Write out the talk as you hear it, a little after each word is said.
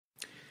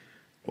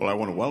Well, I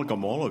want to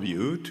welcome all of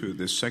you to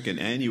the second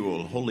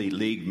annual Holy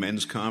League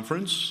Men's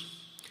Conference.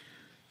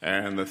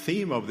 And the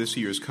theme of this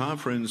year's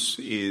conference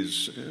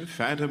is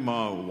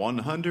Fatima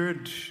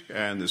 100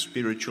 and the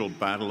spiritual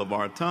battle of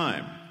our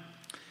time.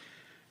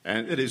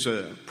 And it is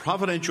a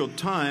providential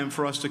time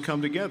for us to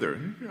come together,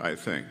 I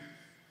think.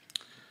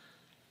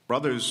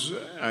 Brothers,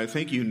 I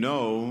think you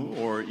know,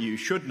 or you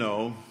should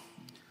know,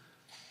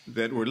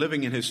 that we're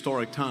living in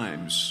historic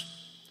times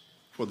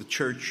for the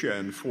church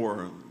and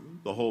for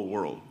the whole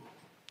world.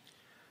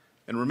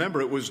 And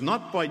remember, it was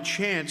not by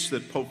chance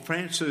that Pope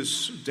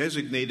Francis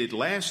designated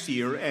last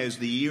year as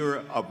the year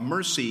of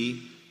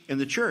mercy in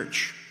the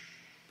church.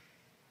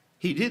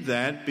 He did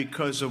that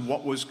because of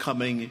what was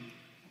coming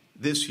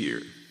this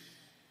year.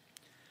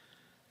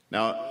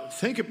 Now,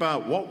 think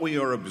about what we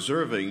are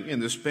observing in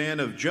the span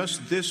of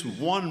just this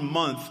 1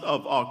 month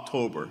of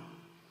October.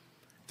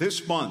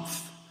 This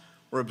month,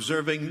 we're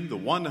observing the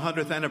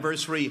 100th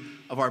anniversary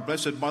of our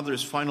Blessed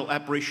Mother's final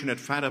apparition at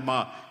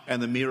Fatima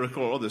and the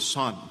miracle of the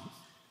sun.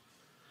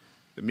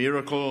 The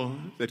miracle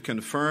that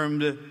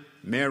confirmed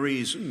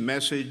Mary's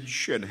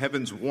message and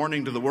heaven's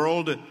warning to the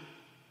world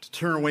to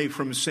turn away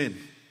from sin,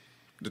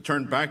 to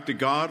turn back to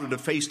God, and to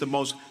face the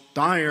most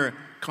dire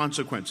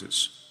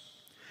consequences.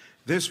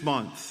 This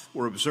month,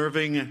 we're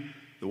observing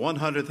the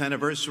 100th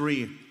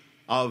anniversary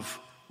of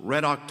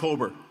Red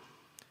October,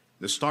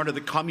 the start of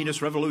the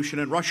communist revolution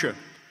in Russia,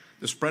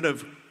 the spread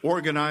of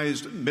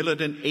organized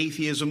militant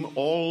atheism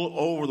all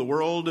over the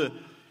world,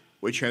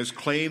 which has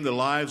claimed the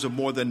lives of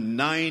more than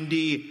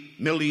 90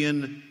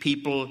 million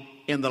people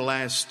in the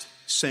last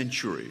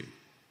century.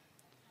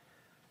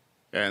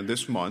 And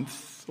this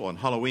month, on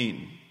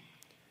Halloween,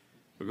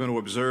 we're going to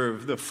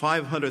observe the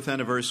 500th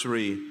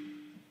anniversary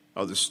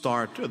of the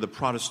start of the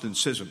Protestant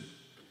schism,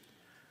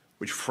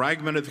 which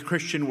fragmented the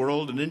Christian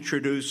world and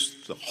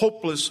introduced the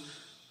hopeless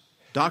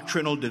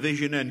doctrinal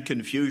division and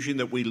confusion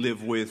that we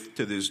live with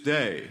to this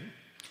day.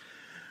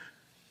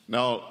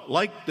 Now,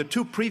 like the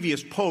two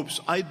previous popes,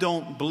 I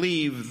don't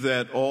believe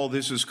that all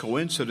this is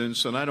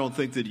coincidence, and I don't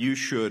think that you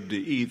should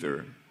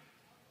either.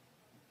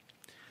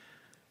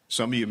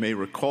 Some of you may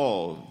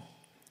recall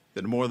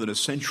that more than a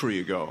century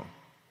ago,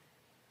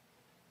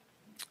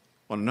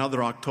 on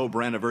another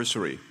October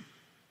anniversary,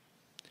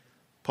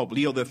 Pope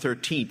Leo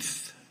XIII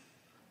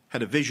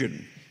had a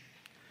vision,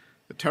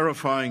 a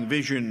terrifying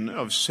vision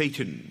of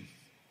Satan.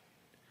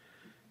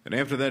 And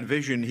after that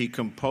vision, he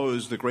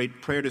composed the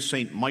great prayer to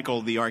St.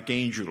 Michael the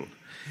Archangel.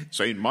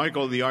 St.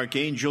 Michael the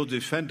Archangel,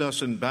 defend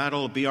us in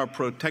battle, be our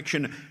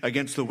protection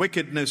against the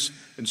wickedness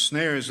and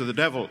snares of the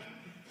devil.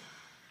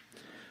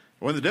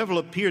 When the devil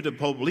appeared to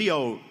Pope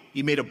Leo,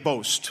 he made a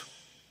boast.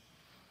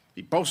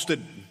 He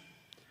boasted,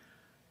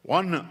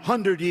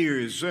 100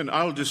 years and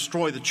I'll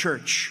destroy the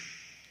church.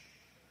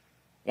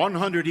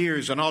 100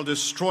 years and I'll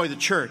destroy the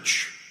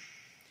church.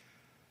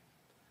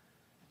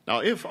 Now,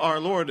 if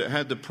our Lord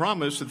had the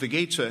promise that the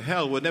gates of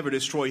hell would never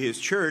destroy his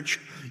church,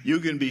 you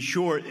can be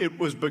sure it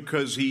was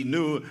because he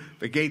knew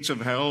the gates of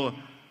hell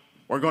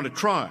were going to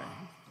try.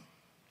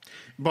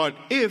 But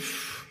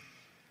if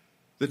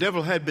the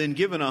devil had been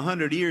given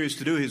 100 years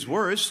to do his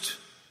worst,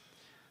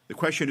 the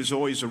question has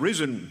always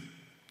arisen,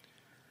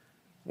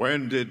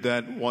 when did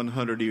that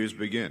 100 years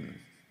begin?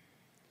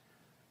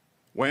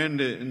 When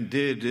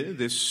did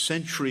this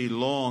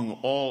century-long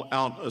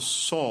all-out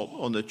assault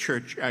on the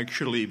church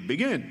actually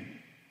begin?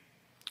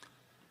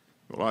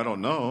 Well, I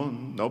don't know.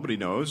 Nobody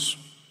knows.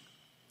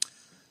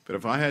 But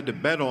if I had to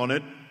bet on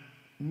it,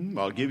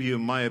 I'll give you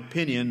my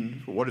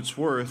opinion for what it's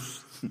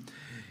worth.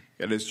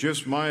 And it's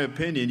just my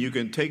opinion. You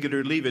can take it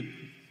or leave it.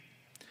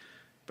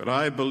 But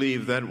I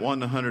believe that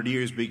 100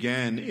 years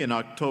began in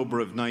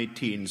October of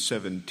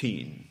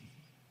 1917.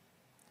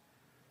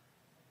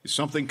 Is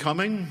something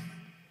coming?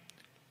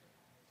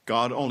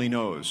 God only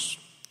knows.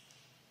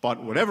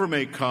 But whatever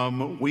may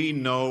come, we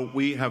know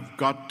we have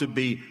got to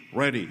be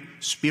ready,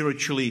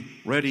 spiritually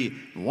ready.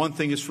 And one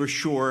thing is for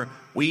sure,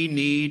 we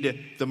need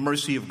the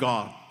mercy of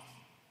God.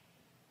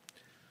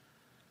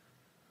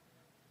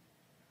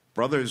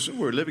 Brothers,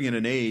 we're living in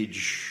an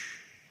age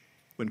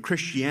when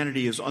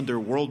Christianity is under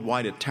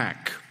worldwide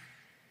attack.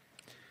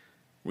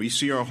 We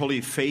see our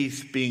holy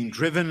faith being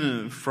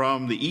driven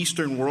from the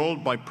Eastern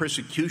world by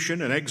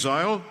persecution and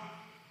exile.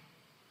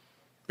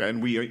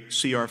 And we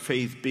see our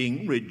faith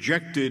being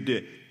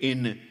rejected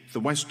in the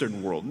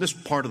Western world, in this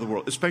part of the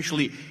world,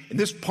 especially in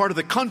this part of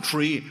the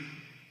country,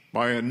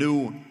 by a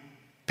new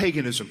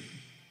paganism.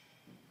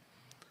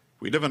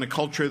 We live in a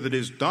culture that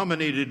is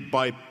dominated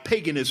by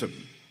paganism.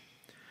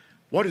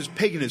 What is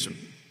paganism?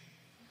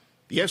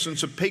 The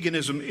essence of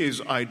paganism is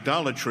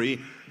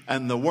idolatry,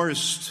 and the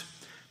worst,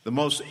 the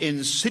most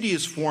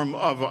insidious form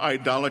of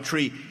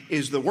idolatry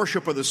is the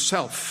worship of the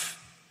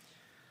self,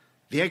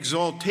 the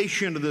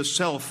exaltation of the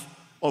self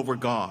over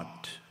God.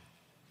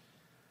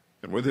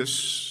 And with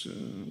this,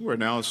 we're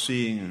now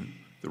seeing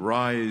the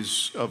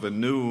rise of a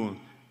new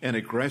and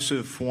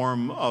aggressive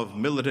form of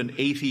militant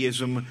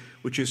atheism,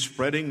 which is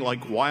spreading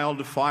like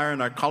wildfire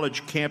in our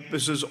college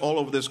campuses all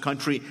over this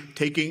country,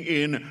 taking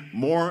in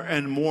more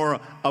and more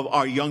of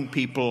our young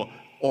people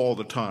all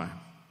the time.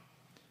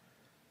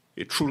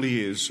 It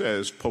truly is,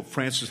 as Pope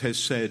Francis has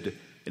said,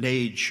 an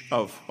age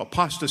of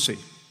apostasy.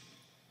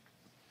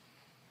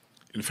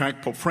 In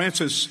fact, Pope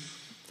Francis,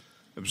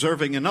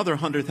 observing another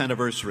 100th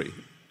anniversary,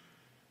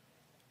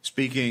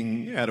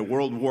 speaking at a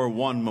World War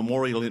I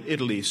memorial in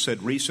Italy,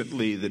 said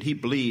recently that he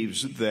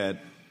believes that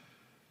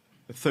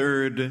the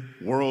Third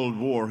World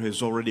War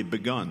has already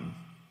begun.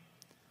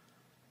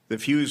 The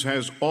fuse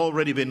has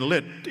already been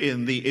lit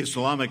in the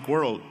Islamic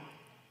world.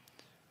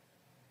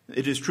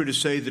 It is true to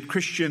say that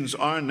Christians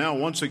are now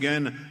once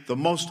again the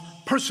most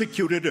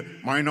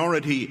persecuted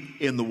minority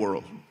in the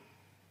world.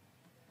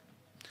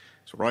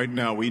 So right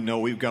now we know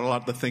we've got a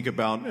lot to think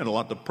about and a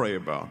lot to pray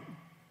about.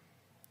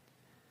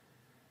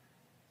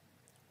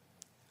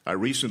 I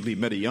recently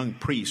met a young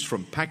priest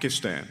from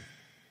Pakistan.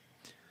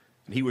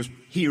 He was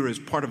here as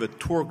part of a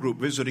tour group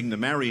visiting the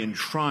Marian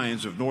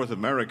shrines of North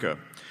America.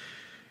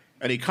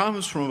 And he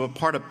comes from a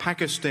part of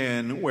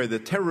Pakistan where the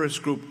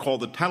terrorist group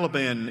called the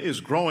Taliban is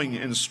growing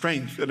in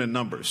strength and in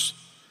numbers.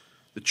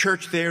 The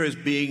church there is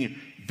being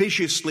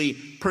viciously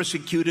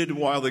persecuted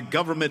while the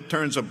government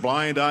turns a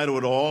blind eye to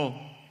it all.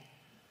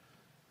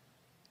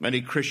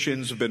 Many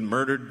Christians have been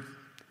murdered.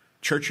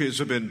 Churches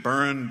have been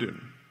burned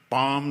and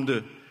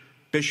bombed.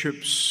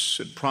 Bishops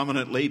and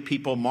prominent lay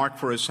people marked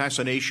for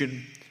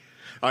assassination.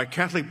 Our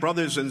Catholic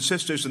brothers and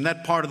sisters in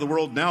that part of the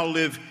world now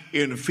live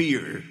in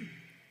fear.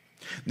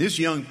 This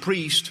young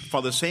priest,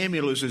 Father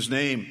Samuel is his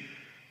name,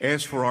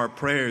 asked for our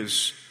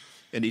prayers,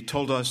 and he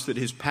told us that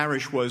his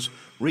parish was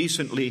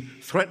recently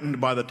threatened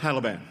by the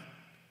Taliban.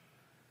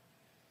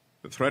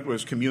 The threat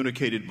was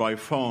communicated by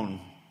phone.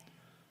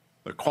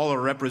 The caller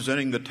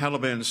representing the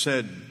Taliban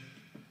said,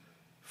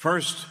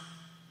 "First,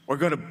 we're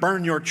going to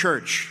burn your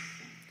church.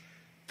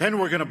 Then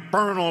we're going to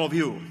burn all of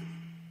you."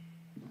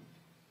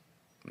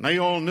 And they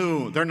all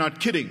knew they're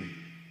not kidding.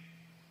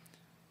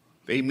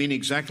 They mean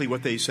exactly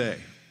what they say.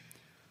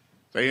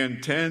 They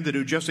intend to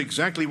do just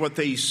exactly what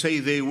they say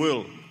they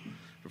will.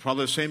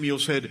 Father Samuel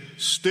said,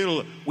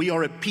 "Still, we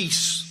are at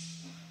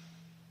peace.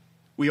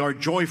 We are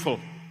joyful.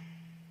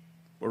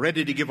 We're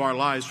ready to give our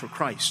lives for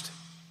Christ."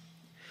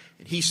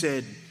 And he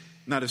said,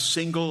 not a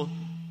single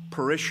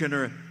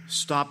parishioner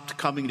stopped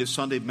coming to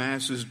Sunday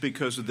Masses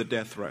because of the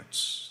death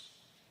threats.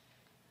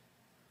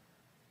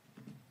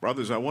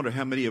 Brothers, I wonder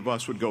how many of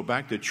us would go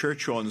back to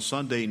church on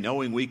Sunday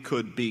knowing we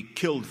could be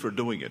killed for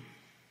doing it.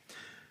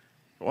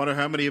 I wonder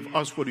how many of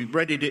us would be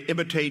ready to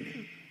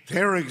imitate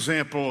their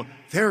example,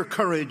 their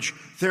courage,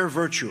 their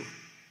virtue.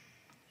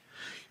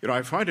 You know,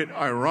 I find it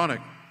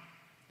ironic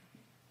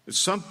that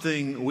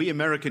something we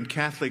American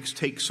Catholics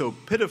take so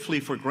pitifully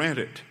for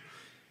granted,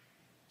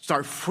 it's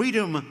our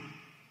freedom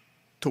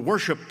to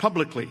worship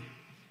publicly.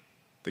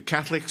 The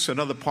Catholics in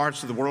other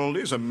parts of the world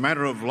is a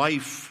matter of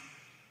life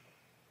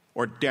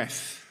or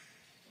death.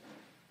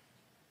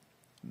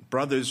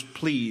 Brothers,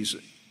 please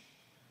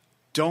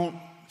don't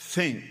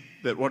think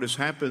that what has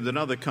happened in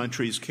other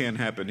countries can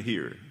happen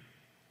here.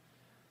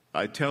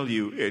 I tell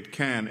you, it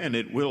can and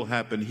it will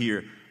happen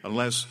here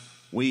unless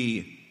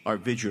we are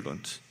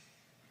vigilant.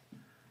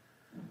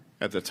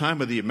 At the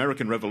time of the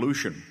American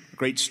Revolution, a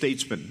great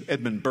statesman,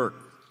 Edmund Burke,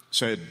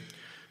 said,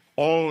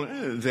 "All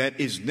that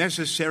is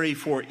necessary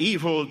for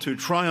evil to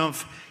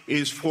triumph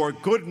is for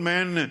good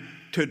men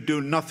to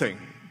do nothing."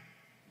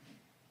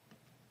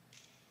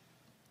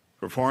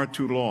 For far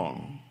too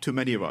long, too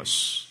many of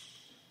us,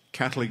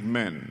 Catholic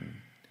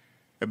men,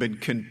 have been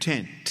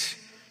content,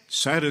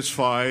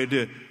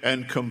 satisfied,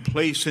 and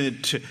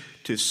complacent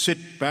to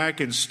sit back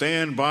and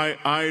stand by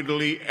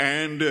idly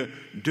and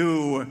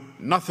do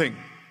nothing.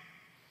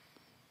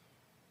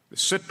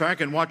 Sit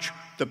back and watch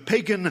the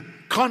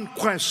pagan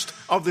conquest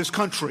of this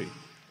country.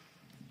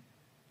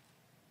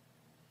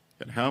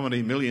 And how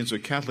many millions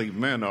of Catholic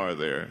men are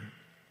there?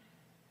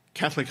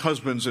 Catholic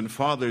husbands and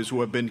fathers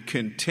who have been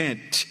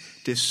content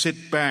to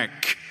sit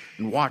back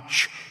and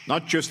watch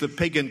not just the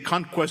pagan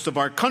conquest of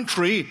our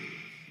country,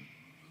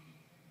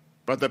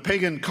 but the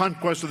pagan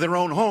conquest of their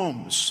own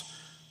homes,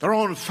 their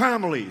own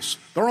families,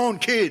 their own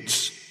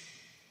kids.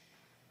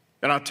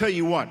 And I'll tell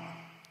you what,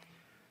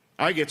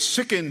 I get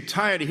sick and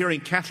tired of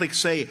hearing Catholics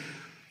say,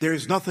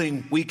 "There's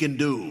nothing we can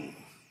do."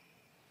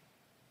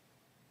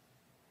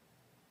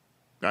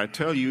 I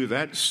tell you,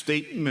 that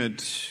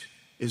statement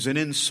is an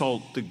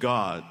insult to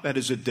God. That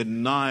is a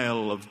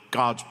denial of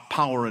God's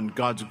power and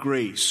God's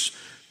grace.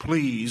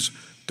 Please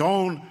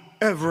don't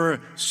ever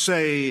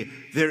say,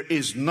 "There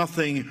is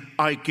nothing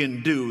I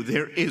can do."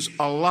 There is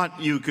a lot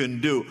you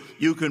can do.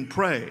 You can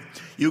pray.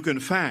 You can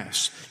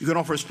fast. You can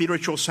offer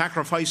spiritual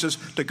sacrifices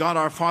to God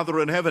our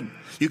Father in heaven.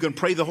 You can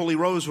pray the Holy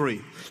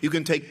Rosary. You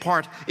can take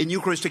part in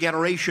Eucharistic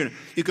adoration.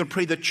 You can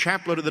pray the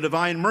chaplet of the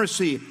Divine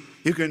Mercy.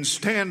 You can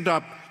stand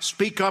up,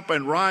 speak up,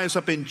 and rise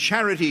up in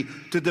charity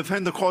to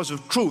defend the cause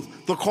of truth,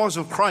 the cause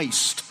of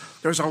Christ.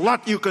 There's a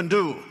lot you can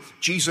do.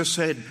 Jesus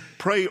said,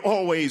 "Pray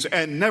always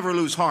and never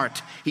lose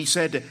heart." He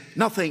said,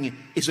 nothing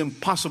is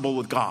impossible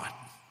with God.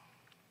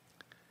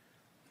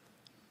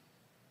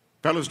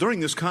 Fellows,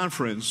 during this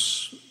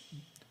conference,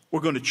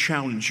 we're going to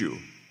challenge you.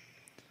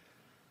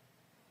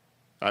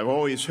 I've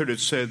always heard it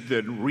said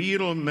that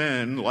real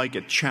men like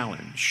a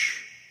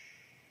challenge.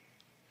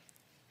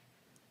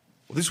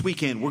 Well, this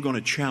weekend, we're going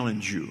to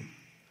challenge you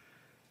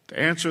to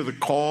answer the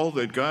call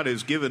that God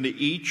has given to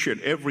each and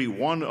every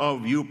one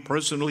of you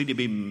personally to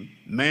be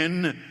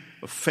men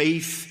of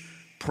faith,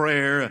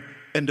 prayer,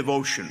 and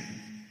devotion.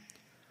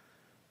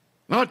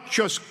 Not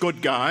just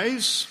good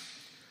guys,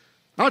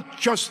 not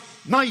just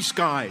nice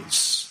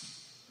guys.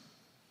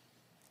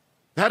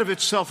 That of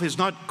itself is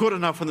not good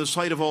enough in the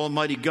sight of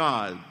Almighty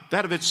God.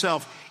 That of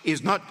itself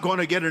is not going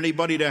to get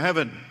anybody to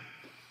heaven.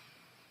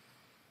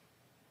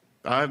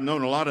 I've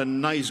known a lot of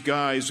nice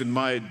guys in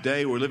my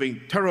day who are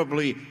living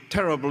terribly,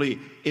 terribly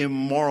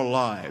immoral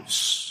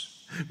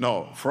lives.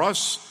 No, for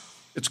us,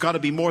 it's got to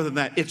be more than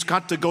that. It's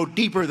got to go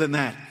deeper than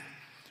that.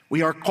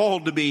 We are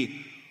called to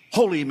be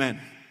holy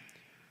men.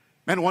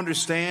 Men who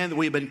understand that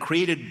we've been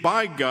created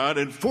by God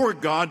and for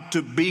God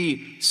to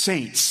be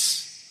saints.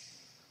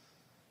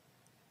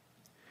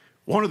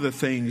 One of the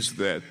things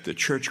that the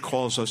church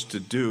calls us to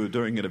do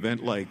during an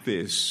event like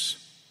this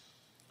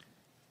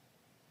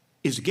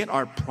is to get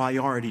our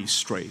priorities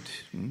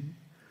straight,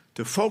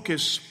 to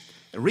focus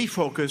and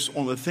refocus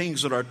on the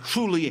things that are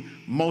truly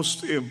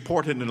most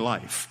important in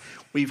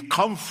life. We've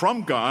come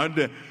from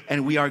God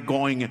and we are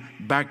going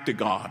back to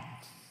God.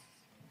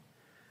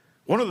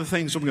 One of the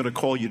things I'm going to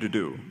call you to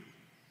do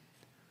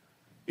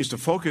is to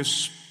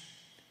focus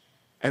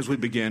as we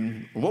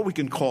begin on what we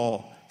can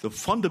call the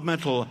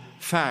fundamental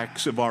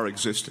facts of our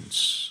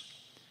existence.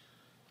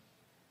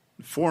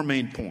 4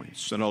 main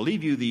points, and I'll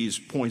leave you these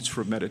points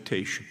for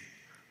meditation.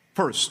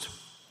 First,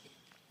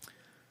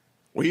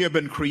 we have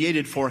been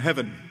created for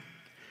heaven,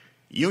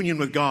 union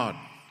with God,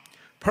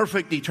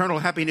 perfect eternal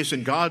happiness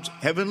in God's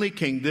heavenly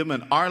kingdom,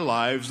 and our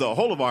lives, the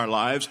whole of our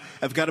lives,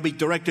 have got to be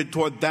directed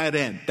toward that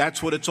end.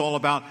 That's what it's all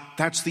about.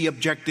 That's the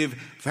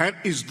objective. That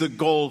is the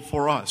goal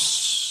for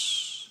us.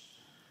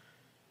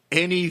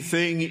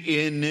 Anything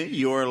in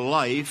your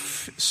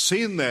life,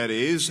 sin that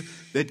is,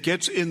 that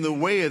gets in the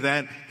way of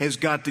that has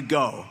got to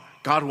go.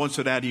 God wants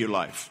it out of your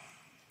life.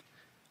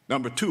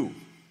 Number 2,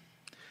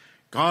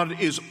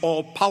 God is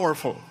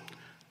all-powerful.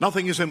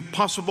 Nothing is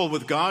impossible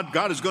with God.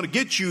 God is going to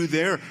get you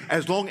there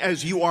as long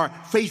as you are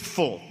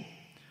faithful.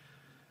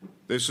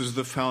 This is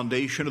the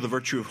foundation of the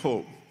virtue of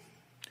hope.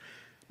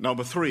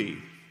 Number 3,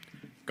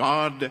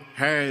 God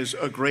has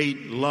a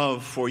great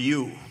love for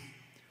you.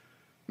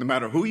 No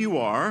matter who you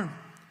are,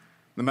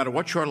 no matter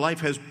what your life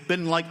has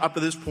been like up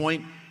to this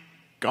point,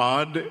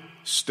 God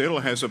still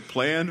has a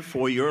plan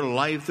for your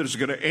life that is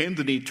going to end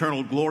in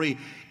eternal glory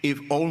if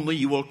only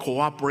you will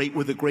cooperate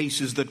with the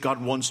graces that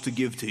God wants to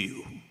give to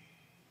you.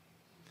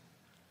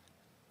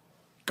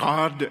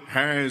 God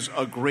has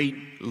a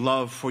great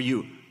love for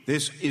you.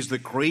 This is the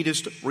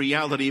greatest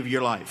reality of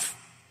your life.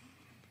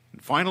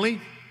 And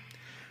finally,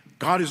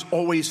 God is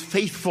always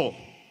faithful,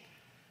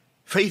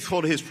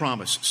 faithful to his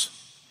promises.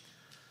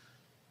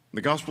 In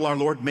the gospel, our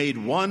Lord made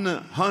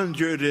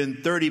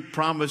 130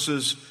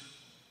 promises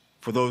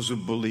for those who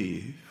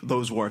believe,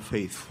 those who are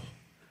faithful.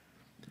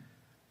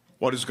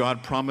 What does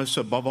God promise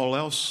above all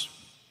else?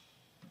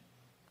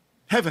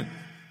 Heaven.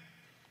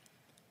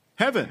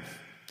 Heaven.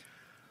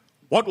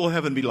 What will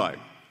heaven be like?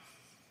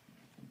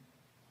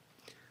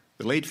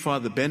 The late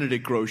Father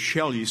Benedict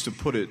Groeschel used to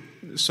put it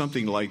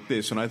something like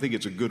this, and I think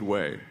it's a good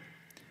way.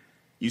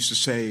 He used to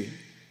say,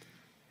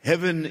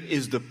 heaven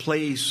is the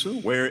place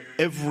where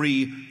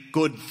every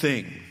good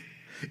thing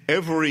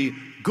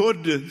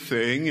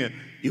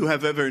you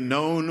have ever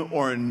known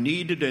or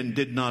needed and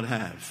did not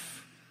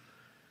have,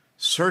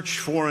 searched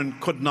for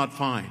and could not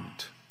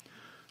find,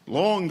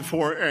 longed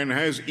for and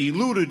has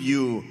eluded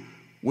you,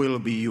 will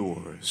be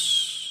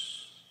yours.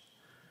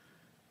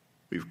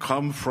 We've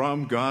come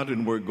from God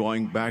and we're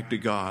going back to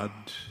God.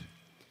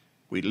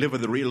 We live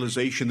with the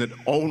realization that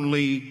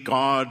only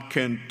God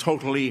can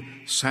totally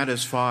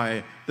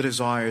satisfy the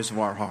desires of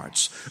our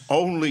hearts.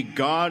 Only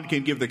God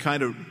can give the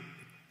kind of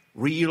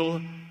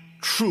real,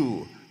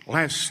 true,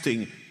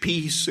 lasting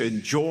peace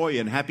and joy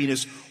and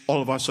happiness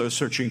all of us are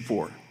searching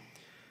for.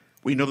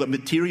 We know that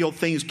material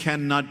things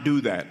cannot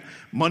do that.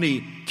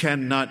 Money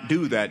cannot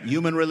do that.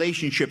 Human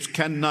relationships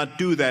cannot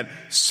do that.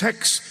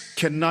 Sex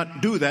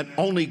cannot do that.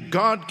 Only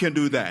God can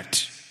do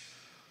that.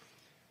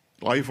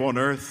 Life on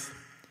earth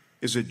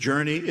is a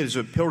journey, it is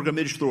a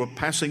pilgrimage through a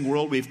passing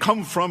world. We've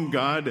come from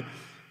God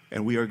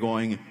and we are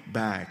going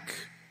back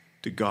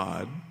to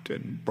God.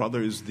 And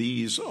brothers,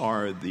 these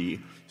are the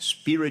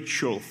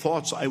spiritual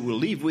thoughts I will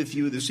leave with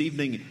you this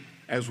evening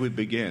as we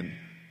begin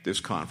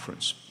this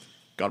conference.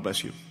 God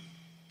bless you.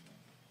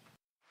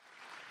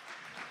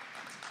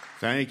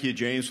 Thank you,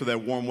 James, for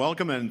that warm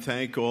welcome, and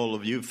thank all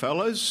of you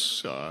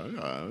fellas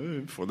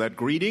for that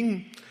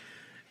greeting.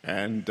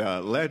 And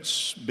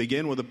let's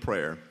begin with a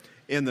prayer.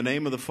 In the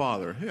name of the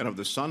Father, and of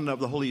the Son, and of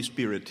the Holy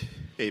Spirit,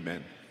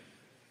 amen.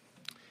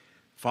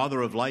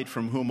 Father of light,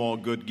 from whom all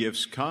good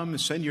gifts come,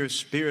 send your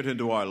Spirit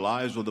into our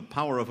lives with the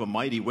power of a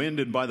mighty wind,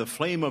 and by the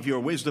flame of your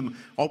wisdom,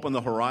 open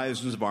the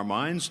horizons of our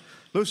minds.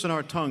 Loosen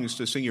our tongues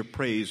to sing your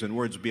praise in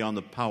words beyond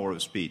the power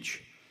of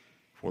speech.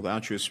 For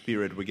without your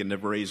Spirit, we can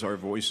never raise our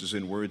voices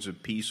in words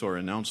of peace or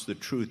announce the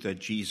truth that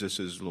Jesus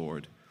is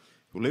Lord,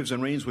 who lives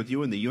and reigns with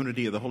you in the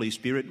unity of the Holy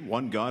Spirit,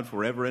 one God,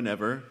 forever and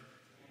ever.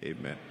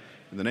 Amen.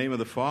 In the name of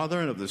the Father,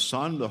 and of the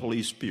Son, and the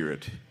Holy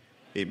Spirit.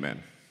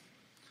 Amen.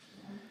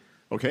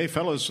 Okay,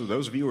 fellas,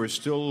 those of you who are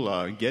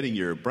still getting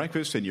your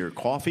breakfast and your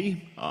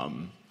coffee,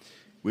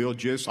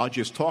 I'll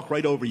just talk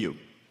right over you.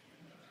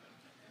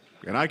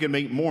 And I can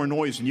make more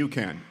noise than you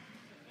can.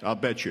 I'll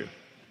bet you.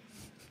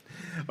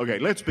 Okay,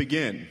 let's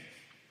begin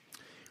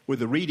with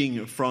the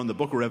reading from the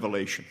book of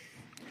Revelation,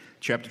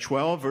 chapter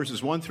 12,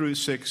 verses 1 through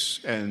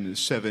 6 and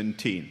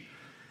 17.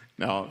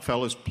 Now,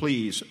 fellas,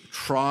 please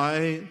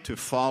try to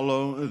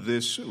follow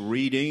this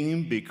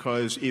reading,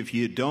 because if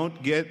you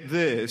don't get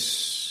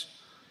this,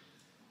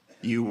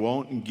 you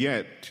won't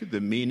get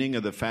the meaning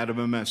of the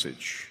Fatima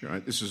message. All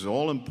right? This is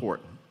all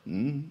important.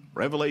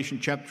 Revelation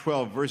chapter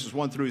 12, verses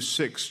 1 through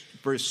 6,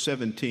 verse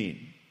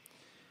 17.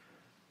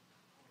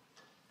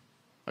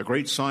 A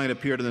great sign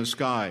appeared in the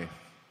sky,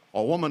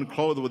 a woman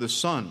clothed with the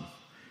sun,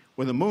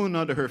 with the moon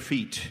under her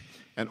feet,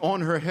 and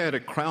on her head a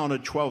crown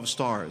of 12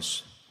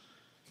 stars.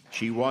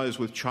 She was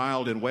with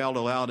child and wailed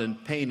aloud in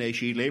pain as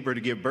she labored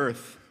to give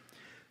birth.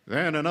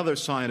 Then another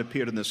sign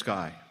appeared in the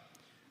sky.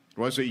 It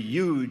was a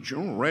huge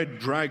red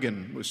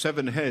dragon with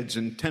 7 heads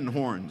and 10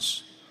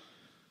 horns.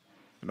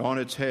 And on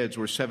its heads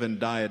were 7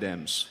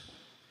 diadems.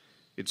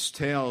 Its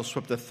tail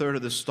swept a third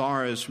of the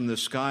stars from the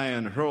sky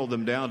and hurled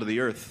them down to the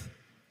earth.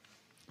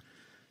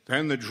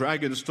 Then the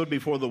dragon stood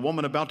before the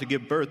woman about to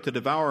give birth to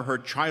devour her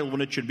child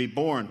when it should be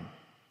born.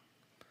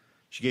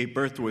 She gave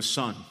birth to a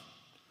son,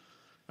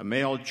 a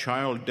male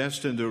child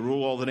destined to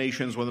rule all the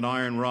nations with an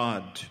iron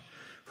rod.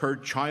 Her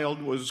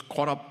child was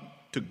caught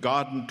up to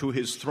God and to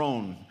his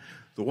throne.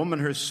 The woman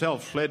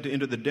herself fled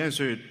into the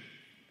desert,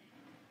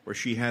 where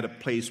she had a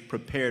place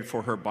prepared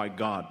for her by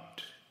God.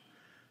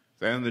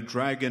 Then the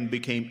dragon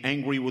became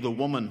angry with the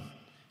woman,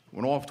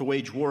 went off to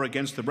wage war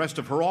against the rest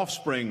of her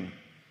offspring,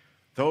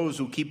 those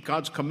who keep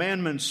God's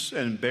commandments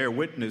and bear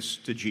witness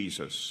to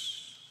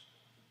Jesus.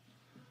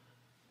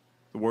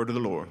 The word of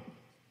the Lord.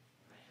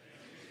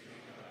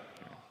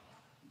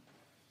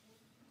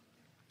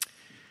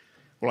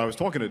 Well, I was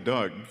talking to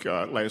Doug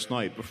last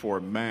night before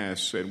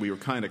Mass, and we were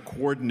kind of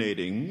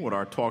coordinating what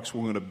our talks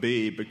were going to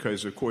be,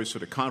 because, of course,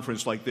 at a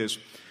conference like this,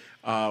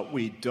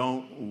 we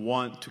don't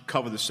want to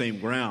cover the same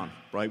ground,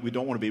 right? We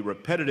don't want to be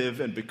repetitive,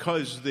 and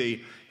because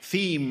the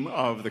theme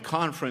of the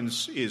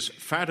conference is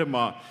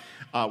Fatima,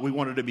 we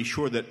wanted to be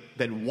sure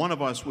that one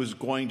of us was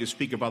going to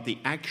speak about the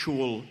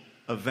actual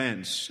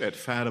events at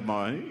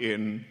Fatima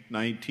in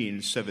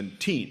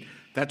 1917.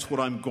 That's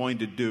what I'm going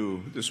to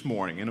do this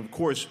morning. And, of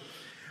course,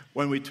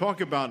 when we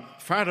talk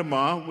about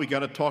Fatima, we got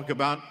to talk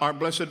about our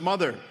Blessed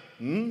Mother.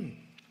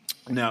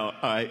 Now,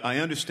 I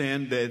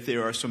understand that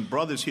there are some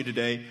brothers here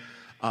today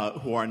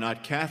who are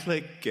not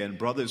Catholic. And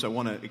brothers, I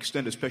want to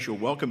extend a special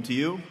welcome to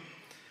you.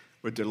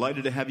 We're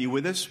delighted to have you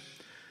with us.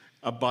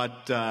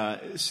 But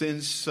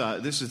since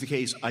this is the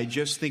case, I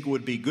just think it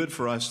would be good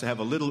for us to have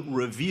a little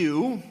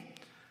review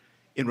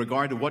in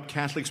regard to what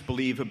Catholics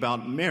believe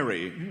about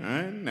Mary.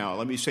 Right? Now,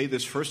 let me say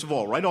this first of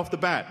all, right off the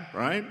bat,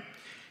 right?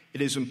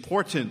 It is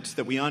important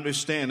that we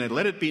understand and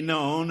let it be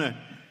known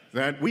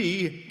that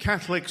we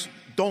Catholics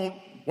don't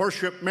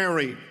worship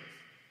Mary.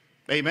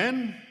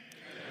 Amen?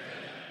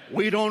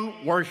 We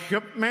don't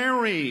worship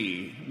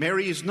Mary.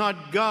 Mary is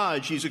not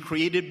God. She's a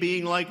created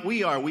being like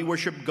we are. We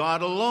worship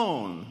God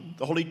alone,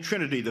 the Holy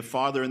Trinity, the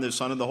Father and the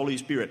Son and the Holy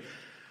Spirit.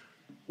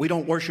 We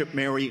don't worship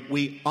Mary.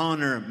 We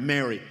honor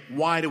Mary.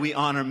 Why do we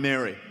honor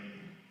Mary?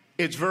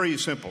 It's very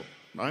simple,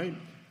 right?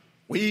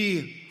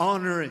 We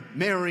honor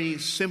Mary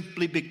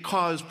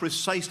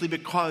precisely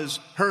because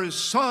her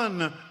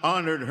Son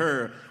honored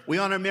her. We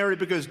honor Mary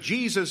because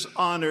Jesus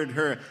honored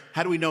her.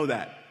 How do we know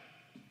that?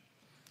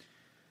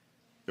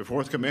 The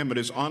 4th commandment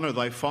is honor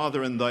thy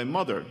father and thy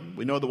mother.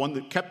 We know the one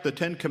that kept the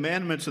 10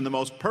 commandments in the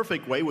most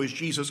perfect way was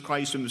Jesus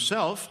Christ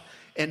himself.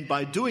 And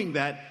by doing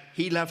that,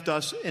 he left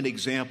us an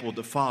example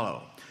to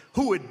follow.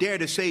 Who would dare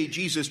to say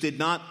Jesus did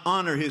not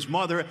honor his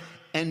mother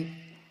and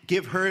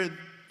give her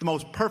the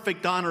most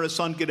perfect honor a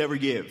son could ever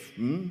give?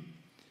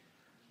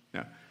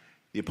 Now,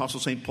 the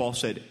Apostle St. Paul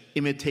said,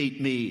 imitate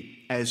me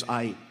as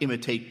I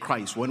imitate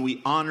Christ. When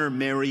we honor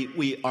Mary,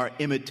 we are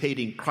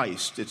imitating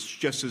Christ. It's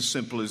just as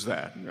simple as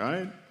that,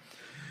 right?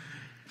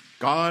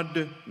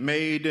 God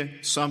made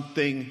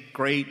something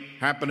great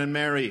happen in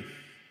Mary.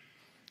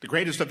 The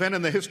greatest event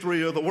in the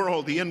history of the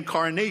world, the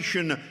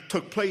incarnation,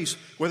 took place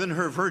within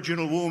her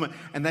virginal womb,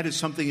 and that is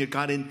something that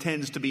God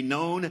intends to be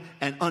known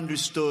and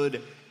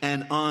understood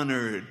and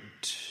honored.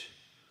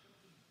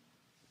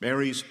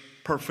 Mary's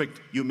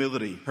perfect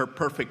humility, her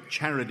perfect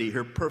charity,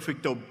 her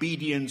perfect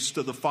obedience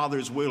to the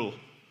Father's will,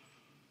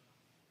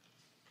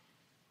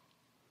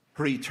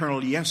 her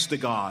eternal yes to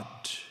God,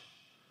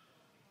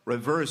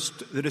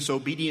 reversed the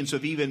disobedience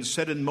of Eve and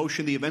set in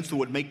motion the events that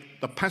would make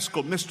the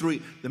Paschal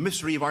mystery, the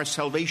mystery of our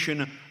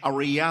salvation, a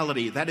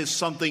reality. That is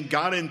something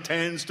God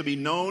intends to be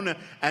known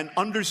and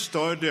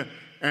understood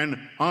and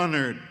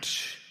honored.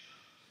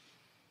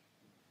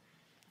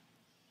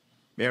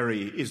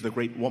 Mary is the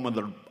great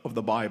woman of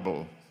the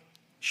Bible.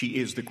 She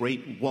is the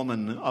great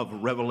woman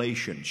of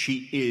Revelation.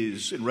 She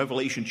is, in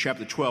Revelation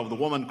chapter 12, the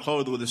woman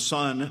clothed with the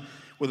sun,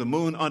 with the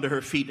moon under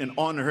her feet, and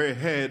on her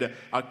head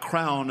a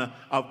crown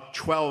of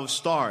 12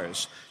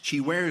 stars.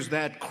 She wears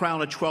that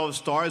crown of 12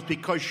 stars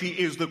because she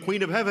is the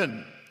Queen of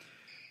Heaven.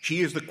 She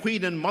is the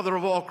Queen and Mother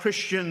of all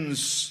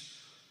Christians,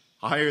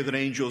 higher than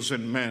angels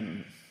and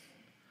men.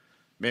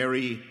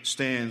 Mary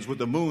stands with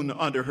the moon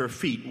under her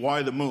feet.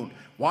 Why the moon?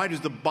 Why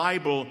does the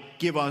Bible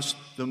give us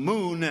the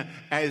moon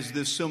as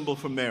the symbol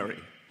for Mary?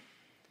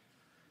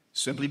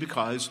 Simply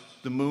because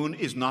the moon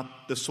is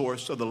not the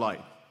source of the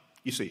light.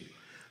 You see,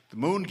 the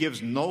moon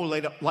gives no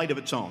light of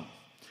its own.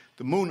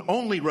 The moon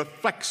only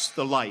reflects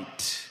the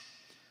light.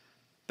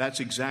 That's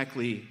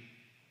exactly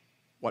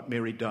what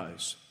Mary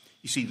does.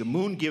 You see, the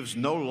moon gives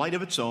no light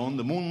of its own.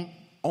 The moon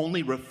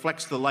only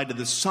reflects the light of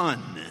the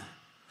sun.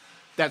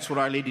 That's what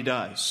Our Lady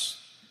does.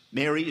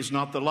 Mary is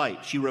not the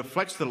light. She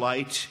reflects the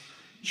light.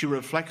 She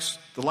reflects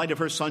the light of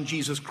her Son,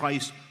 Jesus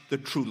Christ, the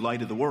true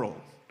light of the world.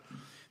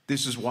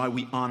 This is why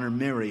we honor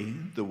Mary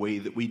the way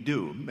that we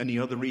do. Many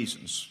other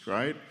reasons,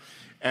 right?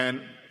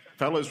 And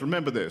fellows,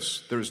 remember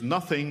this. There's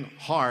nothing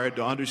hard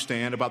to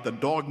understand about the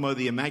dogma of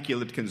the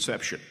Immaculate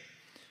Conception.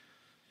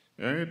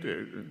 Right?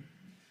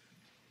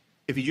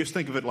 If you just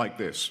think of it like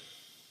this.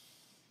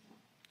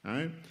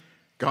 Right?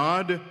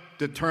 God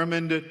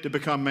determined to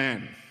become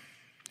man.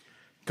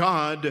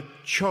 God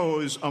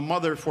chose a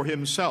mother for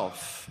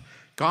himself.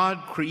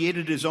 God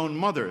created his own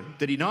mother.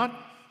 Did he not?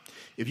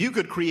 If you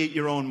could create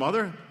your own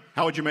mother,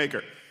 how would you make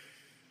her?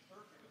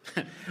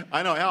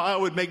 I know how I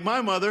would make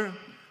my mother.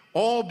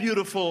 All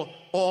beautiful,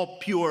 all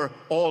pure,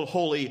 all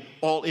holy,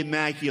 all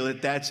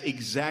immaculate. That's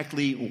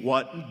exactly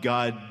what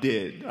God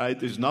did. Right?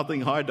 There's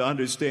nothing hard to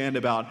understand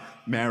about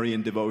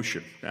Marian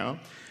devotion. Yeah?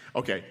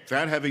 Okay,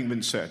 that having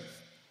been said,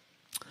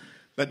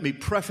 let me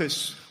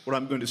preface what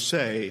I'm going to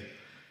say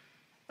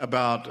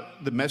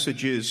about the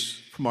messages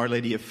from Our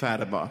Lady of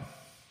Fatima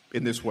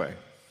in this way.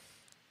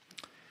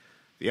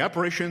 The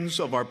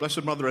apparitions of our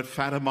Blessed Mother at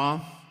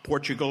Fatima,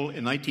 Portugal,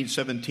 in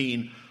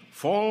 1917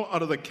 fall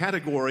under the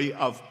category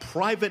of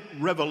private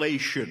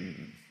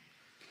revelation.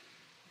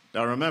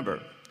 Now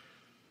remember,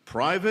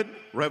 private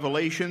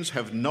revelations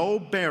have no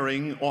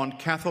bearing on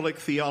Catholic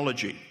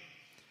theology.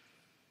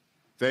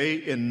 They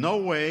in no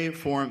way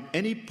form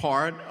any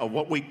part of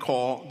what we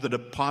call the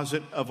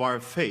deposit of our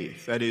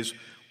faith. That is,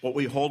 what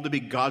we hold to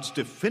be God's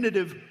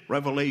definitive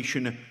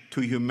revelation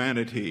to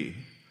humanity.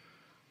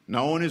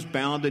 No one is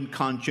bound in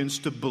conscience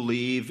to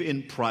believe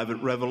in private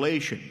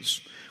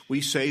revelations. We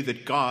say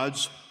that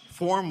God's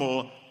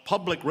formal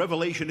public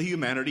revelation to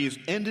humanity is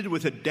ended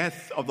with the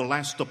death of the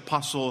last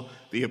apostle,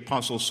 the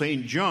Apostle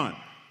St. John.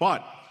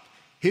 But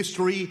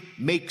history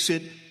makes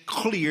it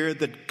clear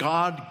that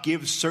God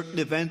gives certain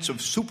events of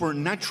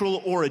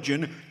supernatural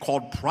origin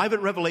called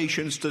private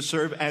revelations to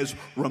serve as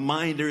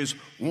reminders,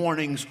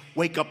 warnings,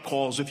 wake-up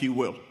calls, if you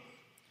will.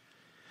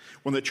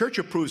 When the Church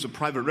approves a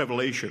private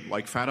revelation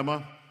like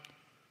Fatima,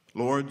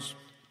 Lourdes,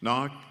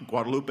 Knock,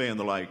 Guadalupe, and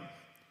the like,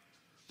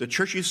 the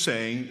Church is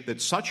saying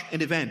that such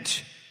an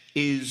event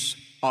is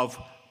of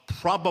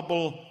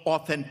probable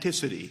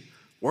authenticity,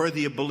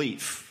 worthy of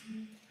belief.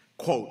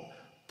 Quote,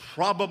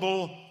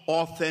 probable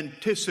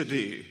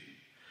authenticity.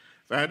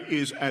 That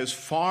is as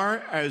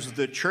far as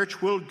the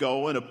Church will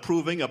go in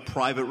approving a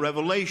private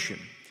revelation.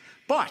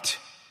 But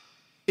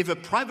if a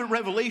private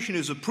revelation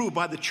is approved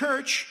by the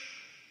Church,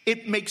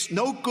 it makes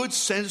no good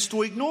sense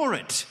to ignore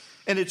it,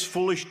 and it's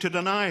foolish to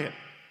deny it.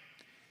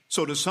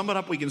 So to sum it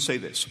up, we can say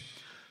this.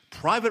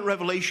 Private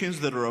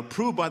revelations that are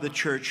approved by the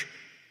Church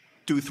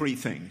do three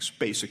things,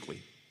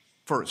 basically.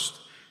 First,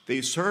 they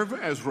serve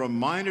as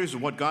reminders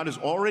of what God has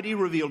already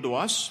revealed to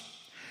us.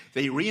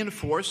 They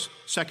reinforce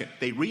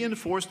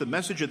the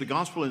message of the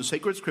gospel in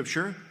sacred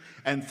scripture.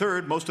 And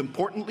third, most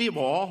importantly of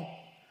all,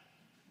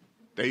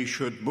 they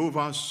should move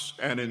us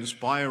and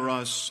inspire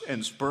us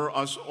and spur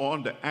us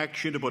on to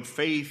action, to put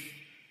faith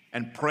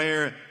and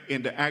prayer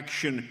into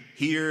action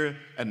here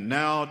and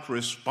now to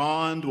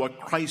respond to a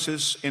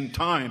crisis in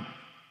time.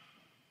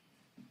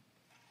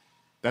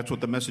 That's what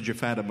the message of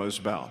Fatima is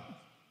about.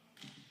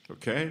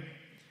 Okay?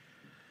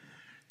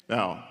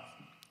 Now,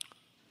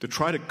 to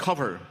try to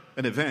cover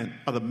an event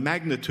of the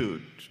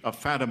magnitude of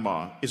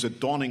Fatima is a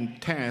daunting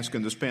task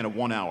in the span of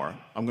 1 hour.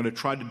 I'm going to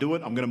try to do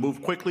it. I'm going to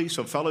move quickly,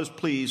 so fellas,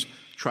 please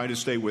try to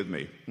stay with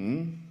me.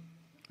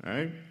 All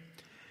right?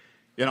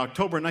 In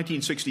October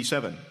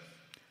 1967,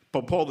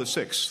 Pope Paul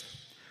VI,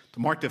 to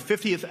mark the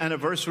 50th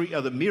anniversary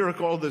of the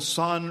miracle of the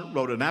sun,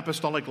 wrote an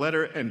apostolic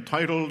letter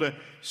entitled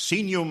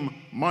Signum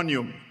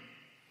Magnum.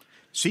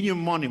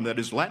 Signum Magnum, that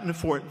is Latin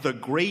for the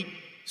great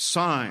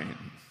sign.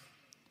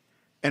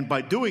 And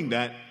by doing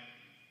that,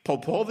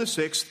 Pope Paul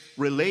VI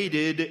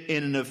related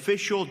in an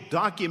official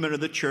document of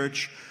the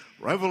Church,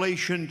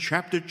 Revelation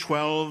chapter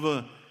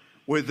 12,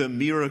 with the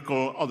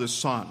miracle of the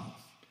sun.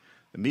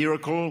 The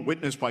miracle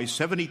witnessed by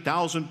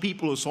 70,000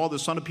 people who saw the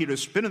sun of Peter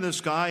spin in the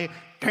sky,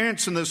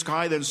 dance in the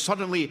sky, then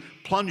suddenly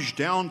plunge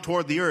down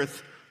toward the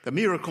earth. The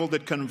miracle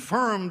that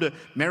confirmed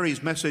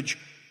Mary's message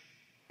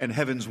and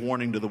heaven's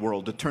warning to the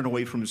world to turn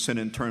away from sin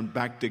and turn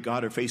back to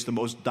God or face the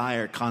most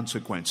dire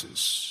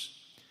consequences.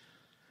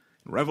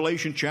 In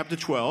Revelation chapter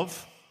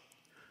 12,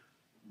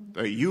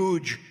 the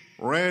huge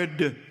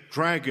red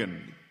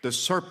dragon, the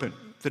serpent,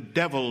 the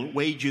devil,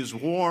 wages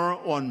war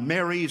on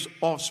Mary's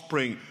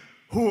offspring.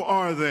 Who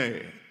are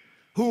they?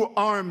 Who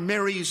are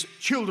Mary's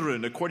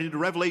children? According to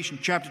Revelation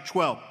chapter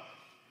 12,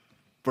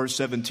 verse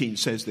 17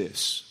 says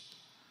this: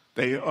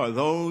 they are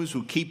those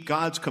who keep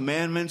God's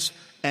commandments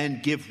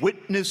and give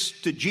witness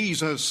to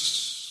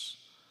Jesus.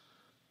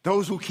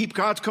 Those who keep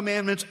God's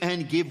commandments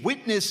and give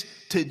witness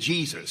to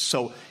Jesus.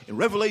 So in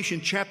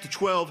Revelation chapter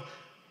 12,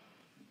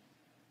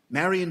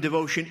 Marian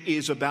devotion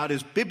is about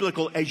as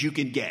biblical as you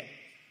can get.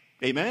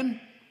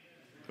 Amen?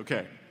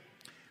 Okay.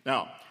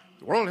 Now,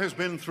 the world has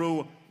been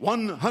through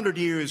 100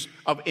 years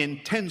of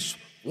intense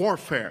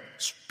warfare,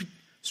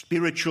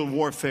 spiritual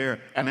warfare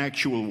and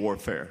actual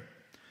warfare.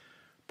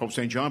 Pope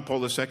St. John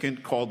Paul II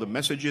called the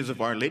messages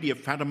of Our Lady of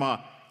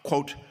Fatima,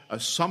 quote, a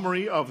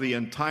summary of the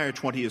entire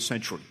 20th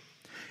century.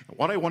 And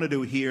what I want to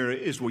do here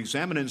is to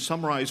examine and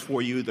summarize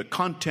for you the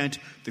content,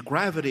 the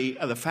gravity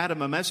of the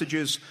Fatima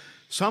messages,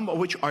 some of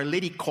which Our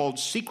Lady called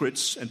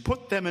secrets, and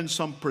put them in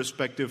some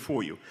perspective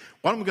for you.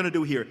 What I'm going to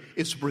do here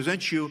is to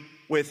present you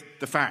with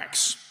the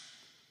facts.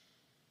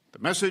 The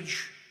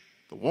message,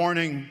 the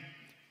warning,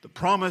 the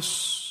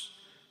promise,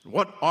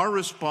 what our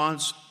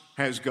response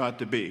has got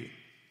to be.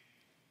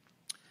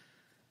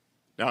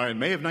 Now, in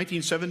May of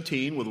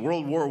 1917, with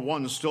World War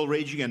I still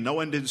raging and no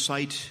end in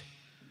sight,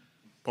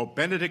 Pope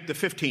Benedict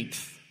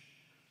XV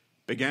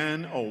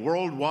began a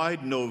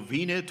worldwide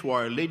novena to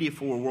Our Lady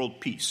for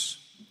World Peace.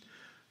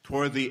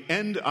 Toward the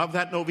end of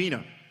that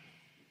novena,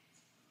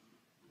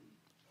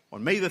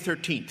 on May the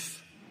 13th,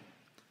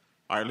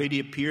 Our Lady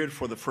appeared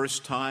for the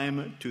first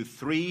time to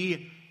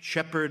 3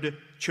 shepherd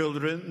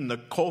children in the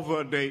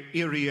Cova de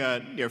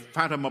Iria near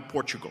Fatima,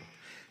 Portugal.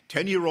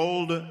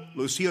 10-year-old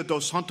Lucia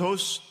dos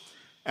Santos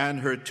and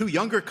her 2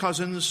 younger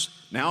cousins,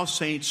 now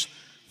saints,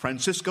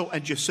 Francisco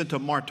and Jacinta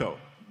Marto.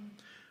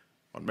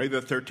 On May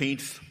the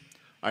 13th,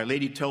 Our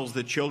Lady tells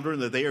the children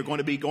that they are going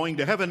to be going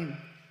to heaven,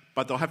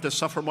 but they'll have to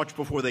suffer much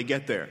before they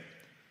get there.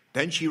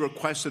 Then she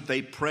requests that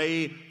they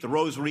pray the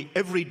rosary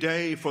every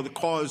day for the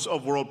cause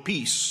of world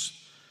peace.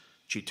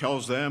 She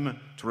tells them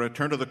to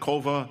return to the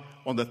Cova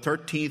on the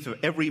 13th of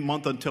every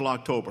month until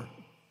October.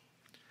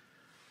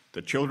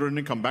 The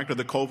children come back to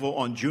the Cova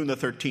on June the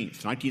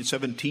 13th,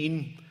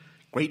 1917,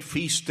 great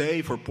feast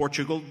day for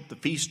Portugal, the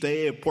feast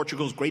day of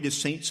Portugal's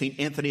greatest saint, St.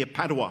 Anthony of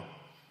Padua.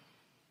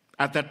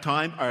 At that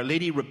time, Our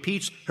Lady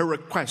repeats her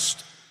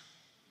request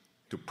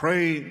to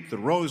pray the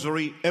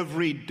rosary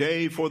every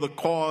day for the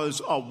cause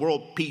of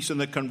world peace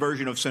and the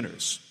conversion of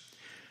sinners.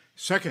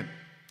 Second,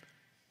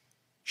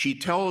 she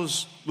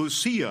tells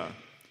Lucia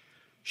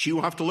she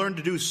will have to learn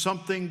to do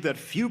something that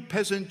few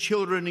peasant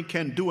children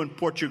can do in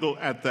Portugal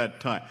at that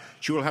time.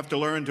 She will have to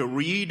learn to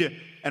read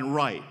and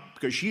write,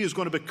 because she is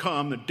going to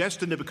become,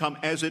 destined to become,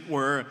 as it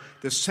were,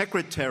 the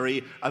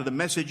secretary of the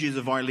messages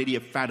of Our Lady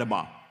of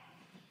Fatima.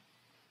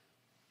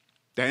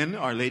 Then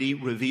Our Lady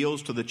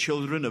reveals to the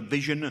children a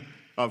vision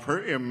of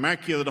her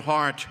immaculate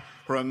heart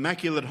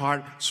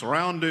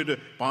surrounded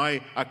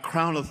by a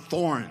crown of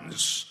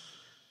thorns,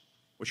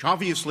 which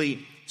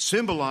obviously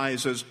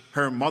symbolizes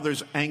her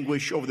mother's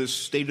anguish over the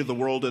state of the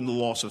world and the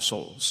loss of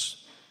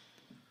souls.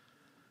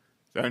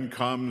 Then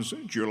comes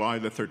July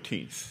the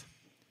 13th.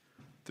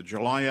 The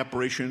July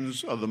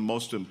apparitions are the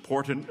most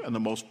important and the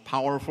most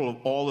powerful of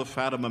all the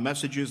Fatima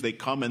messages. They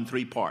come in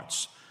 3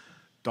 parts: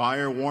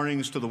 dire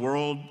warnings to the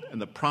world and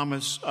the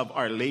promise of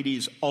Our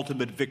Lady's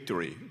ultimate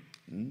victory.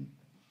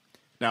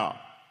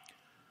 Now,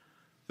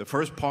 the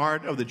first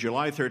part of the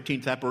July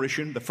 13th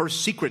apparition, the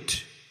first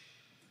secret,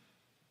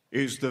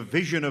 is the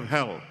vision of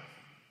hell.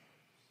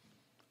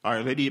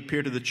 Our Lady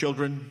appeared to the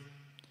children.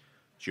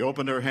 She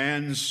opened her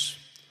hands,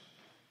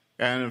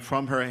 and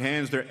from her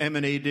hands there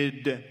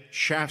emanated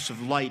shafts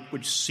of light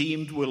which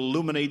seemed to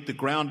illuminate the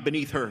ground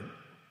beneath her.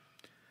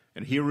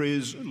 And here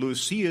is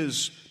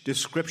Lucia's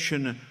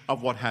description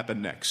of what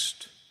happened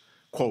next.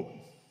 Quote,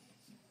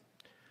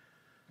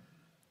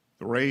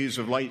 "The rays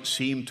of light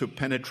seemed to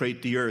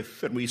penetrate the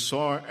earth, and we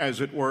saw,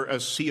 as it were, a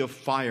sea of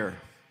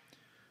fire.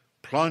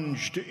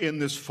 Plunged in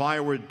this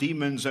fire were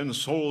demons and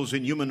souls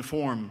in human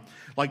form,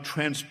 like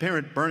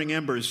transparent burning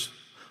embers,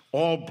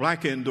 all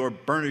blackened or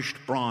burnished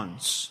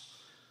bronze,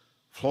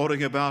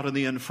 floating about in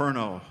the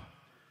inferno,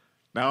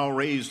 now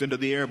raised into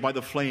the air by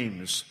the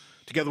flames,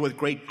 together with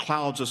great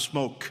clouds of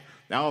smoke,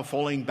 now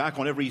falling back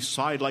on every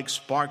side like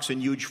sparks in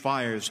huge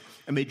fires,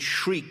 amid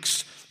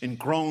shrieks and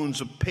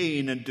groans of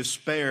pain and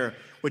despair,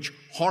 which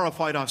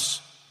horrified us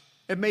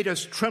and made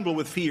us tremble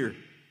with fear.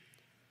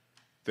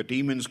 The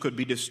demons could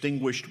be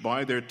distinguished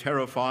by their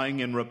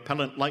terrifying and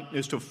repellent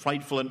likeness to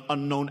frightful and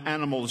unknown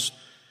animals,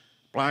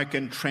 black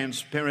and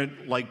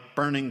transparent like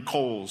burning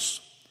coals.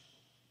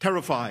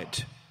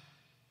 Terrified,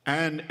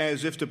 and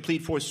as if to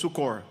plead for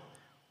succor,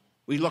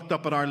 we looked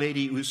up at Our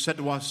Lady, who said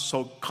to us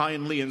so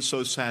kindly and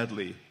so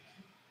sadly,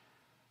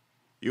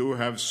 'You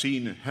have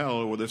seen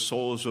hell where the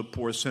souls of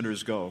poor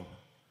sinners go.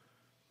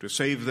 To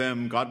save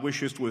them, God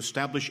wishes to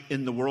establish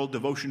in the world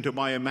devotion to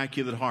my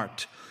Immaculate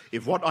Heart.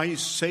 If what I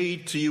say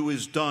to you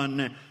is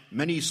done,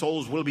 many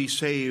souls will be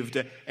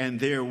saved, and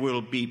there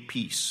will be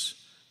peace.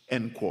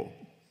 End quote.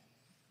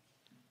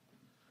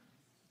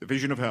 The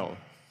vision of hell.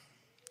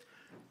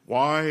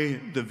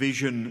 Why the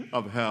vision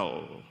of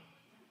hell?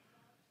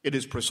 It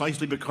is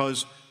precisely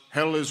because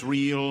hell is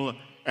real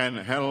and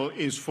hell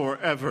is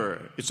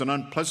forever. It's an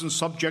unpleasant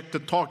subject to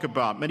talk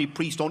about. Many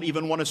priests don't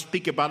even want to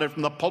speak about it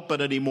from the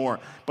pulpit anymore.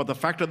 But the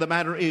fact of the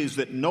matter is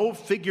that no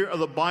figure of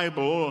the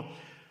Bible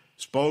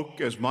spoke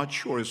as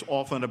much or as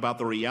often about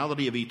the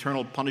reality of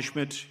eternal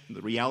punishment,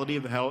 the reality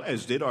of hell,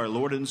 as did our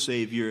Lord and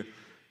Savior,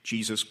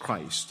 Jesus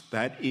Christ.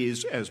 That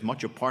is as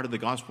much a part of the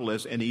gospel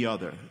as any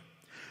other.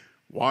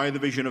 Why the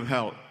vision of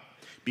hell?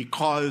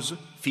 Because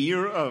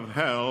fear of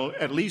hell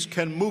at least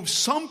can move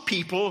some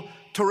people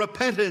to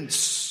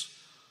repentance.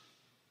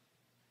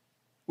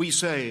 We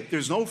say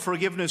there's no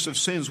forgiveness of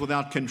sins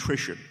without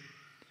contrition,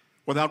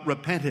 without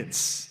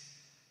repentance.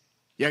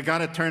 You got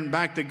to turn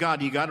back to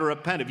God. You got to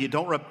repent. If you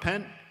don't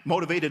repent,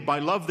 motivated by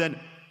love, then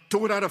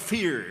do it out of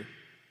fear.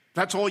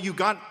 That's all you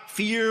got.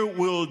 Fear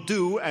will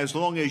do as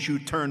long as you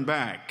turn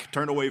back,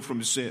 turn away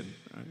from sin.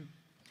 Right?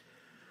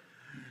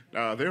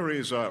 Now, there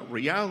is a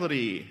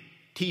reality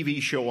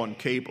TV show on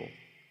cable,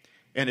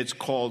 and it's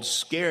called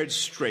Scared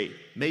Straight.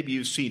 Maybe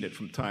you've seen it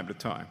from time to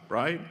time,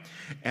 right?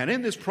 And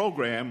in this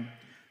program,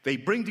 they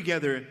bring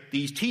together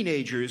these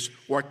teenagers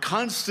who are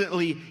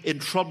constantly in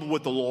trouble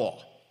with the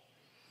law.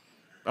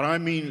 And I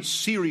mean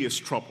serious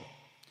trouble.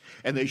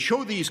 And they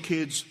show these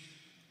kids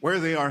where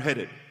they are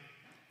headed.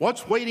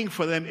 What's waiting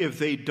for them if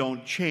they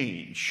don't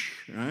change,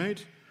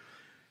 right?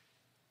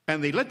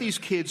 And they let these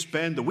kids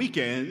spend the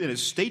weekend in a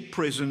state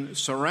prison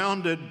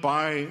surrounded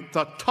by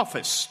the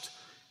toughest,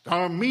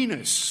 the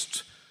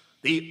meanest,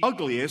 the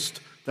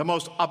ugliest, the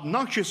most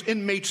obnoxious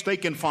inmates they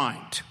can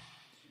find.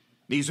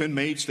 These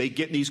inmates, they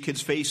get in these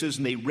kids' faces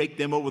and they rake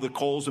them over the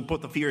coals and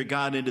put the fear of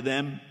God into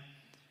them.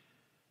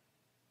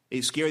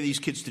 They scare these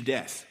kids to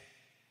death.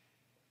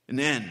 And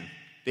then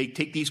they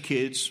take these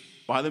kids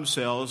by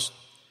themselves.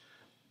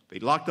 They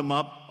lock them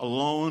up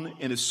alone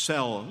in a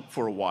cell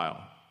for a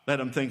while. Let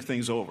them think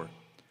things over.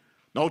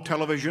 No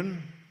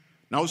television,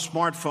 no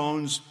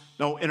smartphones,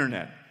 no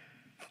internet.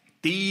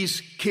 These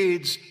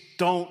kids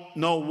don't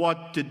know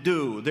what to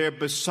do. They're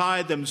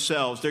beside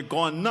themselves. They're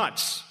gone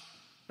nuts,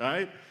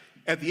 right?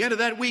 At the end of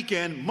that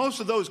weekend,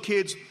 most of those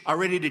kids are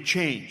ready to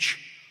change.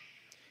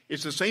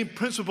 It's the same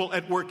principle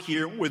at work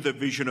here with the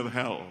vision of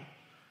hell,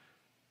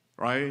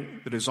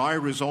 right? The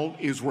desired result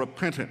is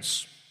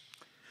repentance.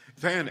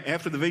 Then,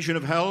 after the vision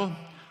of hell,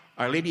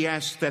 Our Lady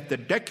asks that the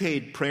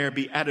decade prayer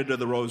be added to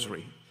the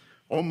rosary.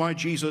 Oh, my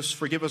Jesus,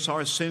 forgive us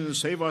our sins,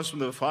 save us from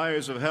the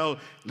fires of hell,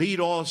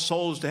 lead all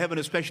souls to heaven,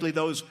 especially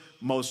those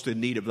most in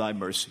need of thy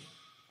mercy.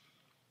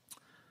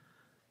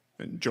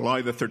 And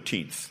July the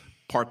 13th,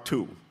 part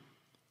 2,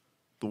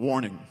 the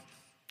warning,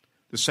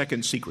 the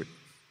second secret.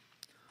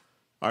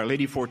 Our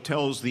Lady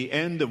foretells the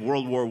end of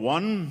World War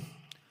I,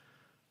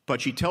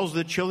 but she tells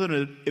the children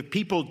that if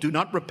people do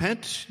not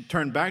repent,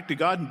 turn back to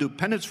God and do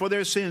penance for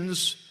their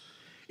sins,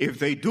 if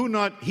they do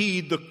not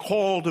heed the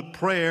call to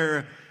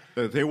prayer,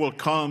 there will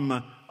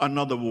come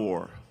another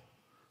war,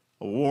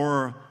 a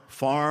war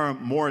far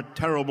more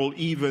terrible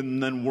even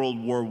than World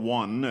War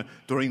I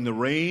during the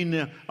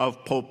reign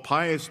of Pope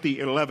Pius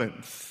XI.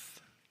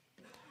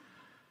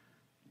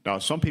 Now,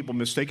 some people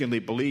mistakenly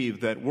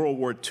believe that World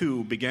War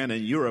II began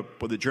in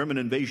Europe with the German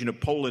invasion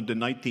of Poland in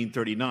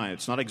 1939.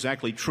 It's not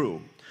exactly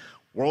true.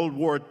 World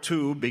War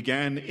II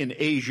began in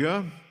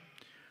Asia,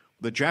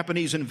 the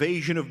Japanese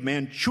invasion of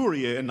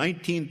Manchuria in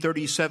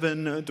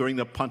 1937 during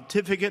the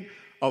pontificate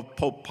of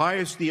Pope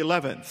Pius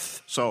XI.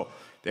 So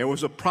there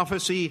was a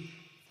prophecy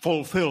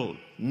fulfilled.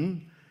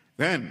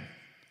 Then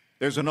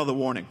there's another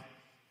warning.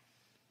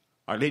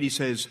 Our Lady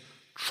says,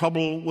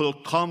 trouble will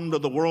come to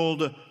the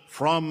world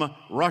from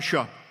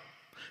Russia.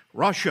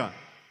 Russia,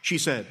 she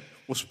said,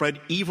 will spread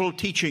evil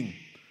teaching,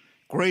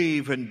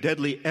 grave and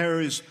deadly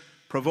errors,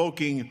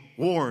 provoking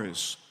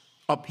wars,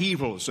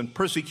 upheavals, and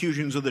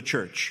persecutions of the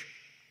church.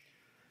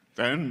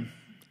 Then,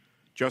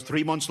 just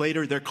 3 months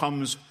later, there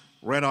comes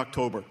Red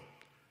October,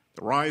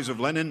 the rise of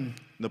Lenin,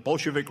 the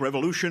Bolshevik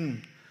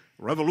Revolution,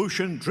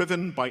 revolution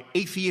driven by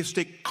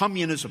atheistic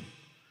communism,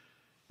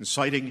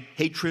 inciting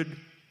hatred,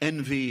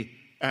 envy,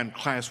 and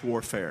class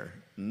warfare.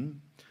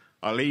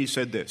 Our Lady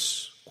said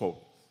this,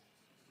 quote,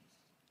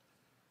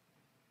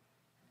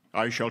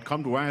 I shall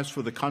come to ask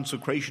for the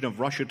consecration of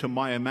Russia to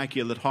my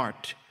Immaculate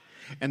Heart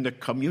and the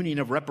communion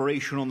of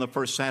reparation on the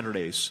first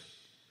Saturdays.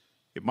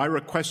 If my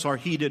requests are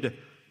heeded,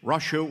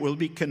 Russia will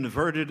be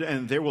converted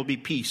and there will be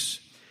peace.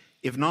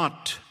 If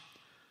not,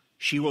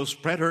 she will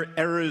spread her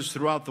errors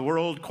throughout the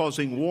world,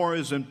 causing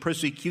wars and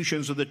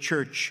persecutions of the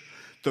church.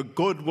 The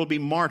good will be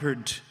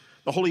martyred.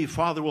 The Holy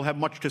Father will have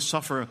much to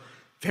suffer.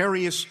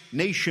 Various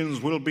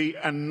nations will be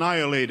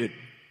annihilated.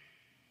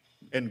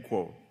 End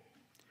quote.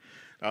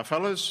 Now,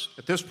 fellas,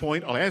 at this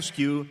point, I'll ask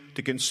you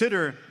to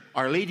consider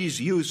Our Lady's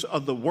use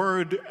of the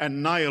word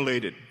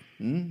annihilated.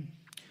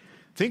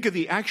 Think of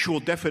the actual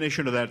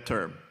definition of that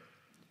term.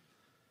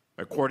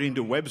 According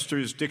to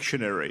Webster's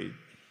dictionary,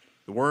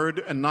 the word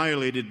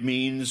annihilated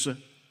means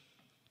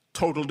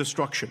total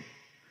destruction,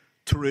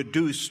 to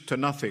reduce to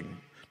nothing,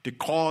 to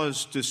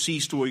cause to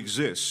cease to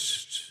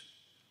exist.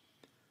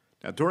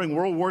 Now, during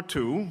World War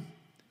II,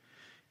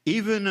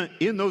 even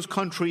in those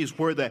countries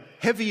where the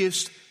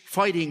heaviest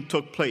fighting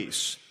took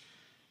place,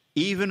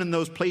 even in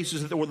those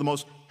places that were the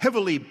most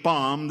heavily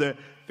bombed,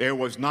 there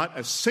was not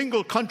a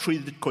single country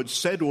that could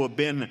said to have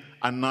been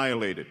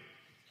annihilated.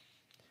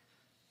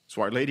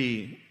 So Our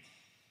Lady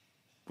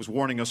was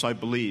warning us, I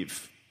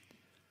believe,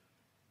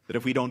 that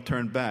if we don't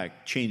turn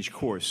back, change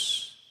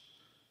course,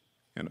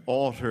 and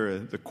alter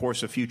the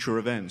course of future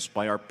events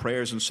by our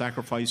prayers and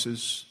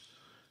sacrifices,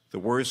 the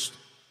worst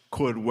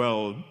could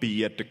well be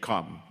yet to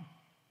come.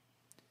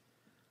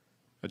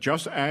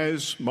 Just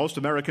as most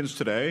Americans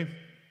today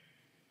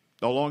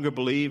no longer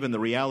believe in the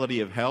reality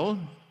of hell,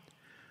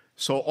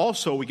 so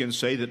also we can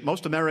say that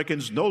most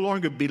Americans no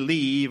longer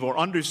believe or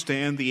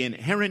understand the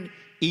inherent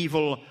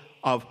evil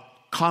of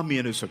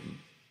communism.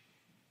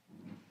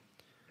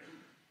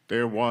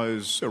 There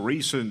was a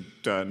recent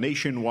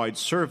nationwide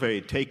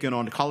survey taken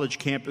on college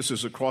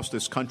campuses across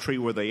this country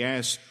where they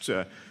asked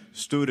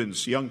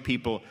students, young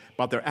people,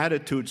 about their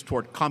attitudes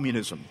toward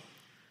communism.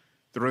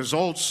 The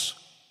results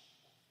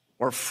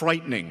were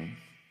frightening.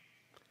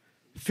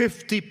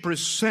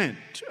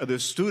 50% of the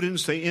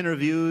students they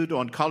interviewed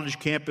on college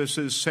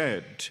campuses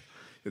said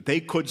that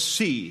they could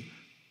see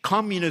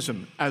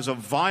communism as a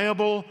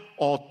viable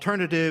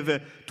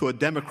alternative to a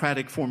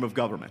democratic form of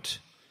government.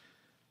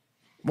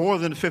 More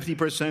than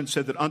 50%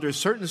 said that under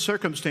certain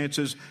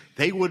circumstances,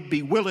 they would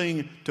be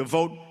willing to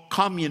vote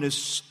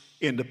communists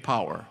into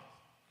power.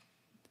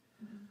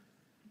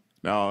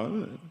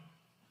 Now,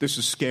 this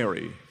is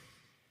scary.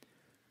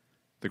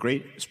 The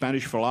great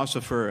Spanish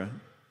philosopher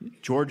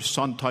George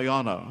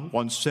Santayana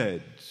once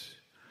said,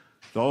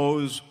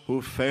 "Those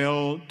who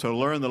fail to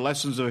learn the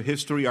lessons of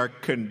history are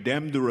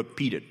condemned to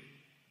repeat it."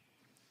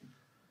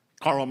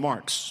 Karl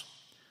Marx,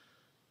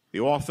 the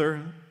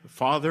author, the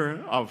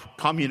father of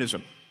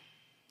communism,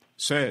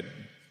 said,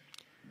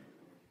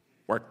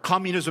 "Where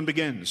communism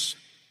begins,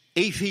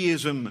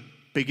 atheism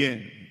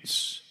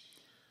begins.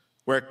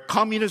 Where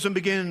communism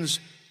begins,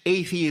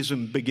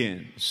 atheism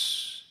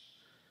begins."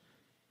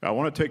 I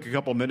want to take a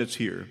couple minutes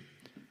here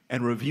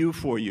and review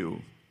for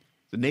you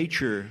the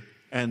nature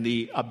and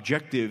the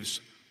objectives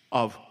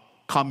of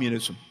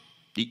communism,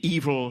 the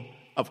evil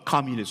of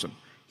communism.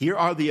 Here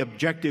are the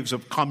objectives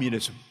of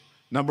communism.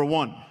 Number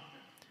one,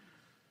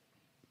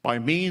 by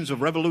means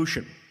of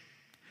revolution,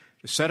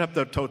 to set up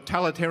the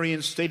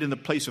totalitarian state in the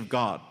place of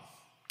God.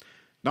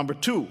 Number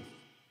two,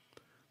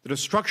 the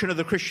destruction of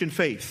the Christian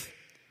faith.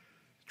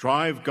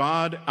 Drive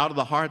God out of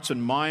the hearts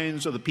and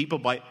minds of the people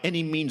by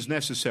any means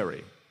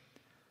necessary.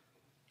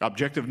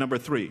 Objective number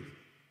three,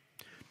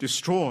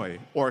 destroy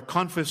or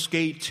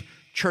confiscate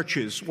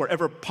churches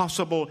wherever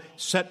possible,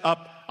 set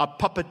up a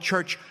puppet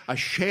church, a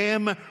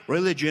sham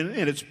religion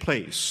in its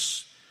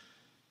place,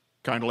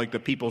 kind of like the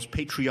People's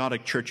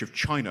Patriotic Church of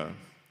China.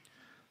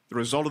 The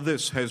result of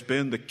this has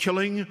been the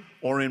killing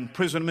or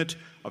imprisonment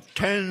of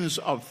tens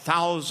of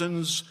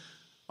thousands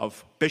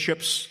of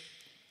bishops,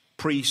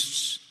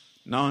 priests,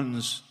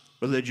 nuns,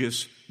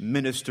 religious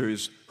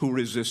ministers who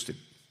resisted.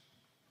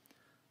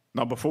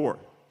 Number four,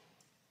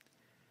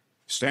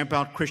 stamp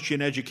out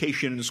Christian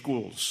education in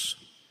schools,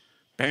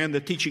 ban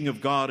the teaching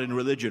of God and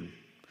religion,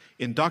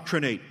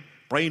 indoctrinate,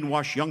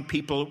 brainwash young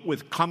people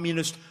with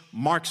communist,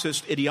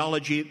 Marxist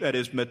ideology that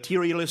is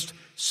materialist,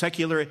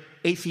 secular,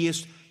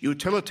 atheist,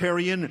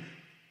 utilitarian,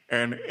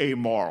 and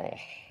amoral.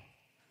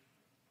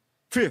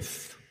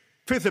 Fifth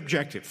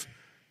objective.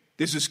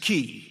 This is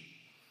key.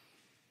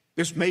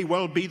 This may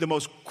well be the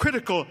most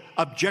critical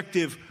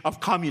objective of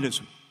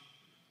communism: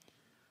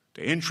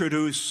 to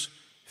introduce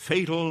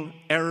fatal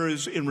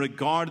errors in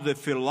regard to the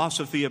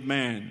philosophy of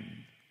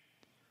man.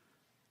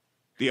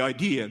 The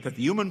idea that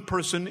the human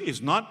person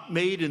is not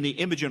made in the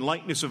image and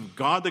likeness of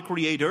God the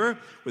Creator,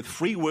 with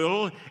free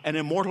will, an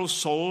immortal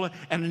soul,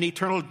 and an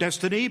eternal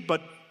destiny,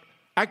 but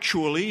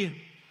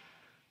actually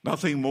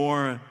nothing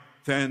more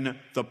than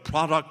the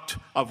product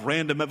of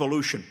random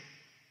evolution.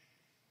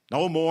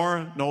 No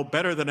more, no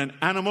better than an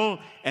animal,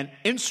 an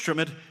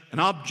instrument, an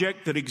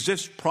object that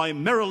exists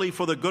primarily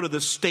for the good of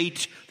the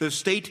state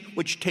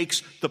which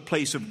takes the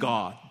place of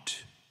God.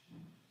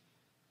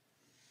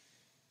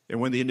 And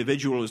when the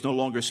individual is no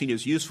longer seen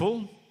as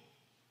useful,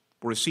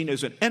 or is seen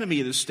as an enemy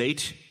of the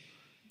state,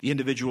 the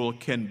individual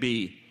can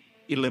be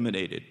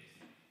eliminated.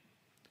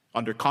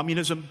 Under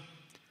communism,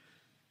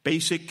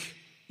 basic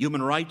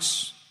human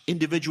rights,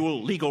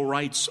 individual legal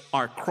rights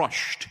are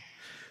crushed.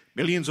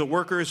 Millions of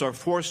workers are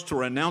forced to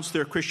renounce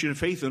their Christian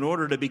faith in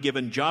order to be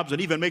given jobs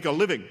and even make a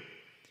living.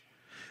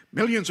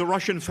 Millions of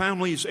Russian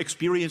families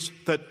experience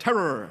the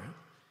terror,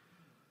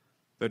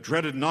 the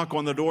dreaded knock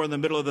on the door in the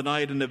middle of the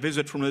night and a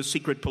visit from the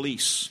secret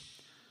police.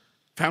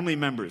 Family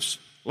members,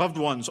 loved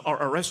ones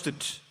are arrested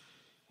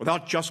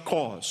without just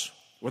cause,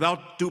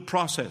 without due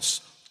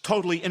process,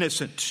 totally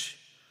innocent.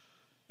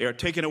 They are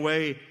taken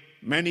away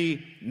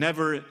many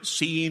never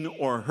seen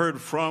or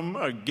heard from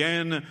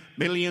again.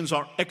 Millions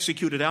are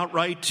executed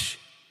outright,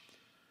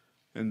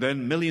 and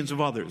then millions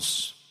of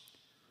others.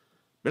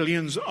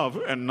 Millions of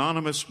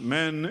anonymous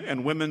men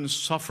and women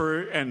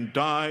suffer and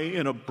die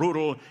in a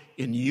brutal,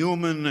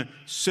 inhuman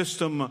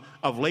system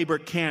of labor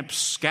camps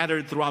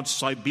scattered throughout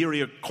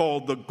Siberia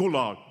called the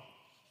Gulag.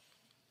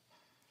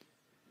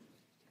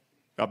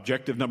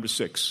 Objective number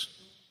 6,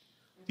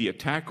 the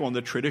attack on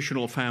the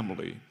traditional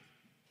family.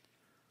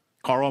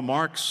 Karl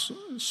Marx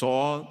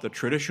saw the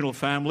traditional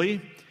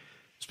family,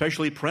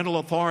 especially parental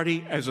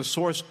authority, as a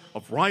source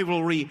of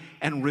rivalry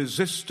and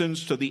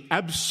resistance to the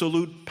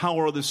absolute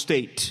power of the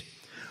state.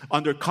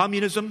 Under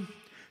communism,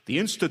 the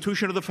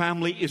institution of the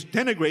family is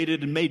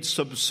denigrated and made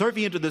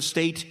subservient to the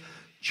state.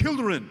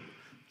 Children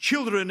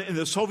in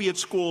the Soviet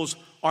schools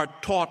are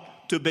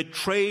taught to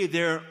betray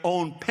their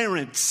own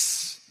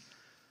parents,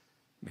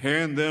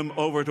 hand them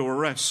over to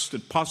arrest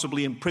and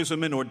possibly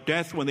imprisonment or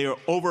death when they are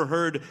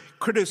overheard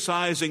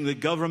criticizing the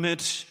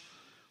government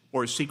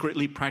or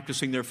secretly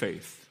practicing their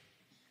faith.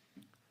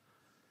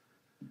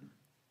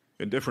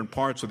 In different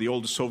parts of the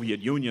old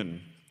Soviet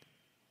Union,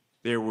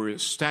 there were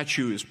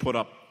statues put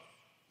up.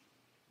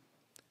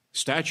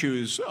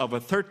 Statues of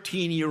a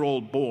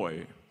 13-year-old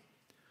boy.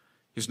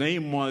 His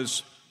name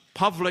was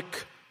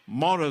Pavlik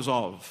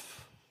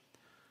Morozov.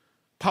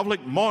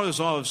 Pavlik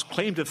Morozov's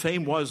claim to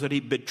fame was that he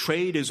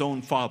betrayed his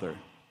own father.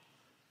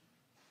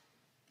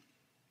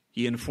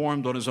 He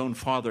informed on his own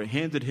father,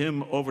 handed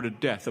him over to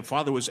death. The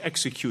father was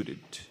executed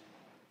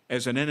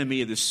as an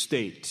enemy of the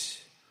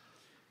state.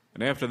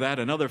 And after that,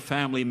 another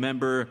family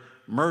member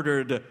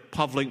murdered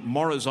Pavlik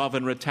Morozov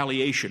in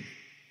retaliation.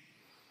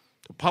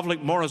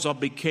 Pavlik Morozov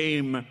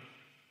became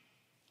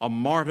a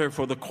martyr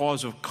for the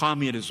cause of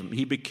communism.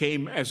 He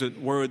became, as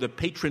it were, the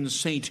patron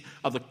saint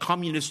of the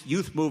communist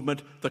youth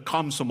movement, the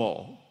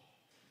Komsomol.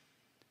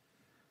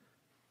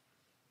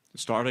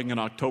 Starting in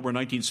October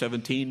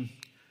 1917,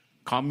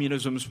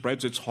 communism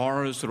spreads its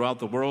horrors throughout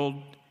the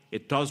world.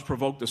 It does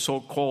provoke the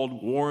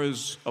so-called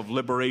wars of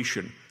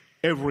liberation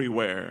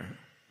everywhere.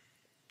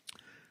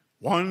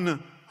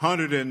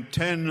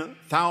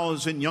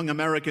 110,000 young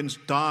Americans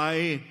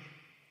die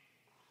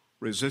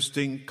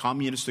resisting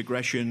communist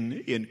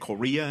aggression in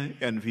Korea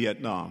and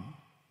Vietnam.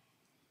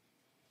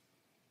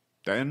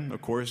 Then,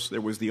 of course, there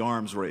was the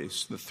arms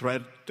race, the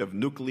threat of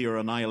nuclear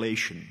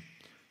annihilation,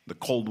 the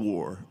Cold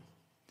War.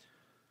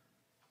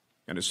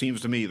 And it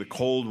seems to me the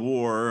Cold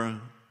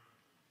War,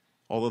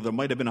 although there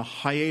might have been a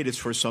hiatus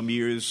for some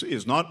years,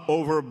 is not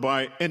over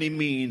by any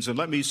means. And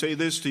let me say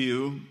this to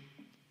you,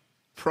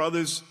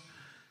 brothers,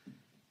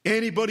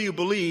 anybody who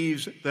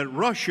believes that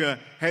Russia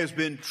has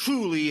been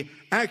truly,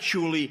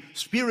 actually,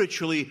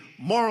 spiritually,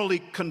 morally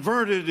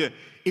converted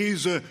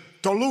is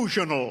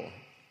delusional.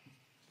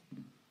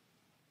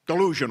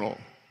 Delusional.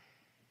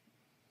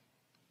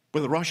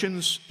 With the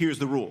Russians, here's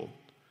the rule.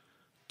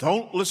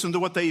 Don't listen to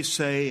what they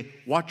say,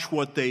 watch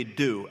what they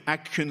do.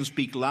 Actions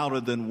speak louder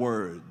than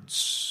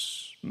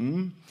words.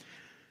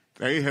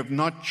 They have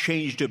not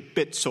changed a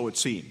bit, so it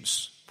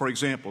seems. For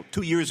example,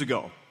 2 years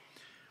ago,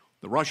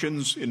 the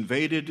Russians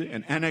invaded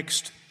and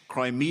annexed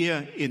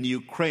Crimea in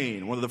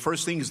Ukraine. One of the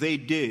first things they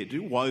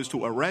did was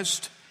to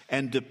arrest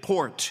and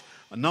deport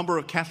a number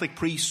of Catholic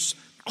priests,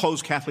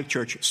 close Catholic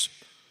churches.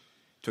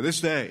 To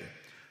this day,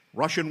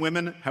 Russian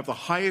women have the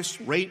highest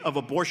rate of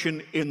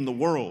abortion in the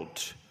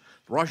world.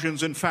 The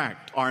Russians, in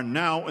fact, are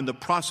now in the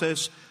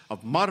process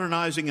of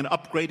modernizing and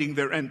upgrading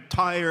their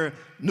entire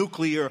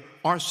nuclear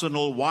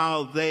arsenal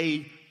while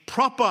they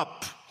prop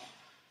up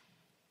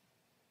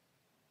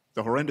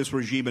the horrendous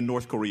regime in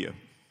North Korea.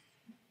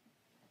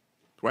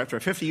 So after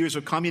 50 years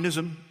of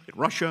communism in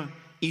Russia,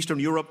 Eastern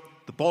Europe,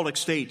 the Baltic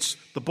states,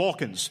 the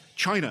Balkans,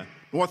 China,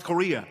 North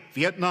Korea,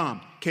 Vietnam,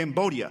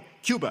 Cambodia,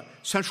 Cuba,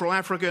 Central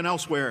Africa, and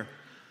elsewhere,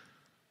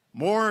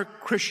 more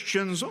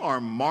Christians are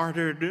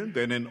martyred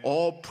than in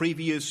all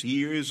previous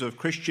years of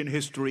Christian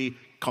history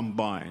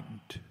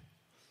combined.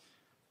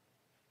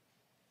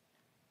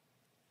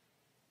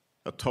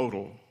 A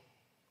total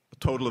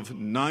of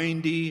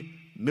 90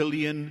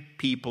 million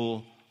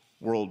people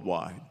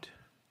worldwide.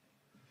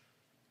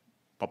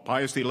 Pope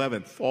Pius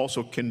XI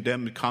also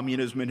condemned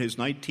communism in his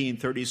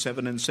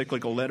 1937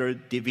 encyclical letter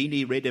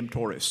Divini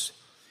Redemptoris.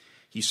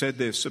 He said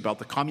this about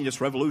the communist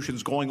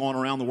revolutions going on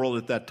around the world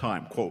at that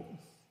time, quote,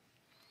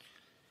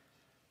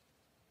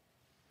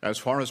 "As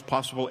far as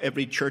possible,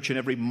 every church and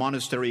every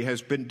monastery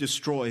has been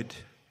destroyed.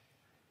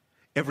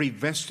 Every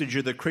vestige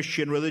of the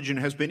Christian religion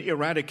has been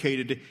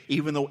eradicated,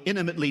 even though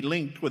intimately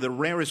linked with the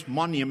rarest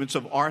monuments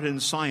of art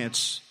and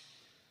science.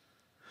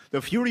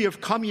 The fury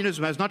of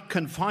communism has not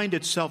confined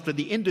itself to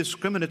the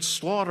indiscriminate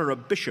slaughter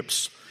of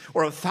bishops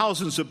or of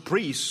thousands of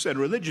priests and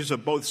religious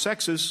of both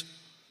sexes.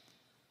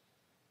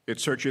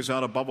 It searches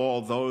out above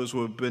all those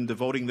who have been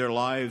devoting their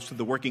lives to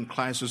the working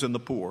classes and the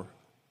poor.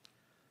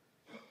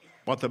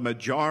 But the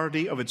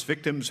majority of its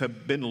victims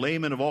have been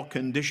laymen of all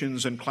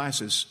conditions and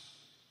classes.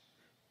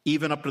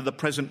 Even up to the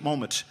present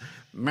moment,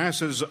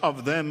 masses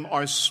of them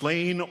are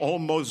slain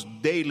almost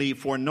daily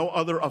for no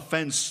other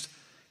offense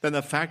than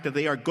the fact that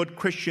they are good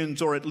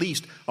Christians or at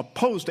least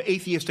opposed to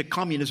atheistic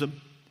communism.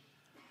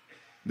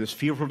 This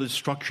fearful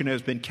destruction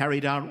has been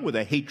carried out with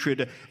a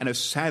hatred and a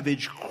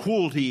savage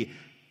cruelty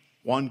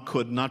one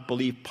could not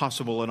believe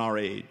possible in our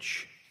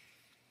age.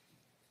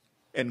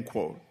 End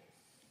quote.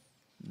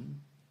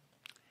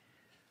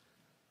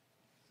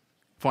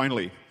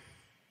 Finally,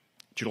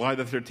 July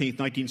the 13th,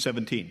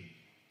 1917,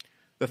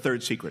 the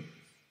third secret.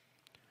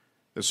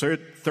 The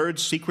third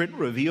secret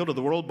revealed to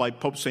the world by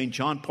Pope St.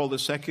 John Paul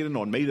II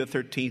on May the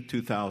 13th,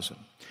 2000.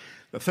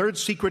 The third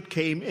secret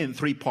came in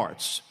three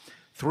parts,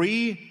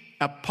 three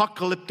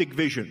apocalyptic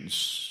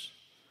visions.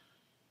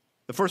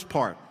 The first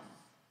part,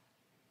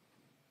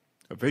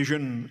 a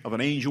vision of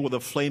an angel with a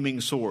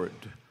flaming sword,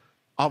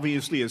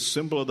 obviously a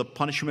symbol of the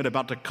punishment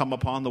about to come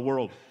upon the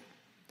world.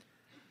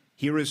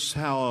 Here is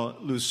how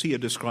Lucia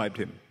described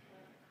him.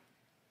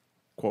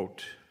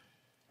 Quote,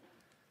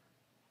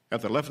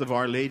 "At the left of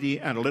Our Lady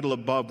and a little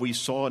above, we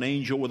saw an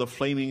angel with a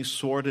flaming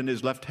sword in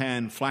his left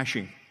hand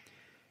flashing.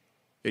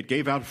 It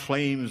gave out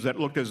flames that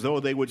looked as though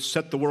they would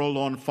set the world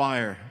on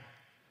fire.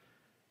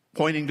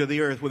 Pointing to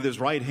the earth with his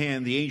right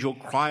hand, the angel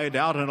cried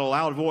out in a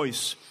loud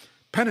voice,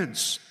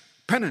 'Penance,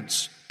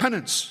 penance,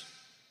 penance.'"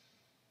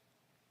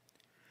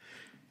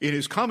 In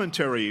his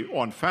commentary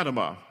on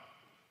Fatima,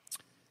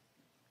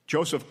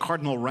 Joseph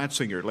Cardinal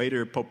Ratzinger,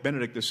 later Pope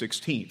Benedict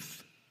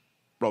XVI,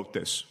 wrote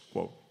this,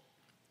 quote,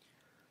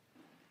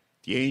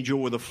 "The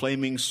angel with a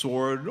flaming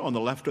sword on the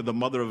left of the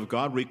Mother of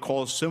God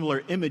recalls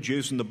similar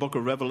images in the book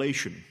of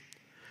Revelation.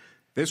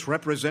 This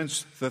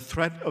represents the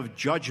threat of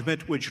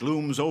judgment which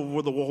looms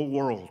over the whole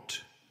world.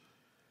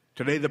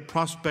 Today, the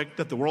prospect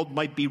that the world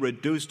might be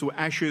reduced to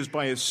ashes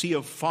by a sea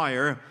of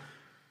fire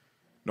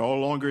no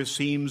longer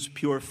seems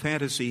pure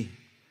fantasy.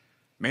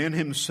 Man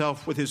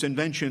himself, with his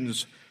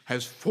inventions,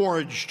 has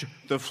forged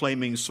the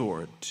flaming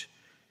sword."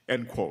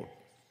 End quote.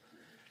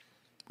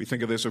 We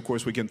think of this, of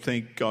course, we can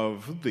think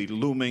of the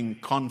looming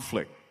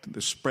conflict,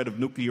 the spread of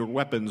nuclear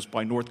weapons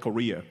by North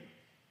Korea.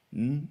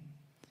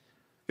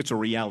 It's a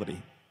reality.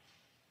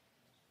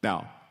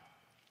 Now,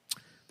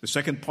 the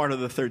second part of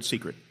the third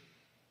secret,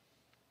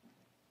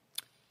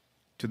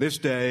 to this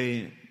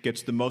day,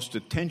 gets the most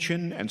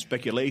attention and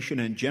speculation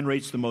and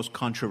generates the most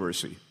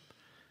controversy.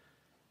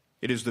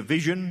 It is the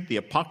vision, the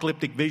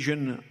apocalyptic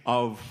vision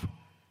of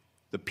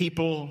the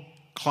people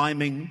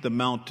climbing the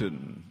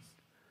mountain.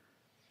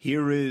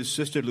 Here is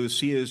Sister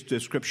Lucia's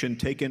description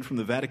taken from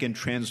the Vatican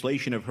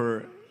translation of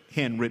her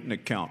handwritten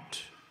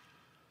account.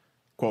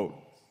 Quote,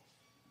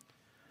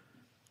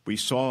 "We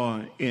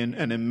saw in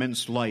an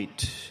immense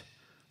light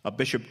a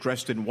bishop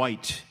dressed in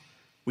white.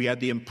 We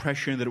had the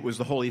impression that it was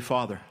the Holy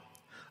Father.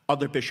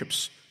 Other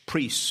bishops,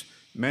 priests,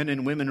 men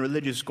and women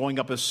religious going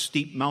up a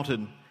steep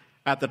mountain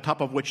at the top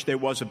of which there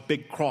was a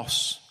big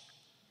cross.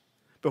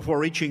 Before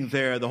reaching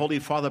there, the Holy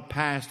Father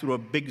passed through a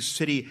big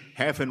city,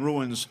 half in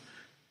ruins,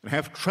 and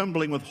half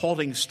trembling with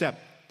halting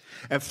step,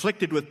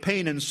 afflicted with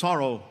pain and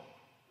sorrow.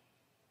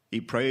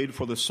 He prayed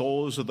for the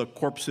souls of the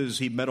corpses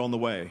he met on the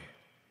way.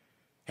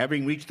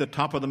 Having reached the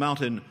top of the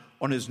mountain,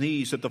 on his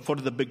knees at the foot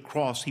of the big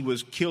cross, he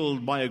was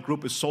killed by a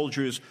group of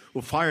soldiers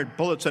who fired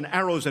bullets and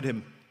arrows at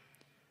him.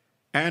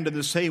 And in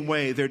the same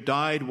way, there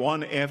died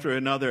one after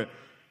another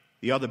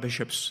the other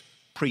bishops,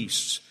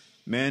 priests,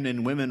 men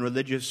and women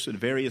religious, and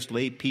various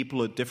lay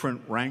people at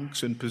different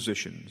ranks and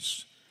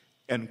positions."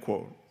 End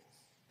quote.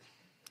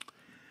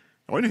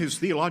 Now, in his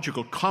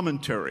theological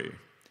commentary,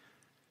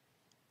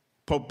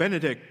 Pope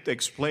Benedict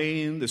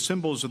explained the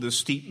symbols of the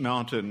steep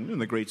mountain in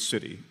the great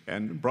city.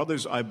 And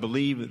brothers, I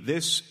believe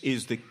this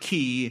is the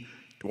key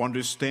to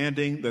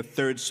understanding the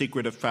third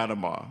secret of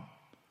Fatima.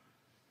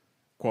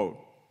 Quote,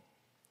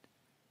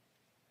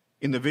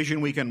 "In the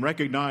vision, we can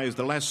recognize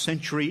the last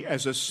century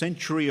as a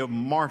century of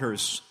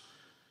martyrs,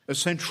 a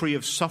century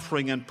of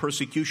suffering and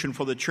persecution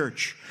for the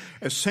church,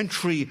 a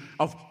century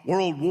of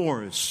world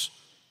wars,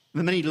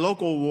 the many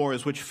local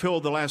wars which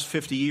filled the last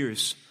 50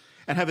 years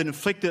and have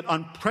inflicted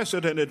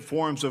unprecedented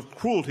forms of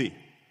cruelty.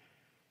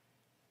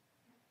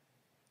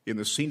 In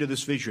the scene of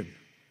this vision,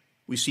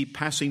 we see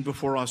passing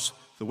before us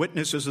the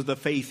witnesses of the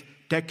faith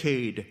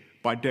decade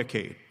by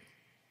decade."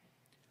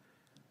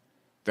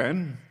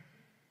 Then,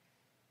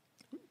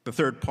 the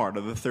third part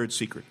of the third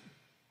secret,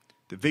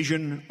 the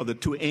vision of the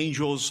two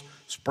angels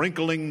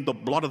sprinkling the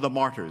blood of the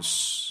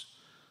martyrs.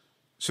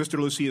 Sister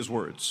Lucia's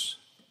words,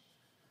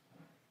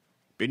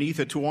 "Beneath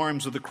the two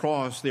arms of the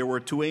cross there were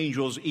two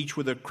angels, each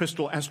with a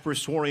crystal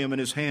aspersorium in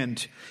his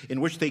hand, in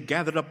which they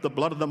gathered up the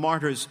blood of the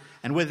martyrs,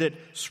 and with it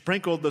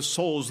sprinkled the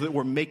souls that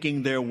were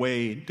making their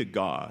way to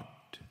God."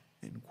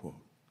 End quote.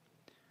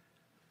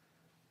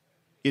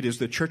 It is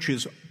the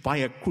Church's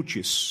Via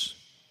Crucis.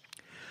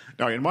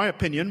 Now, in my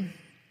opinion,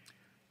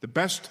 the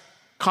best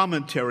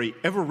commentary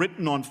ever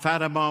written on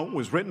Fatima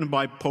was written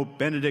by Pope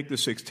Benedict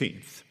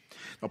XVI.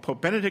 Now,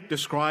 Pope Benedict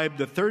described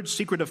the third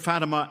secret of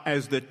Fatima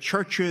as the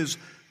Church's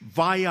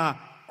Via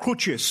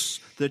Crucis,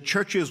 the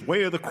Church's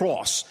way of the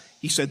cross.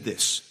 He said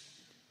this: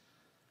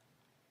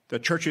 "The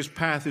Church's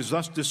path is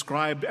thus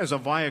described as a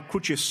Via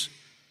Crucis,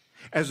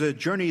 as a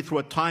journey through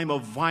a time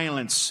of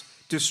violence,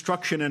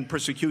 destruction and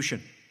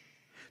persecution.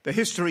 The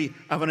history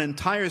of an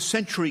entire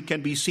century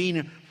can be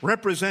seen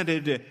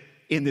represented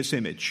in this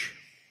image.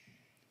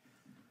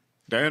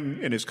 Then,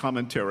 in his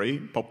commentary,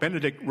 Pope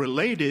Benedict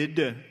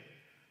related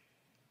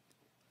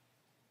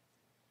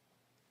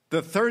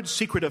the third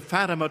secret of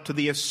Fatima to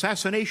the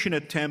assassination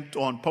attempt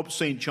on Pope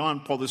St. John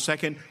Paul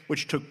II,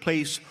 which took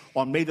place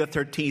on May the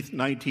 13th,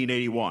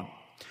 1981.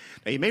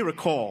 Now, you may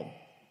recall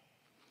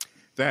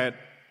that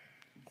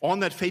on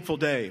that fateful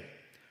day,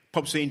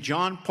 Pope St.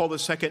 John Paul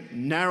II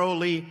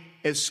narrowly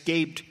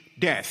escaped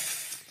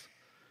death.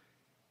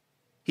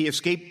 He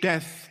escaped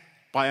death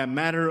by a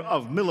matter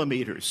of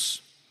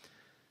millimeters.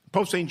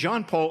 Pope St.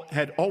 John Paul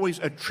had always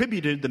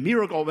attributed the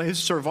miracle of his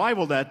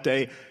survival that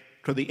day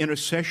to the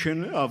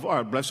intercession of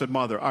our Blessed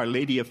Mother, Our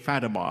Lady of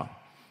Fatima.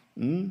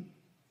 He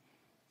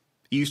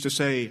used to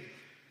say,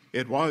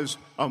 it was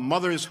a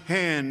mother's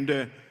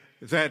hand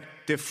that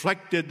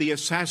deflected the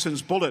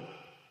assassin's bullet.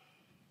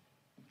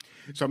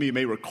 Some of you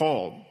may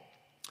recall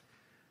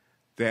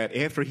that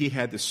after he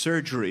had the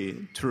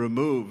surgery to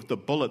remove the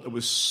bullet that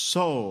was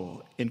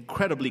so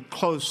incredibly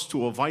close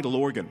to a vital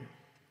organ,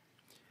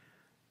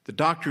 the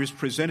doctors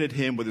presented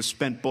him with a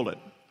spent bullet.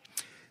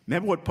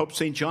 Remember what Pope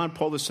St. John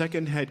Paul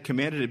II had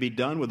commanded to be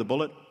done with the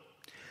bullet?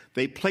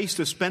 They placed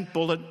a spent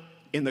bullet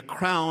in the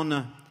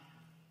crown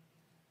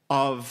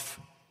of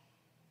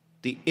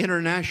the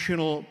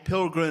International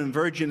Pilgrim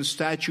Virgin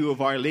statue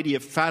of Our Lady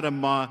of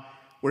Fatima,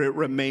 where it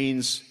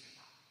remains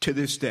to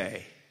this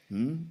day.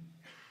 Now,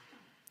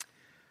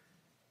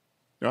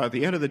 at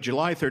the end of the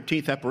July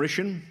 13th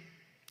apparition,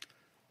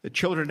 the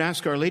children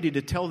ask Our Lady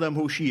to tell them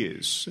who she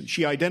is. And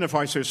she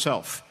identifies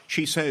herself.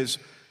 She says,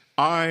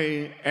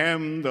 I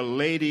am the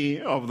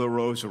Lady of the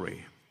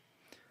Rosary.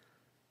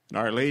 And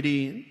Our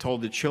Lady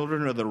told the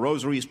children of the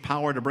Rosary's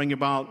power to bring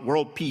about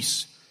world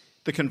peace,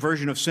 the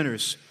conversion of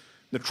sinners,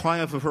 the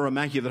triumph of her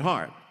Immaculate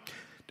Heart.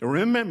 To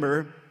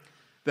remember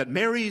that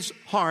Mary's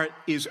heart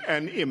is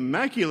an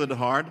immaculate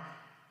heart,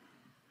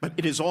 but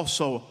it is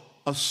also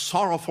a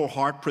sorrowful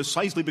heart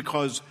precisely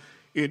because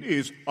it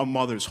is a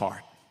mother's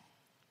heart.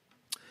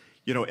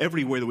 You know,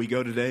 everywhere that we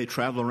go today,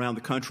 traveling around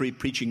the country,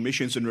 preaching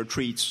missions and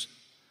retreats,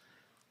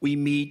 we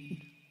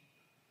meet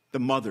the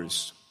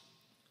mothers,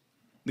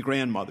 the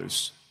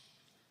grandmothers,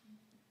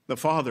 the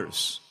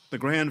fathers, the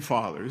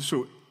grandfathers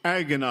who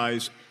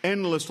agonize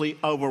endlessly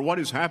over what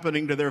is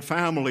happening to their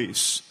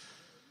families,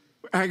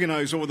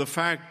 agonize over the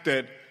fact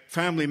that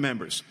family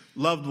members,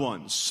 loved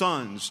ones,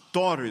 sons,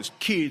 daughters,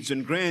 kids,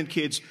 and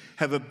grandkids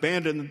have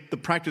abandoned the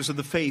practice of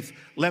the faith,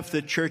 left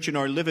the church, and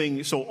are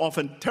living so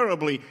often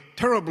terribly,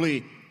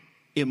 terribly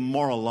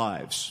immoral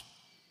lives.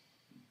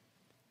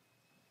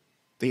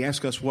 They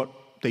ask us what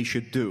they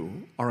should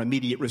do. Our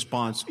immediate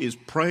response is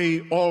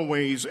pray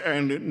always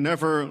and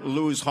never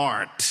lose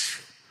heart.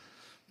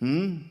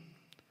 You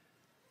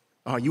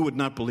would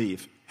not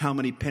believe how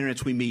many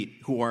parents we meet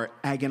who are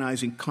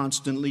agonizing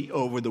constantly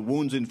over the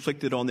wounds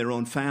inflicted on their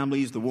own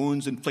families, the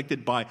wounds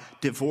inflicted by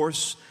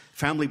divorce,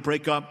 family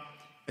breakup,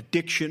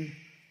 addiction,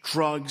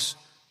 drugs,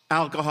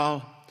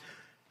 alcohol.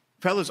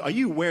 Fellas, are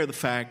you aware of the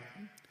fact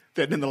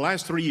that in the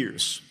last 3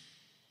 years,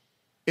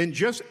 in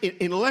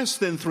less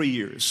than 3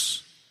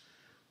 years,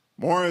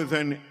 more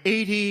than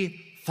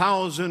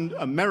 80,000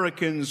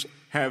 Americans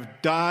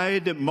have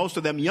died, most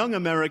of them young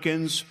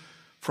Americans,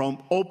 from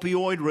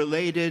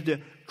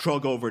opioid-related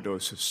drug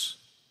overdoses?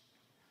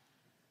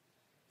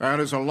 That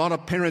is a lot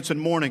of parents in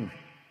mourning,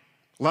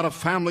 a lot of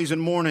families in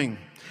mourning.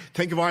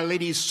 Think of Our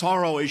Lady's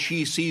sorrow as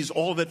she sees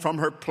all of it from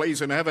her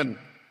place in heaven.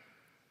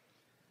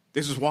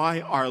 This is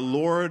why our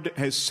Lord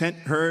has sent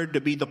her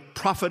to be the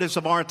prophetess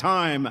of our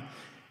time.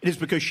 It is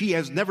because she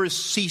has never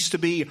ceased to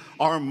be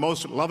our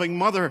most loving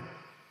mother.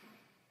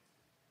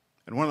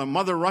 And when a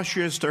mother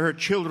rushes to her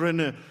children,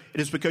 it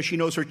is because she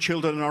knows her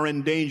children are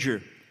in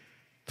danger.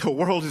 The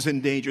world is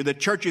in danger. The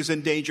church is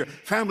in danger.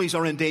 Families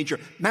are in danger.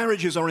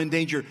 Marriages are in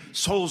danger.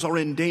 Souls are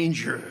in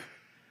danger.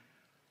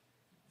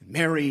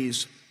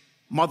 Mary's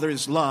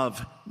mother's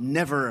love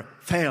never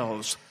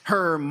fails.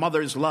 Her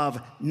mother's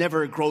love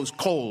never grows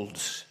cold.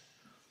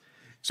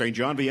 St.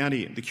 John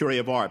Vianney, the Curé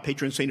of Ars,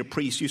 patron saint of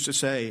priests, used to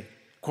say,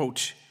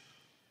 quote,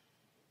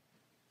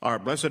 our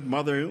Blessed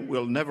Mother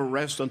will never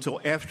rest until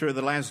after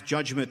the last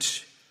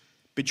judgment.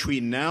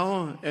 Between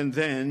now and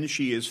then,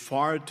 she is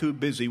far too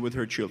busy with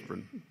her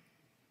children.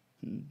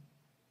 And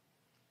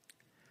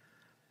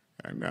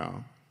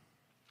now,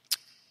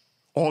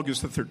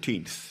 August the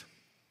 13th.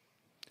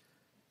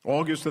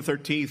 August the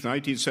 13th,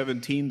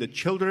 1917, the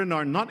children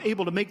are not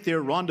able to make their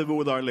rendezvous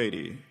with Our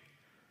Lady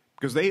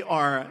because they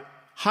are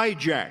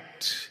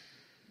hijacked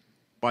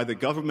by the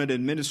government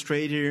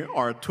administrator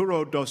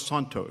Arturo dos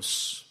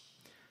Santos.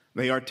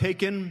 They are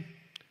taken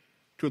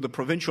to the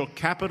provincial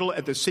capital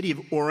at the city of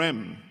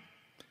Orem.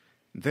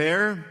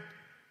 There,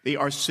 they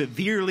are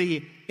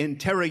severely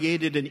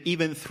interrogated and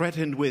even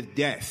threatened with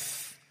death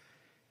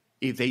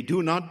if they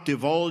do not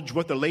divulge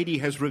what the Lady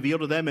has revealed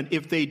to them and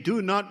if they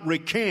do not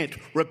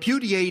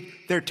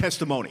repudiate their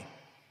testimony.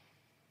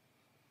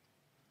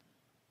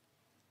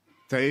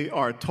 They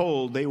are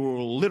told they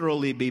will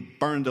literally be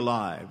burned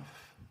alive.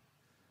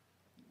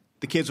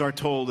 The kids are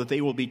told that they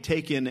will be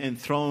taken and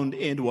thrown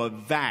into a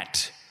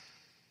vat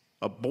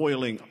of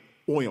boiling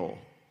oil.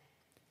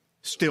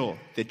 Still,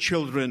 the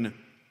children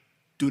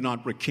do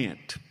not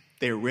recant.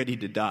 They are ready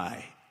to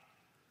die.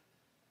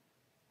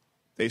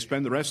 They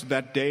spend the rest of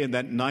that day and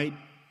that night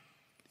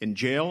in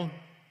jail.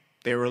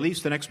 They are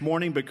released the next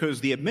morning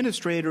because the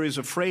administrator is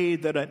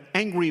afraid that an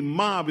angry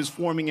mob is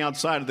forming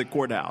outside of the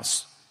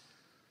courthouse.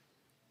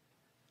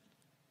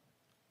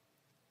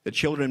 The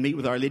children meet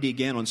with Our Lady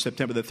again on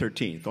September the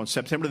 13th. On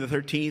September the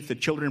 13th, the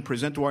children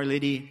present to Our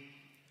Lady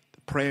the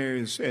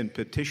prayers and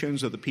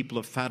petitions of the people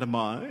of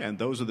Fatima and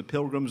those of the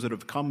pilgrims that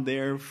have come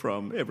there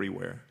from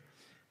everywhere.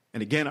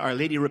 And again, Our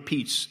Lady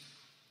repeats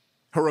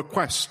her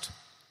request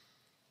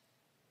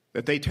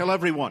that they tell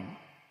everyone,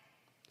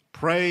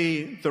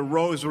 pray the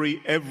rosary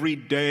every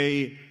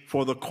day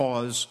for the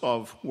cause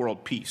of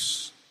world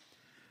peace.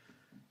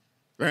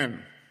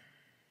 Then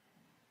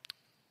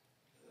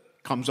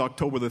comes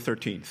October the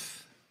 13th.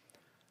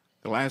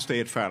 The last day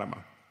at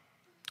Fatima.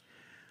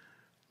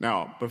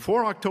 Now,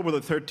 before October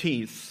the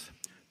 13th,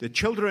 the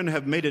children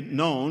have made it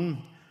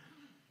known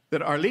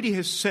that Our Lady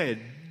has said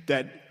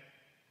that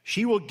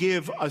she will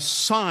give a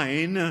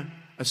sign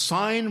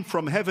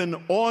from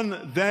heaven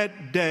on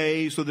that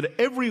day so that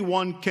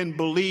everyone can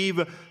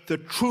believe the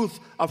truth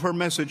of her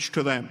message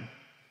to them.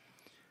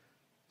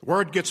 The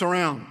word gets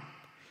around.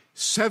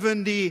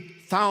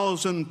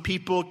 70,000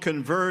 people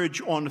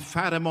converge on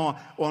Fatima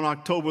on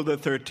October the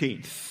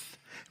 13th.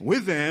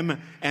 With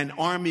them, an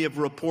army of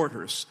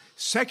reporters,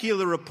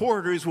 secular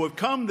reporters who have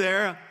come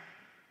there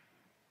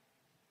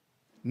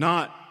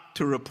not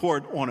to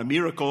report on a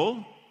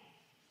miracle,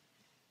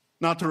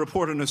 not to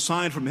report on a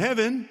sign from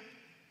heaven,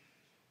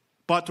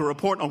 but to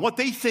report on what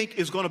they think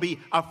is going to be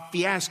a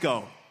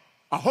fiasco,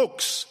 a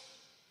hoax,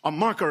 a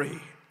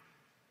mockery.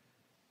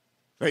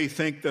 They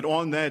think that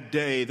on that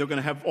day they're going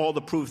to have all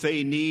the proof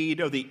they need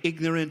of the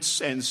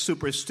ignorance and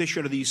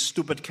superstition of these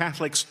stupid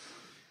Catholics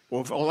who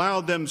have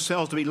allowed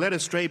themselves to be led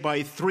astray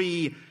by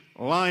three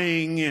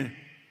lying,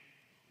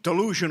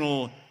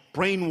 delusional,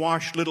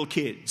 brainwashed little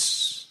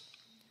kids.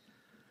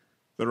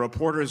 The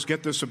reporters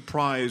get the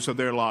surprise of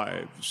their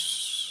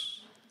lives.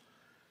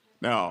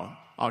 Now,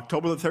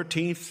 October the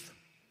 13th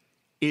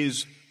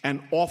is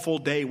an awful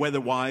day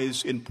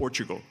weather-wise in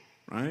Portugal,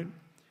 right?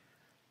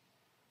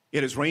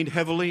 It has rained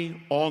heavily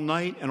all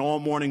night and all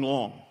morning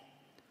long.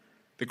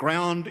 The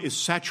ground is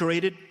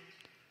saturated.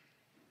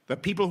 The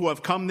people who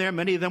have come there,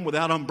 many of them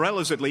without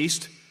umbrellas at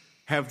least,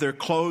 have their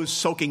clothes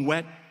soaking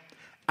wet.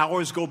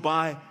 Hours go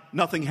by,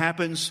 nothing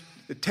happens.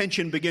 The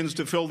tension begins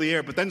to fill the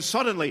air. But then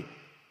suddenly,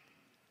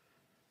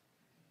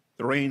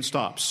 the rain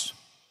stops.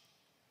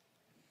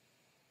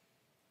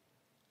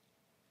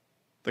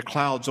 The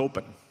clouds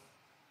open.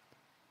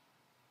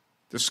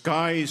 The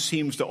sky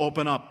seems to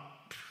open up,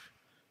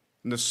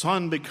 and the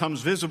sun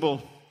becomes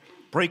visible,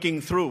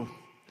 breaking through.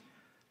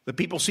 The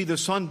people see the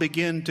sun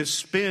begin to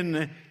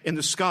spin in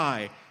the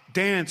sky,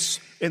 dance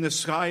in the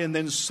sky, and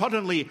then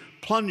suddenly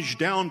plunge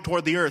down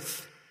toward the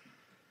earth.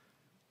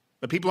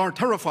 The people are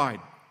terrified.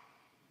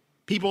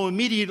 People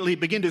immediately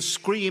begin to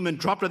scream and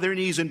drop to their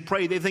knees and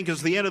pray. They think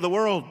it's the end of the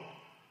world.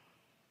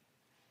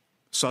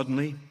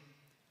 Suddenly,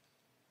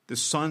 the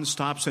sun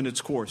stops in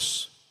its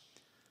course,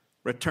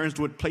 returns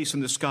to its place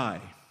in the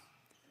sky.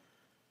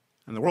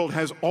 And the world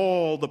has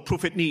all the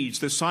proof it needs,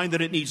 the sign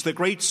that it needs, the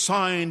great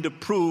sign to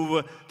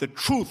prove the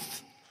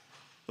truth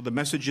of the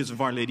messages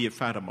of Our Lady of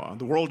Fatima.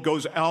 The world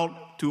goes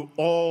out to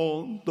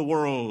all the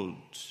world.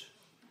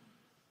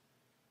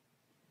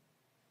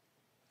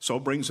 So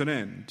brings an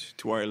end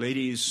to Our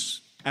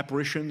Lady's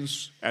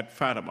apparitions at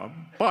Fatima.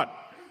 But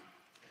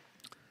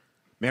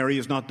Mary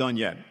is not done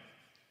yet.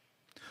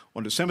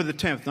 On December the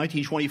 10th,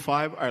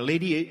 1925, Our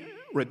Lady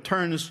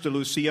returns to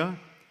Lucia.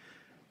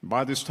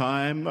 By this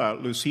time,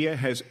 Lucia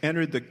has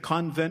entered the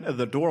convent of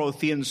the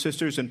Dorothean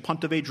Sisters in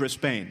Pontevedra,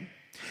 Spain.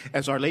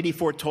 As Our Lady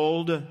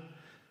foretold,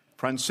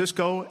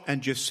 Francisco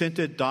and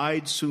Jacinta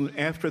died soon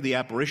after the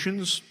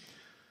apparitions.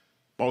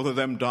 Both of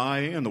them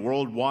die in the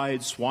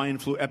worldwide swine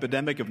flu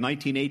epidemic of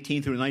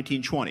 1918 through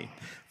 1920.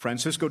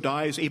 Francisco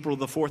dies April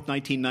the 4th,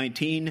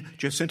 1919.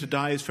 Jacinta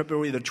dies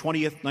February the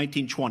 20th,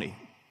 1920.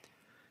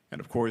 And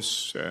of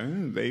course,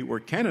 they were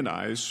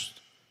canonized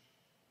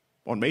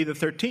on May the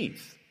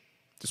 13th,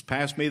 this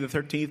past May the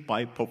 13th,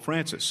 by Pope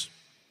Francis.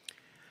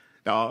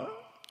 Now,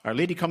 Our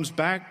Lady comes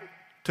back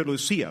to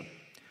Lucia.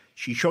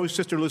 She shows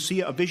Sister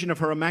Lucia a vision of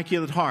her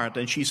Immaculate Heart,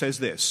 and she says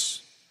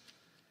this: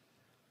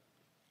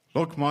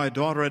 "Look, my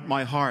daughter, at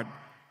my heart,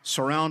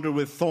 surrounded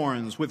with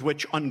thorns, with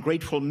which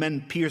ungrateful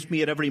men pierce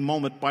me at every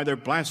moment by their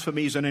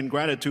blasphemies and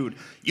ingratitude.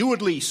 You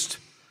at least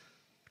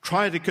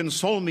try to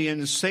console me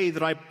and say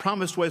that I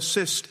promise to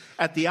assist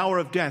at the hour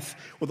of death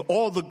with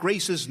all the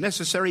graces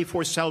necessary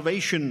for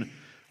salvation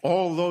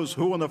all those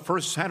who on the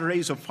first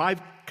Saturdays of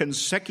 5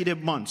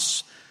 consecutive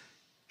months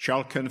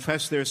shall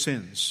confess their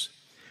sins,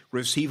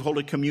 receive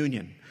Holy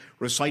Communion,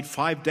 recite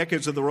 5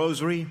 decades of the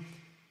Rosary,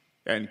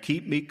 and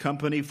keep me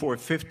company for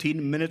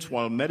 15 minutes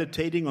while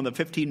meditating on the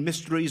 15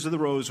 mysteries of the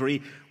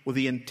Rosary with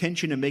the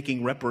intention of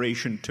making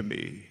reparation to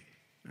me."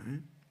 Right?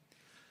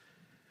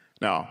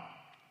 Now,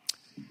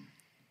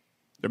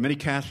 there are many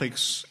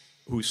Catholics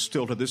who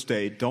still to this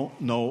day don't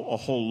know a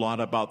whole lot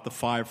about the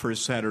 5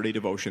 First Saturday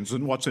devotions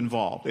and what's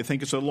involved. They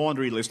think it's a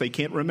laundry list. They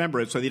can't remember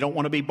it, so they don't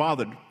want to be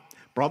bothered.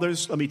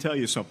 Brothers, let me tell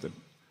you something.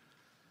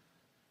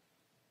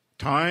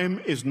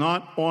 Time is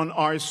not on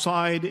our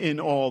side in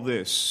all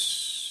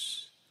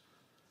this.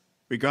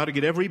 We got to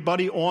get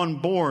everybody on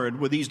board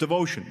with these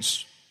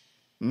devotions.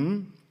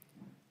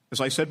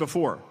 As I said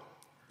before,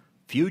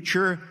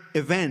 future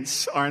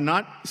events are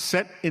not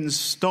set in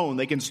stone.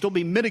 They can still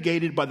be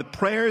mitigated by the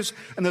prayers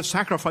and the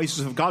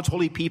sacrifices of God's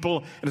holy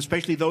people, and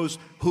especially those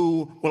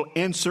who will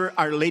answer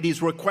Our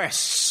Lady's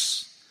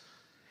requests.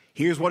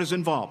 Here's what is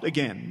involved.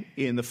 Again,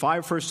 in the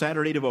 5 First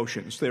Saturday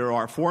devotions, there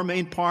are 4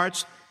 main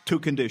parts, 2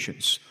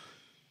 conditions.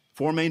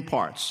 4 main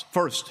parts.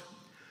 First,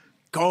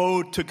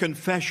 go to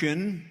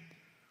confession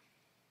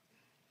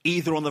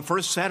either on the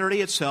first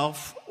Saturday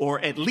itself or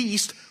at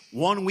least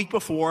 1 week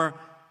before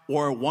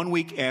or 1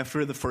 week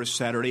after the first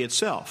Saturday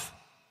itself.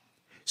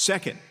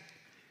 Second,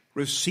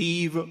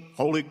 receive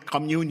Holy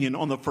Communion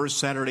on the first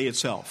Saturday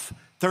itself.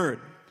 Third,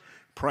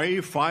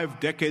 pray 5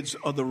 decades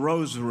of the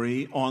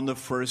Rosary on the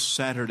first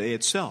Saturday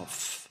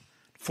itself.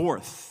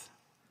 Fourth,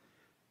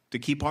 to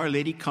keep Our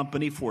Lady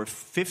company for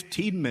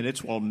 15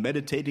 minutes while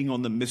meditating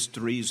on the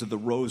mysteries of the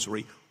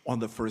Rosary on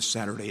the first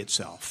Saturday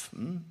itself.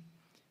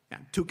 Now,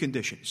 2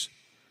 conditions.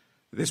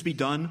 This be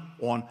done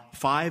on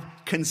 5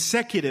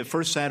 consecutive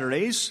first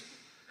Saturdays.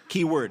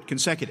 Key word,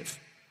 consecutive.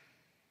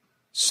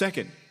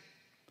 Second,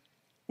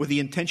 with the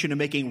intention of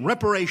making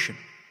reparation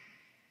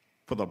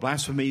for the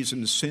blasphemies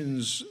and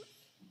sins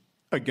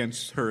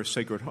against her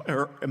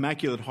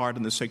Immaculate Heart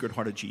and the Sacred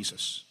Heart of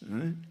Jesus.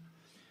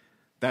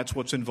 That's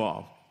what's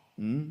involved.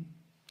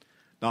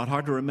 Not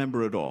hard to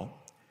remember at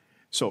all.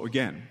 So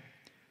again,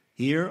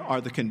 here are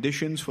the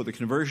conditions for the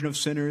conversion of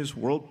sinners,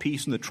 world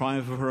peace, and the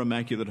triumph of her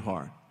Immaculate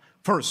Heart.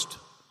 First,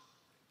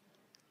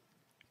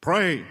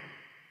 pray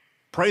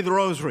the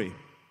Rosary.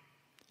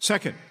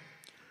 Second,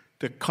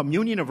 the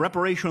communion of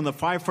reparation on the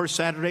 5 first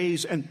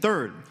Saturdays. And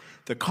third,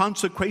 the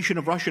consecration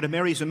of Russia to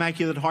Mary's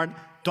Immaculate Heart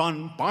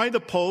done by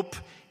the Pope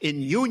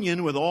in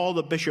union with all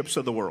the bishops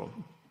of the world.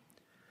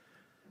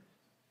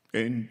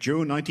 In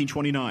June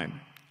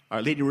 1929,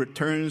 Our Lady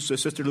returns to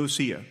Sister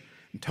Lucia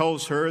and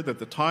tells her that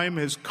the time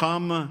has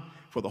come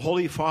for the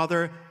Holy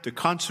Father to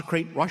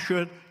consecrate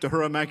Russia to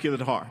her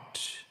Immaculate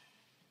Heart.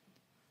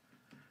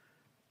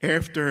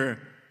 After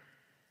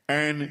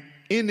an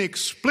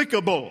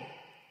inexplicable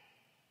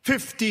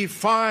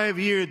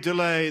 55-year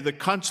delay, the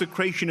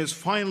consecration is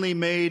finally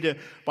made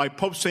by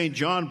Pope St.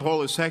 John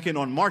Paul II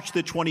on March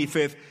the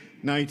 25th,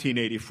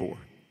 1984.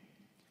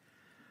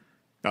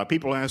 Now,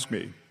 people ask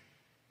me,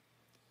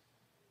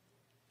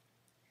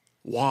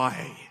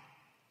 why?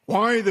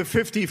 Why the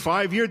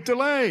 55-year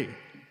delay?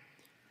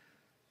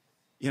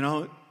 You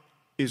know,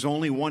 is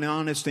only one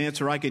honest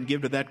answer I can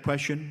give to that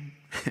question.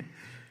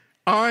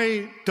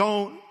 I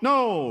don't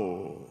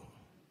know.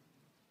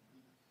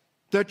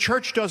 The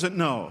church doesn't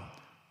know.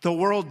 The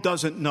world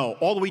doesn't know.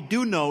 All we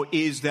do know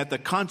is that the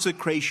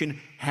consecration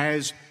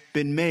has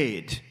been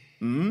made.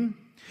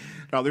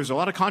 Now, there's a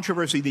lot of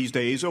controversy these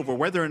days over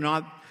whether or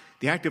not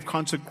the act of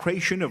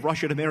consecration of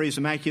Russia to Mary's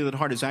Immaculate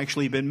Heart has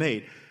actually been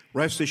made.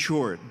 Rest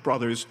assured,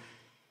 brothers,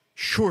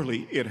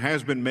 surely it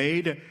has been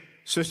made.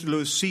 Sister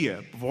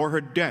Lucia, before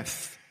her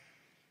death,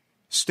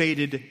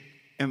 stated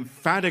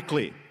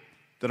emphatically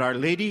that Our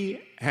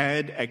Lady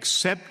had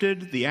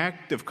accepted the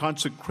act of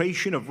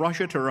consecration of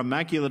Russia to her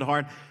Immaculate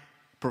Heart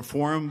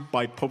performed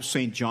by Pope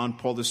St. John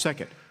Paul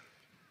II.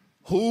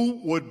 Who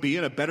would be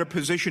in a better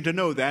position to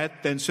know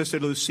that than Sister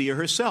Lucia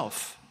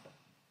herself?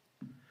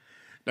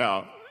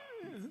 Now,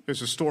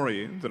 there's a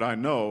story that I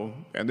know,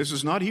 and this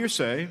is not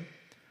hearsay.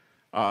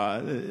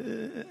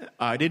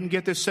 I didn't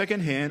get this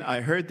secondhand.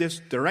 I heard this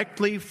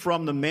directly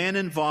from the man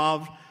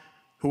involved,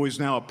 who is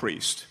now a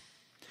priest.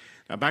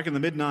 Now, back in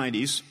the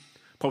mid-90s,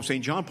 Pope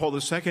St. John Paul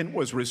II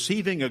was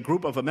receiving a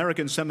group of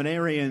American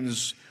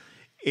seminarians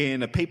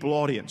in a papal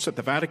audience at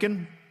the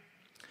Vatican.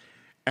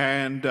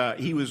 And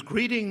he was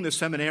greeting the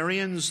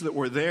seminarians that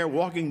were there,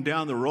 walking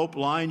down the rope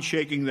line,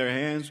 shaking their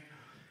hands,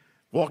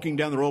 walking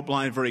down the rope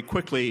line very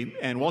quickly.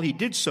 And while he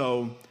did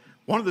so,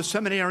 one of the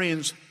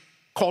seminarians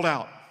called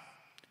out,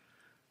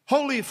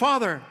 "Holy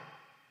Father,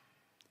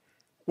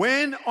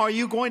 when are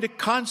you going to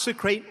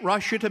consecrate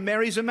Russia to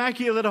Mary's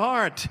Immaculate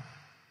Heart?"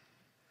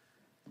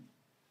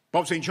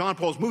 Pope St. John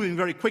Paul is moving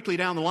very quickly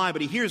down the line,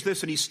 but he hears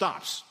this and he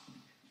stops.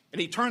 And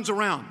he turns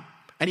around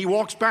and he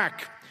walks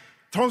back,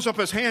 throws up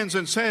his hands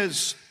and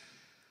says,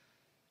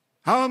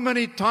 "How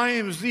many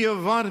times do you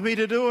want me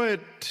to do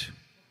it?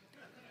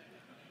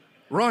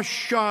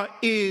 Russia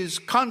is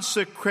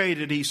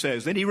consecrated," he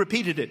says. Then he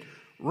repeated it.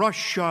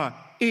 Russia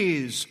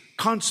is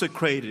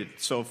consecrated.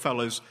 So,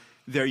 fellas,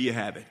 there you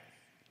have it.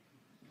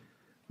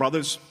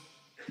 Brothers,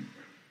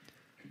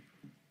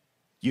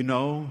 you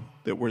know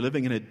that we're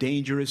living in a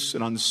dangerous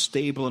and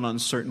unstable and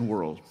uncertain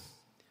world.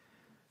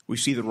 We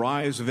see the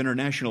rise of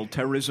international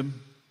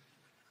terrorism,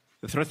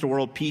 the threat to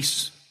world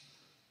peace,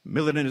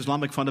 militant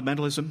Islamic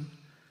fundamentalism,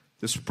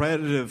 the spread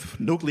of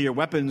nuclear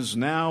weapons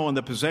now in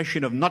the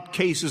possession of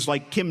nutcases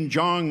like Kim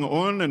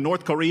Jong-un in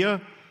North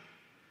Korea.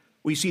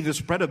 We see the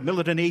spread of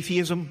militant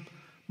atheism,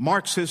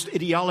 Marxist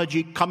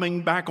ideology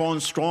coming back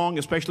on strong,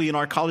 especially in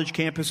our college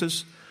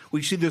campuses.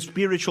 We see the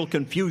spiritual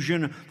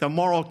confusion, the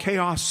moral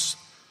chaos.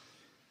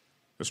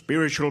 The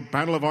spiritual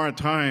battle of our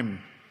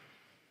time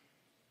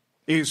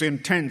is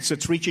intense.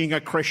 It's reaching a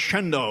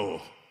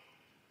crescendo.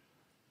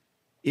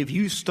 If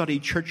you study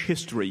church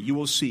history, you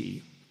will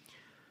see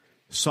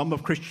some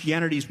of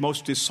Christianity's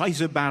most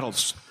decisive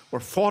battles were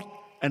fought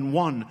and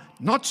won,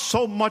 not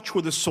so much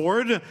with the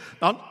sword,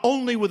 not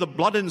only with the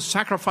blood and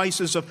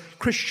sacrifices of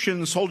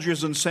Christian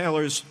soldiers and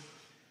sailors,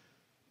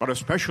 but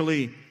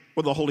especially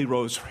with the Holy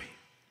Rosary.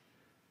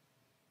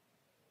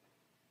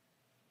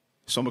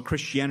 Some of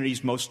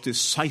Christianity's most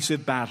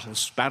decisive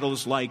battles,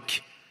 battles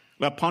like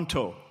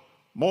Lepanto,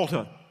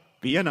 Malta,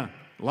 Vienna,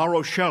 La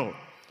Rochelle,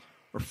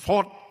 were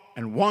fought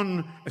and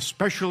won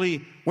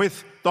especially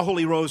with the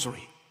Holy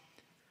Rosary.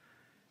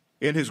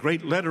 In his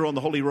great letter on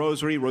the Holy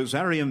Rosary,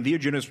 Rosarium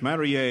Virginis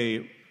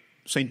Mariae,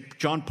 St.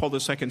 John Paul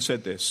II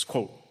said this,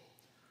 quote,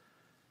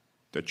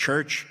 "The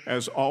Church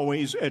has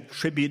always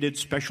attributed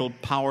special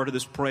power to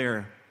this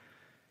prayer,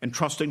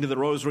 entrusting to the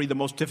Rosary the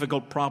most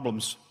difficult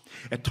problems.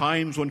 At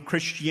times when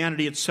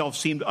Christianity itself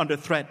seemed under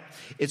threat,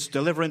 its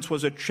deliverance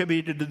was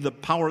attributed to the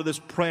power of this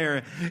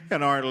prayer,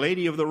 and Our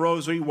Lady of the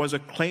Rosary was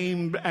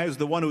acclaimed as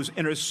the one whose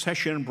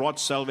intercession brought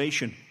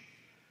salvation.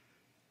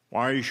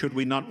 Why should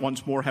we not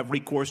once more have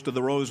recourse to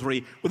the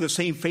Rosary with the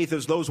same faith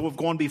as those who have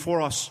gone before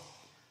us?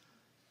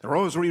 The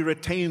Rosary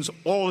retains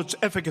all its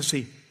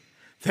efficacy.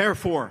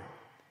 Therefore,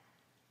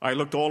 I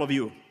look to all of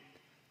you,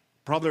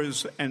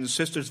 brothers and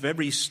sisters of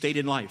every state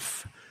in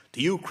life,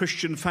 to you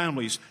Christian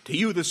families, to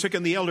you the sick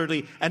and the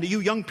elderly, and to you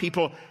young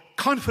people,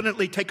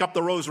 confidently take up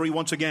the Rosary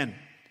once again.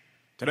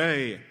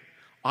 Today,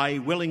 I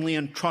willingly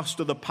entrust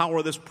to the power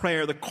of this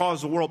prayer the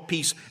cause of world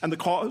peace and the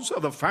cause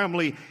of the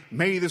family.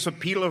 May this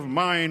appeal of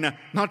mine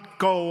not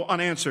go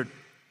unanswered."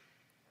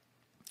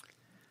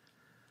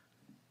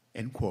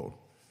 End quote.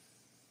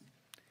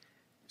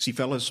 See,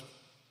 fellas,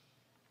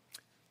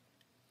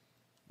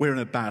 we're in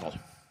a battle.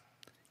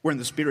 We're in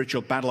the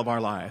spiritual battle of our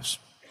lives.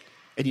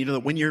 And you know that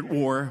when you're at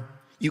war,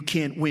 you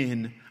can't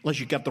win unless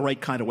you got the right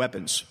kind of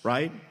weapons,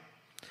 right?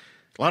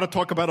 A lot of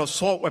talk about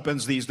assault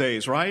weapons these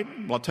days, right?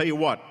 Well, I'll tell you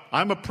what,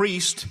 I'm a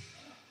priest,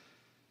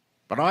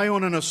 but I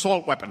own an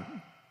assault weapon.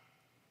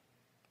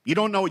 You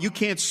don't know it, you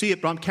can't see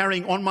it, but I'm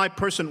carrying on my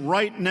person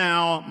right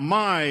now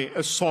my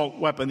assault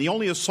weapon, the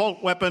only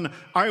assault weapon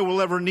I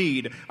will ever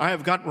need. I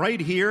have got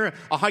right here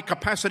a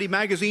high-capacity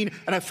magazine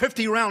and a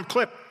 50-round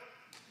clip.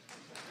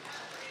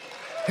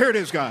 Here it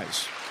is,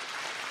 guys.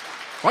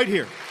 Right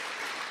here.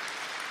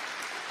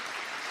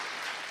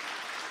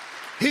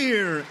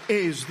 Here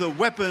is the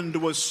weapon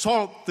to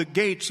assault the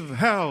gates of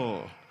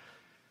hell.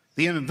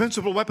 The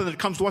invincible weapon that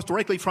comes to us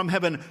directly from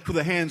heaven through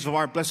the hands of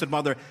our Blessed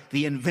Mother.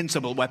 The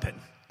invincible weapon.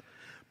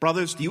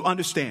 Brothers, do you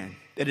understand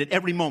that at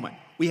every moment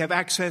we have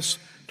access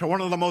to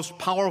one of the most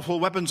powerful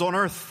weapons on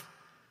earth,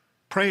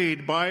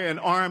 prayed by an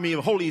army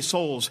of holy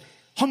souls,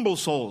 humble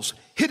souls,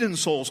 hidden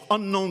souls,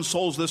 unknown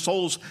souls, the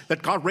souls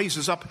that God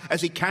raises up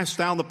as He casts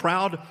down the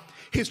proud?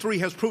 History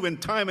has proven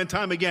time and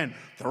time again,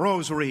 the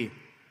Rosary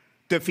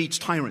defeats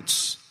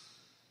tyrants.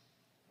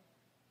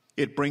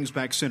 It brings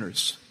back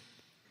sinners.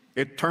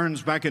 It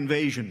turns back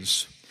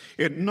invasions.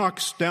 It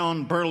knocks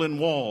down Berlin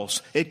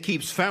walls. It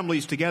keeps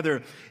families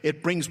together.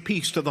 It brings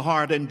peace to the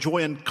heart and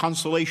joy and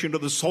consolation to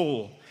the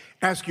soul.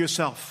 Ask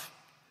yourself,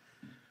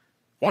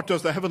 what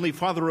does the Heavenly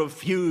Father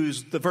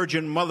refuse the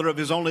Virgin Mother of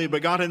His only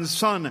begotten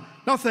Son?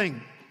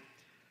 Nothing.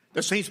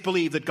 The saints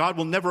believe that God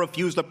will never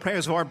refuse the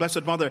prayers of our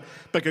Blessed Mother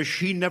because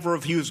she never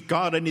refused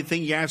God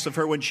anything He asked of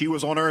her when she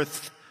was on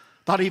earth.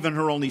 Not even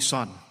her only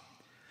Son.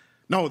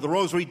 No, the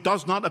Rosary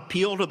does not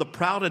appeal to the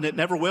proud, and it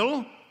never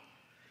will.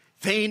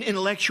 Vain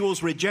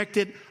intellectuals reject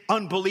it.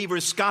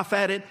 Unbelievers scoff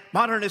at it.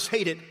 Modernists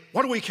hate it.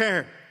 What do we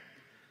care?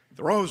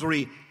 The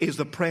Rosary is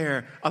the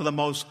prayer of the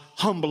most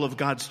humble of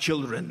God's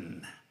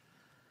children.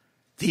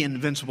 The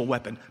invincible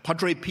weapon.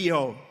 Padre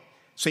Pio,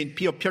 St.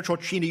 Pio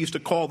Pietrocini used to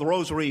call the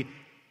Rosary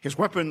his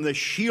weapon, the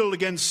shield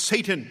against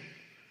Satan.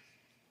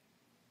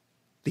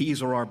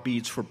 These are our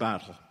beads for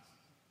battle.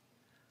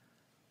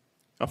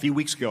 A few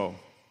weeks ago,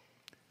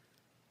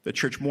 the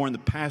Church mourned the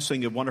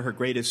passing of one of her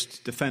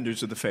greatest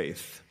defenders of the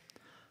faith,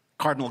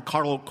 Cardinal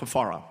Carlo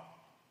Caffarra.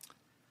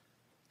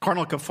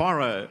 Cardinal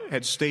Caffarra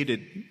had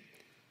stated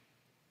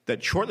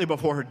that shortly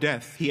before her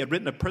death, he had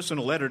written a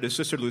personal letter to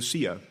Sister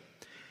Lucia,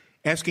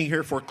 asking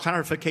her for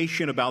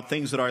clarification about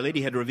things that Our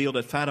Lady had revealed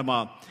at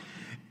Fatima,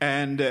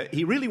 and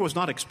he really was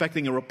not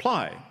expecting a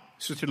reply.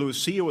 Sister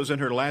Lucia was in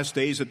her last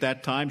days at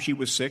that time. She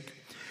was sick.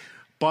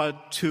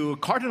 But to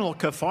Cardinal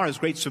Caffarra's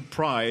great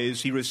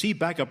surprise, he received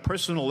back a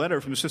personal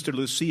letter from Sister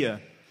Lucia.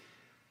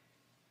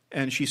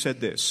 And she said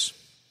this,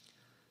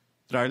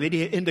 that Our Lady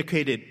had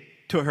indicated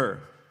to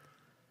her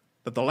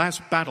that the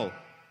last battle,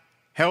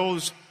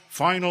 hell's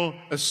final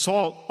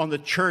assault on the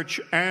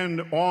church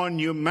and on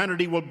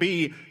humanity, will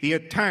be the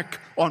attack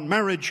on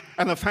marriage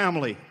and the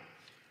family.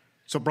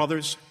 So,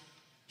 brothers,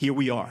 here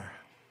we are.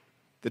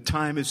 The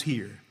time is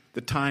here.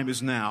 The time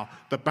is now.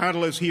 The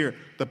battle is here.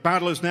 The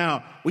battle is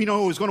now. We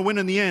know who's going to win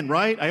in the end,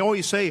 right? I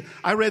always say,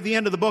 I read the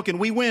end of the book and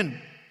we win.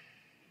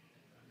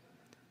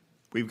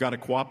 We've got to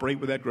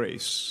cooperate with that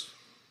grace.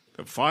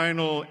 The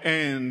final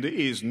end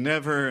is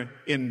never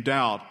in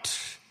doubt.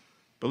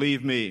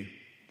 Believe me,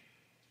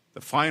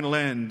 the final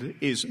end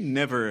is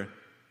never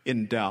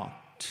in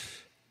doubt.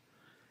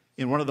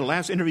 In one of the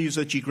last interviews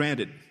that she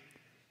granted,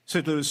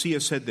 Sister Lucia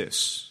said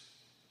this.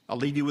 I'll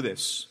leave you with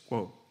this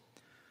quote.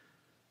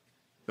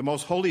 The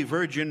Most Holy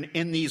Virgin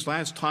in these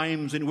last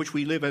times in which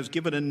we live has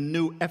given a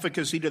new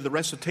efficacy to the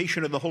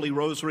recitation of the Holy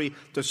Rosary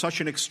to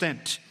such an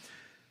extent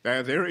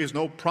that there is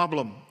no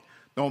problem,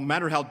 no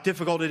matter how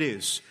difficult it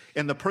is,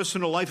 in the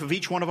personal life of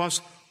each one of us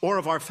or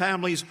of our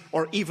families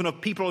or even of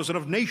peoples and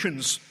of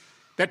nations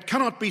that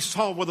cannot be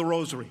solved with a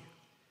rosary.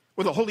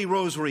 With the Holy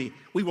Rosary,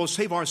 we will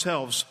save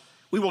ourselves.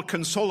 We will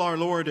console our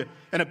Lord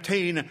and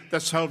obtain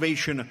the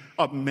salvation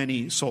of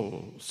many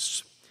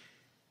souls.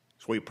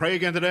 So we pray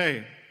again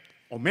today.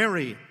 O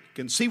Mary,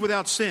 conceived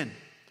without sin,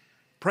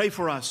 pray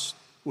for us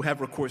who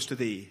have recourse to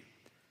thee.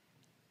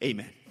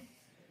 Amen.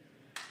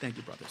 Thank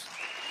you, brothers.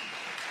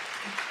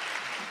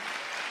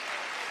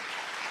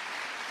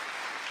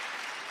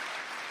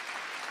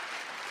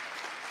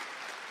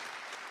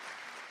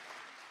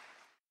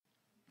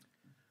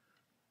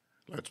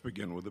 Let's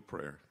begin with a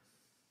prayer.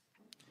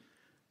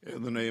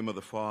 In the name of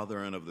the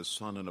Father, and of the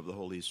Son, and of the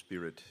Holy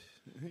Spirit.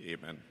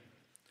 Amen.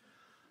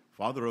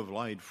 Father of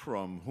light,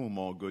 from whom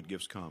all good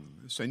gifts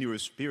come, send your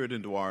Spirit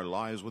into our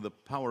lives with the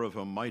power of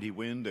a mighty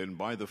wind, and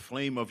by the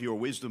flame of your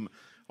wisdom,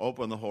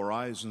 open the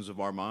horizons of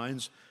our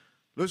minds.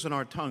 Loosen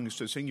our tongues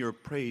to sing your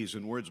praise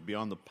in words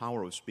beyond the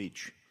power of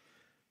speech.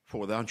 For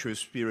without your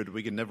Spirit,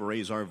 we can never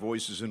raise our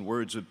voices in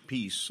words of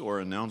peace or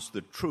announce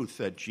the truth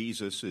that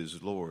Jesus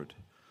is Lord,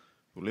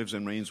 who lives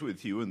and reigns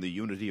with you in the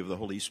unity of the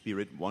Holy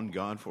Spirit, one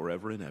God,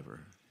 forever and ever.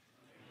 Amen.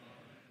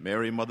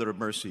 Mary, Mother of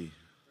Mercy,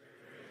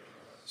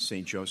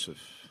 Saint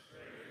Joseph,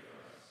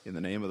 in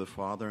the name of the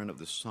Father, and of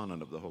the Son,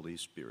 and of the Holy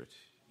Spirit.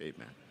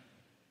 Amen.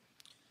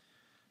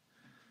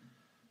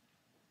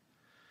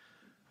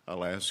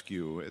 I'll ask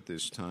you at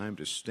this time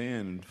to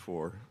stand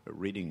for a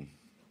reading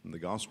from the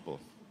Gospel.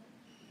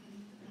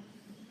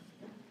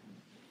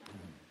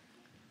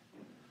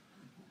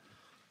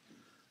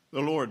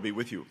 The Lord be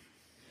with you.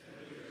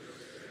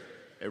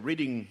 A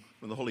reading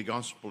from the Holy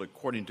Gospel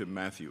according to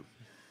Matthew.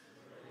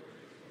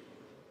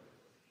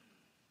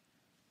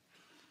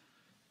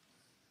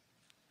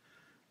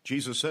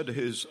 Jesus said to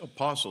his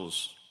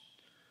apostles,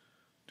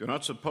 "Do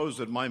not suppose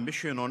that my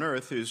mission on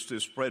earth is to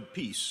spread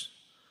peace.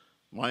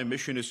 My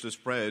mission is to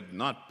spread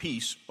not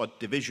peace, but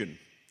division.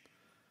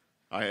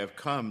 I have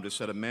come to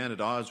set a man at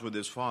odds with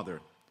his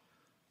father,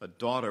 a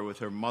daughter with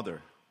her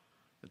mother,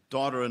 a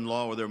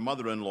daughter-in-law with her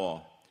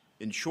mother-in-law.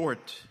 In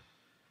short,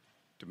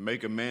 to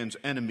make a man's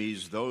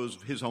enemies those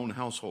of his own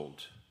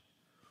household.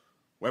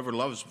 Whoever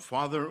loves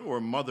father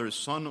or mother,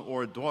 son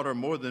or daughter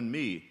more than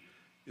me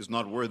is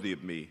not worthy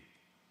of me.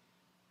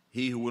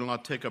 He who will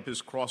not take up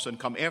his cross and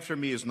come after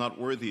me is not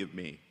worthy of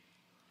me.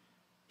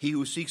 He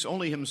who seeks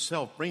only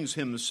himself brings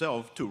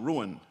himself to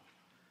ruin,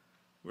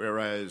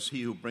 whereas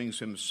he who brings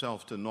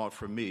himself to naught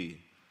for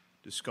me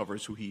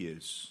discovers who he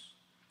is."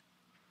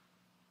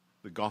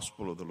 The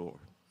Gospel of the Lord.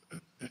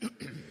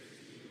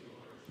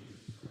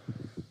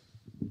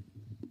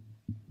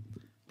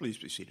 Please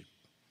be seated.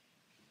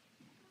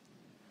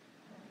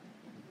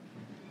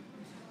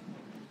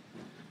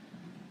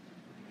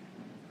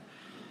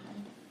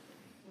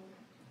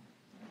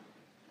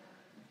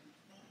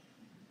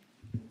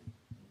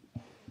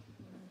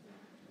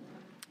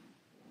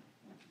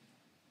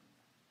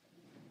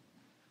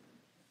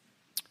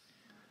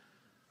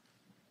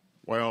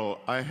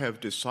 Well, I have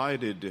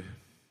decided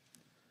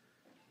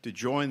to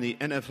join the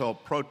NFL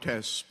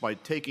protests by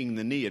taking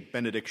the knee at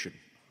benediction.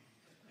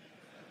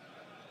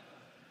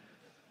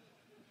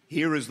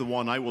 Here is the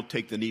one I will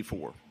take the knee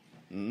for.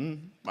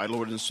 My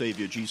Lord and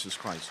Savior, Jesus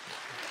Christ.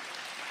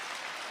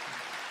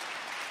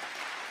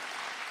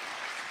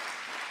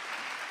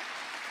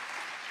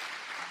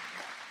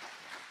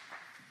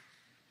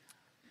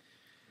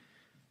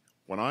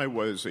 When I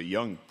was a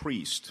young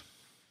priest,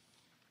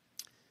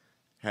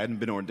 hadn't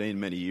been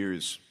ordained many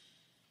years,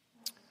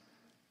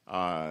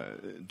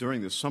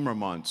 during the summer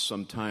months,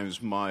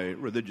 sometimes my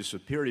religious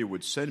superior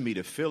would send me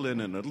to fill in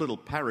a little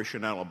parish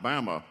in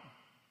Alabama.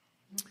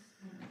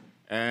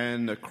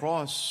 And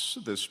across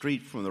the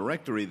street from the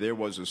rectory, there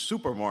was a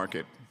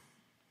supermarket.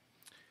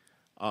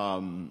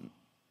 It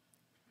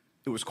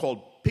was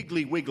called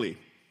Piggly Wiggly.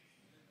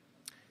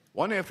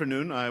 One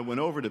afternoon, I went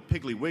over to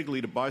Piggly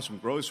Wiggly to buy some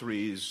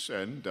groceries,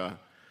 and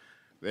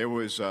there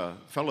was a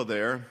fellow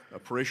there, a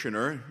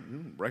parishioner,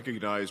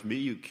 recognized me.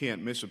 You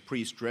can't miss a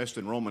priest dressed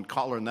in Roman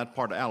collar in that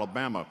part of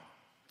Alabama.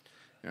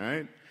 All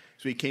right?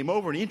 So he came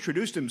over and he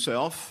introduced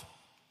himself,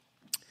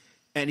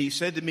 and he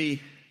said to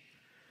me,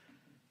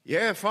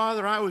 "Yeah,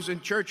 Father, I was in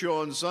church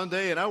on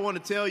Sunday, and I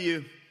want to tell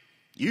you,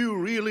 you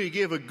really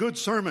give a good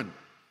sermon."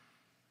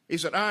 He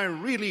said, I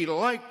really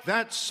liked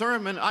that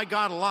sermon. I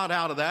got a lot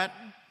out of that.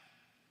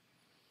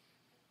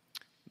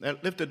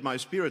 That lifted my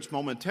spirits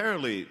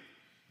momentarily.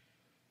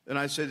 And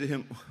I said to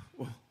him,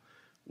 well,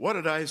 what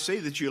did I say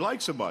that you like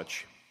so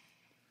much?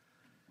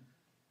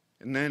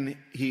 And then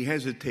he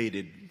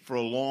hesitated for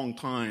a long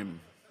time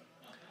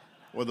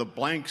with a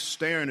blank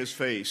stare in his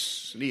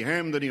face. And he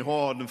hemmed and he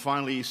hawed, and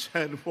finally he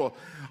said, well,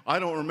 I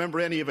don't remember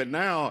any of it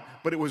now,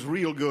 but it was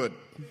real good.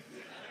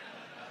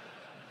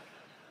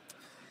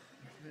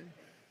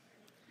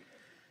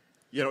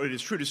 You know, it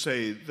is true to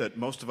say that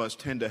most of us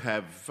tend to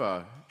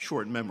have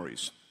short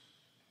memories.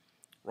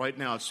 Right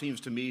now, it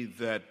seems to me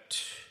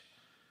that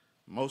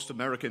most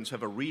Americans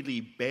have a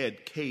really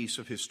bad case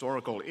of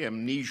historical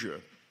amnesia.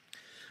 A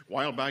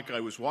while back,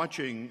 I was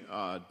watching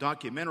a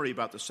documentary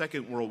about the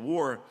Second World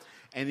War,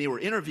 and they were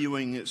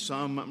interviewing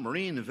some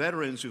Marine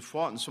veterans who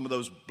fought in some of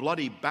those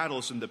bloody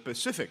battles in the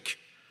Pacific.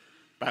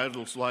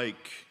 Battles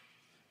like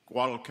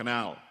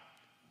Guadalcanal,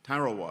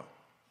 Tarawa,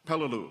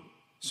 Peleliu,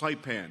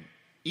 Saipan,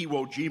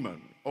 Iwo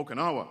Jima,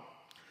 Okinawa.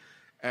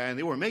 And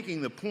they were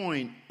making the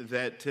point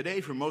that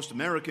today, for most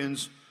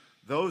Americans,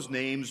 those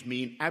names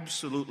mean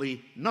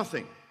absolutely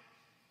nothing.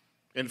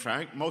 In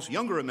fact, most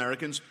younger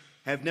Americans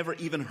have never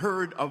even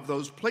heard of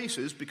those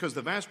places because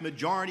the vast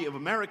majority of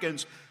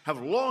Americans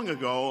have long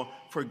ago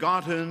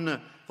forgotten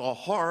the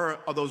horror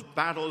of those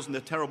battles and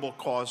the terrible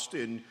cost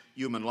in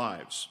human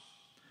lives.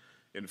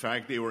 In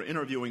fact, they were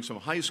interviewing some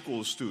high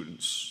school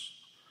students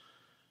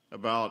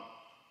about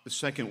the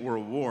Second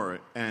World War,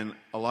 and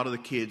a lot of the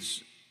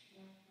kids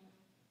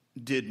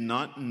did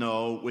not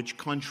know which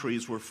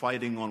countries were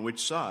fighting on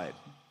which side.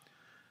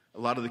 A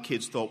lot of the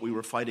kids thought we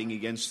were fighting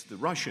against the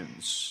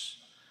Russians.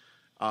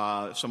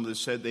 Some of them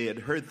said they had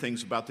heard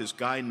things about this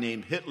guy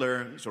named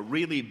Hitler. He's a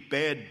really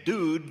bad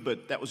dude,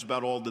 but that was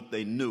about all that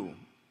they knew.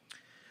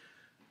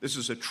 This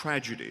is a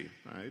tragedy,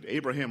 right?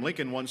 Abraham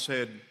Lincoln once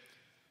said,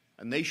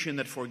 a nation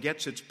that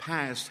forgets its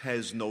past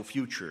has no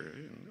future.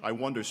 I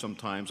wonder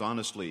sometimes,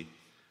 honestly,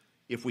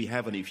 if we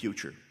have any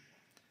future.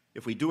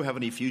 If we do have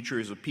any future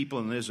as a people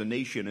and as a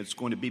nation, it's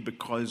going to be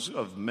because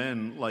of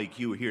men like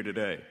you here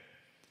today.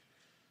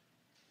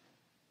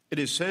 It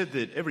is said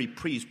that every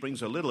priest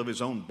brings a little of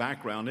his own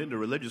background into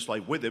religious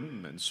life with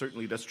him, and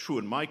certainly that's true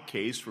in my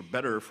case, for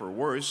better or for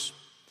worse.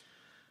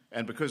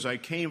 And because I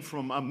came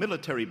from a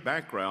military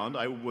background,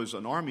 I was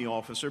an army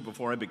officer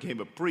before I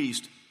became a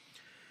priest,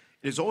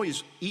 it is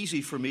always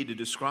easy for me to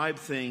describe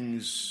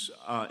things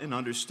and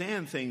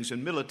understand things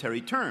in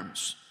military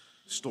terms.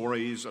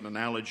 Stories and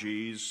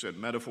analogies and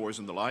metaphors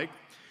and the like.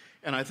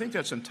 And I think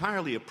that's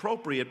entirely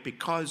appropriate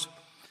because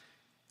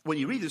when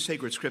you read the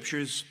sacred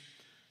scriptures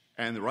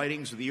and the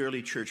writings of the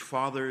early church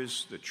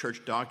fathers, the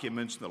church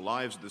documents, and the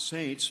lives of the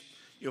saints,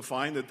 you'll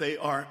find that they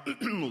are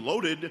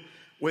loaded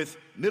with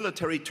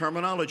military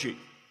terminology.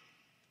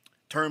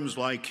 Terms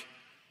like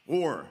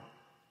war,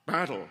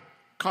 battle,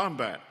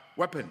 combat,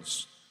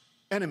 weapons,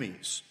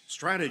 enemies,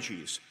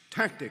 strategies,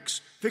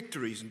 tactics,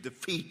 victories, and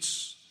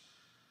defeats.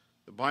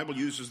 The Bible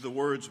uses the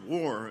words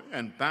war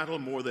and battle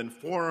more than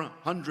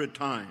 400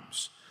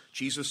 times.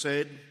 Jesus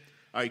said,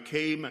 I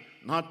came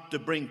not to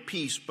bring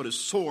peace, but a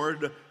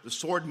sword, the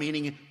sword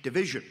meaning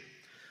division.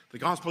 The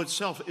gospel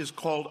itself is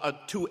called a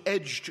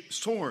two-edged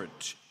sword.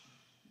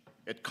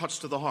 It cuts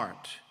to the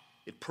heart.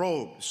 It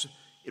probes.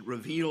 It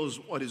reveals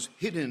what is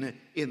hidden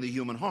in the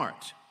human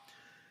heart.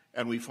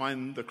 And we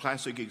find the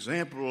classic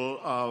example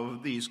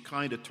of these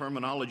kind of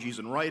terminologies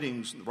and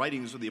writings, the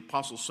writings of the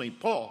Apostle St.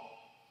 Paul,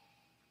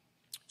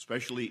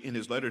 especially in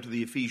his letter to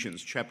the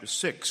Ephesians, chapter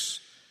 6,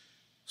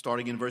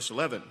 starting in verse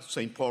 11.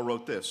 St. Paul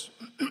wrote this,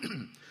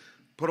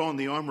 Put on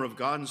the armor of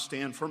God and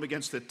stand firm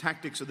against the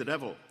tactics of the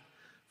devil.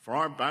 For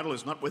our battle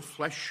is not with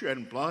flesh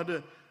and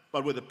blood,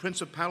 but with the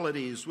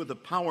principalities, with the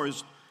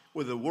powers,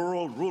 with the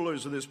world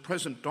rulers of this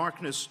present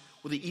darkness,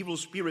 with the evil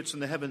spirits in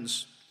the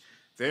heavens.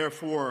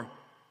 Therefore,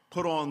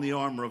 put on the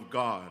armor of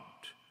God.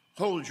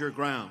 Hold your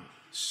ground.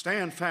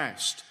 Stand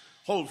fast.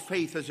 Hold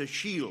faith as a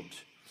shield.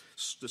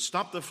 To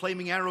stop the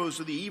flaming arrows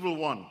of the evil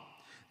one.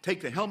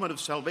 Take the helmet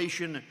of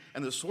salvation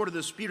and the sword of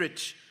the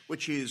Spirit,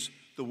 which is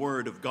the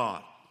word of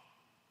God.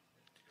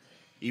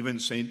 Even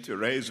Saint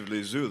Therese of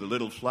Lisieux, the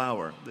little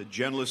flower, the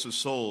gentlest of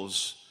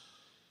souls,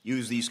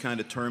 used these kind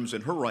of terms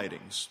in her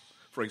writings.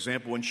 For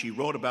example, when she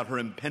wrote about her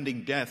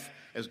impending death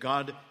as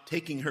God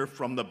taking her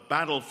from the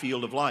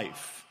battlefield of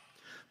life.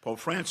 Pope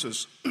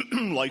Francis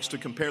likes to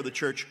compare the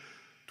church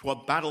to a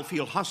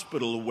battlefield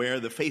hospital where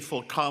the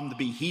faithful come to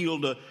be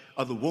healed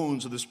of the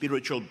wounds of the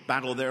spiritual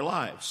battle of their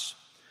lives.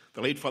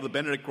 The late Father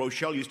Benedict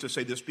Rochelle used to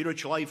say the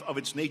spiritual life of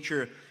its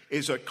nature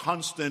is a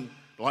constant,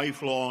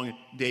 lifelong,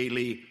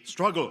 daily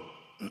struggle.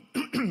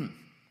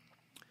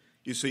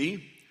 You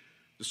see,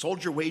 the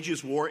soldier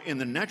wages war in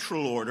the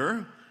natural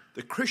order.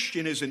 The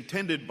Christian is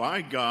intended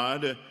by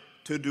God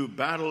to do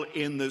battle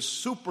in the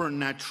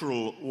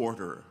supernatural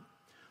order.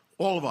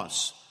 All of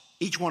us,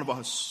 each one of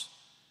us,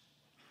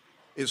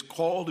 is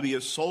called to be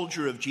a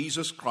soldier of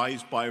Jesus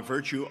Christ by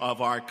virtue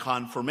of our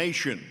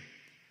confirmation.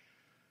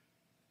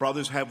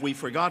 Brothers, have we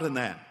forgotten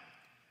that?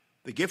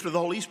 The gift of the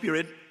Holy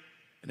Spirit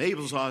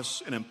enables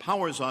us and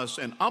empowers us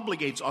and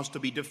obligates us to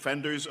be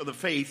defenders of the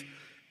faith.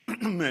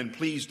 And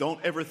please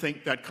don't ever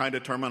think that kind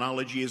of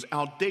terminology is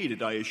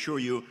outdated. I assure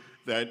you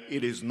that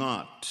it is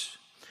not.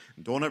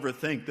 Don't ever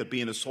think that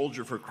being a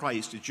soldier for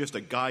Christ is just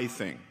a guy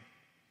thing.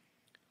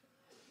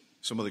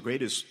 Some of the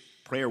greatest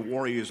prayer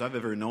warriors I've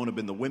ever known have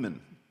been the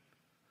women.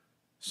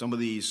 Some of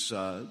these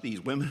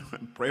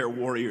women prayer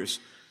warriors,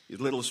 these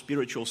little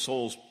spiritual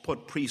souls,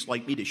 put priests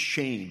like me to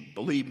shame,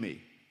 believe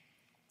me.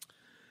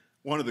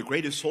 One of the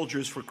greatest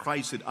soldiers for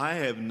Christ that I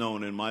have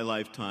known in my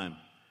lifetime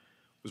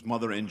was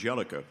Mother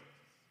Angelica.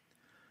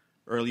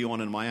 Early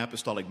on in my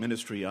apostolic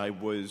ministry, I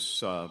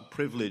was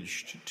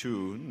privileged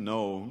to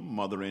know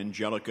Mother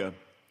Angelica,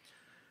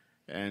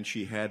 and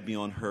she had me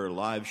on her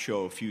live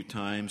show a few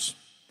times.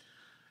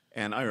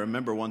 And I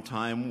remember one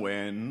time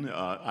when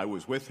I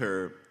was with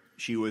her,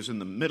 she was in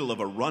the middle of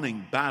a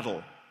running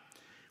battle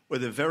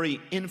with a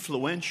very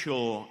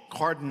influential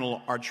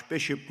Cardinal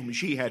Archbishop whom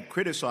she had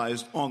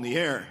criticized on the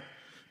air.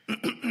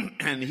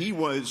 And he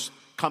was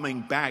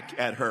coming back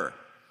at her.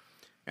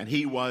 And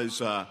he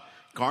was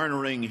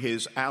garnering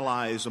his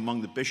allies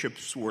among the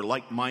bishops who were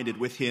like-minded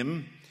with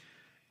him.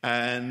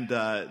 And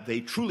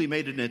they truly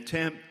made an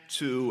attempt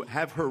to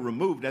have her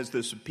removed as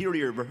the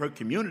superior of her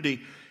community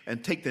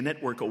and take the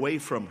network away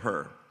from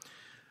her.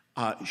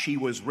 She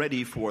was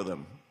ready for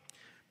them.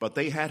 But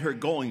they had her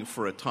going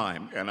for a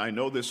time. And I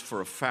know this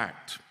for a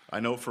fact. I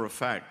know for a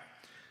fact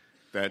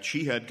that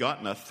she had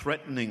gotten a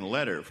threatening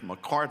letter from a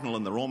cardinal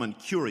in the Roman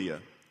Curia,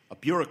 a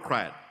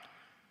bureaucrat,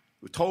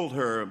 who told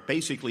her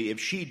basically if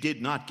she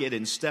did not get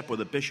in step with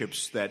the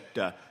bishops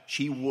that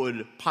she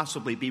would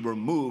possibly be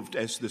removed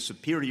as the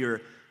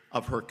superior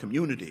of her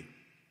community.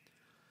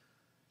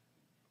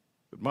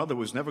 But Mother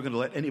was never going to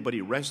let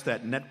anybody wrest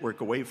that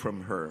network away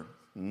from her.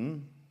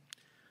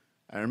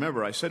 I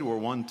remember I said to her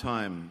one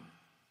time,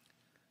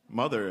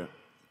 Mother,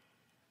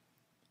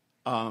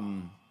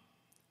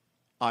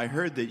 I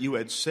heard that you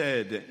had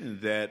said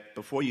that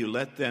before you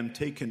let them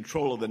take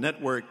control of the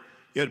network,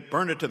 you'd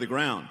burn it to the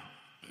ground.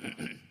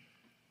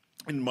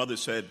 And Mother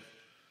said,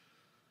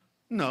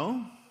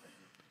 No,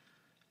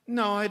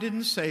 I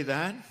didn't say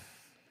that.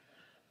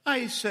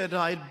 I said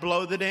I'd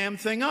blow the damn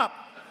thing up.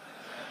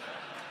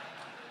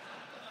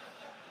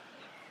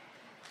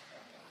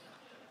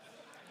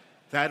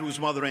 That was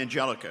Mother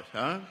Angelica,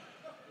 huh?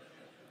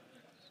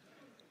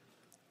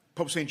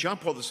 Pope St. John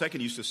Paul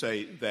II used to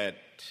say that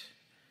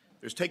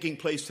there's taking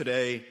place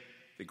today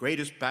the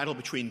greatest battle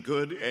between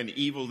good and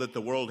evil that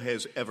the world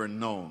has ever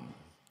known.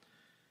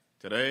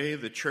 Today,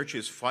 the church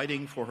is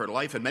fighting for her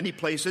life in many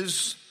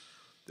places.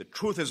 The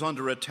truth is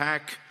under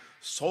attack.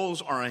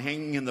 Souls are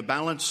hanging in the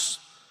balance.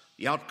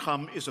 The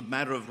outcome is a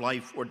matter of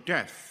life or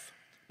death.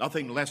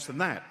 Nothing less than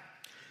that.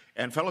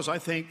 And fellows, I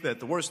think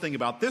that the worst thing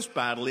about this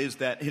battle is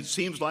that it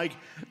seems like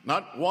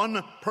not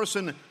one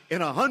person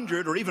in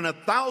 100 or even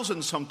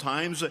 1,000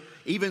 sometimes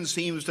even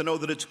seems to know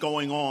that it's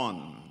going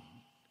on.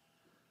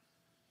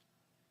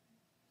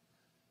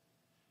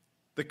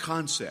 The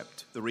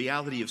concept, the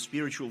reality of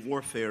spiritual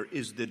warfare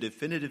is the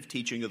definitive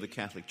teaching of the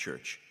Catholic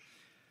Church.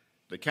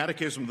 The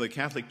Catechism of the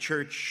Catholic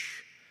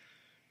Church,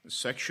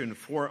 section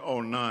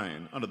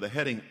 409, under the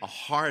heading, A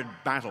Hard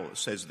Battle,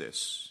 says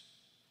this.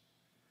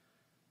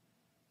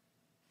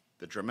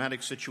 The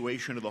dramatic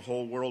situation of the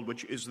whole world,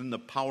 which is in the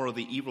power of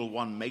the evil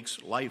one,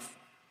 makes life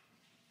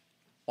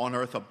on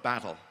earth a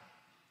battle.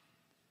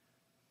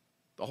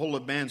 The whole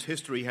of man's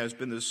history has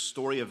been the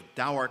story of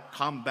dour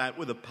combat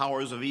with the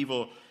powers of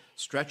evil,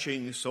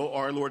 stretching, so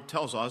our Lord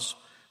tells us,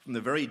 from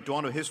the very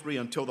dawn of history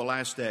until the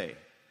last day.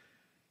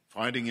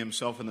 Finding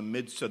himself in the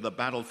midst of the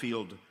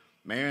battlefield,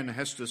 man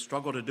has to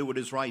struggle to do what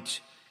is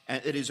right,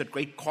 and it is at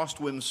great cost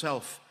to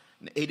himself,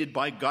 and aided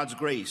by God's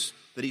grace,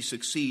 that he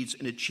succeeds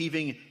in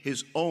achieving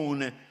his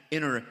own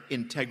inner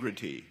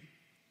integrity.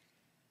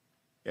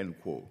 End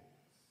quote.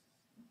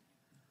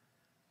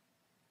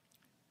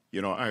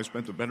 You know, I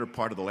spent the better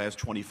part of the last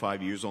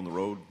 25 years on the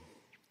road,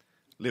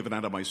 living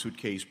out of my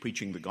suitcase,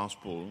 preaching the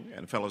gospel.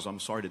 And fellas,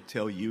 I'm sorry to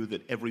tell you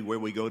that everywhere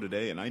we go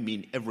today, and I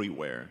mean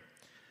everywhere,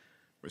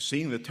 we're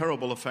seeing the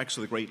terrible effects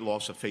of the great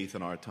loss of faith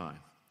in our time.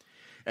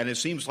 And it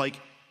seems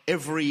like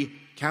every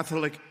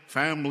Catholic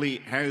family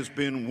has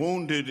been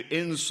wounded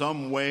in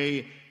some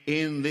way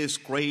in this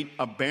great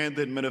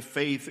abandonment of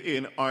faith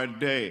in our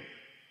day.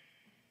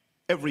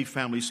 Every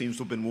family seems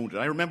to have been wounded.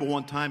 I remember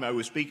one time I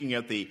was speaking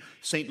at the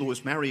St.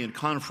 Louis Marian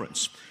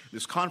Conference.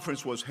 This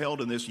conference was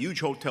held in this huge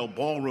hotel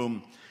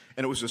ballroom,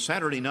 and it was a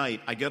Saturday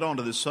night. I get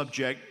onto the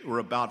subject. There were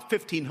about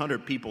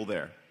 1,500 people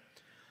there.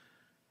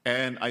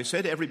 And I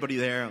said to everybody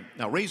there,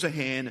 now raise a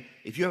hand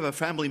if you have a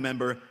family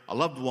member, a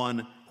loved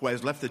one, who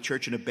has left the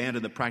church and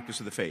abandoned the practice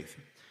of the faith.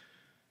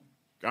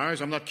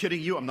 Guys, I'm not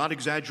kidding you. I'm not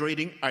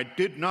exaggerating. I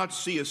did not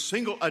see a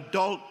single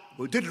adult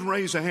who didn't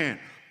raise a hand.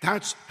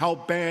 That's how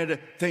bad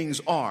things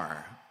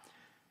are.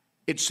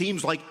 It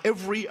seems like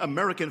every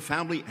American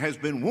family has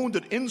been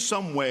wounded in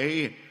some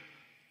way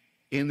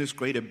in this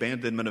great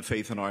abandonment of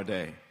faith in our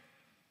day.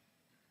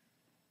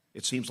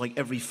 It seems like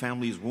every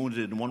family is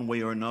wounded in one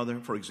way or another.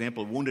 For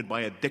example, wounded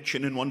by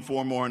addiction in one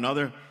form or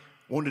another.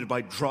 wounded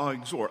by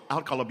drugs or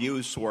alcohol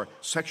abuse or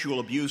sexual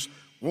abuse,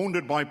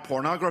 wounded by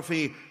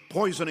pornography,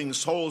 poisoning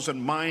souls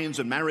and minds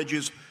and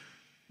marriages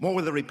more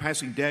with every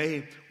passing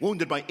day,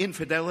 wounded by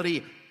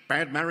infidelity,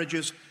 bad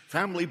marriages,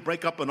 family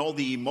breakup, and all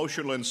the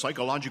emotional and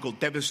psychological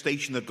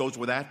devastation that goes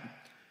with that,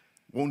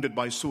 wounded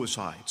by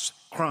suicides,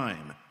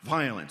 crime,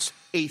 violence,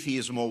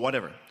 atheism, or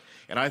whatever.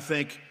 And I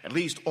think at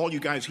least all you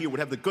guys here would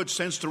have the good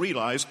sense to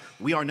realize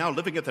we are now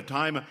living at the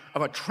time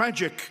of a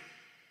tragic,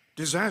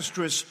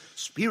 disastrous,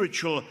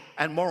 spiritual,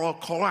 and moral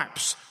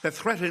collapse that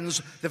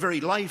threatens the very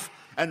life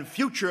and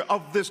future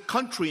of this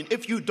country. And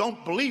if you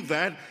don't believe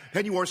that,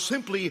 then you are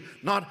simply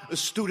not a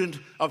student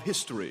of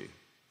history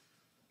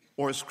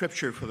or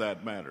Scripture for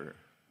that matter.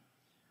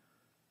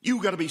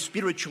 You've got to be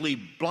spiritually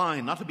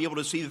blind not to be able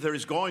to see that there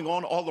is going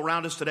on all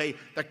around us today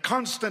the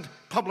constant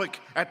public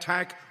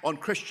attack on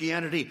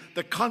Christianity,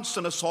 the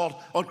constant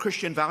assault on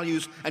Christian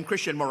values and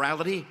Christian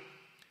morality,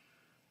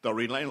 the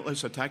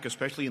relentless attack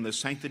especially in the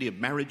sanctity of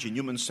marriage and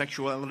human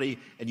sexuality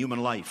and human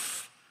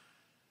life.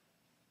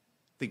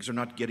 Things are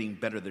not getting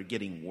better, they're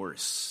getting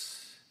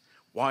worse.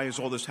 Why is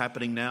all this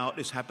happening now?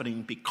 It's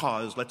happening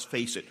because, let's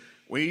face it,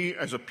 we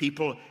as a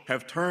people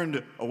have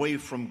turned away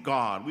from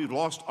God. We've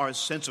lost our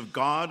sense of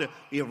God.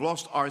 We have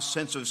lost our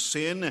sense of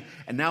sin.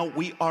 And now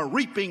we are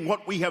reaping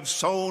what we have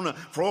sown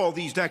for all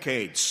these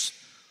decades.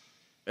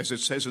 As it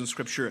says in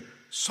Scripture,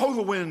 sow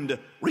the wind,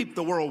 reap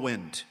the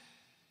whirlwind.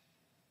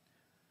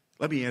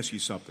 Let me ask you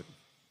something.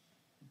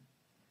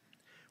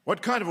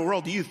 What kind of a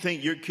world do you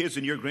think your kids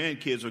and your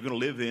grandkids are going to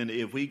live in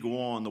if we go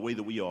on the way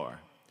that we are?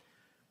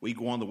 We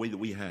go on the way that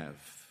we have.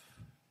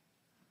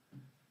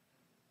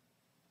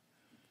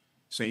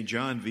 St.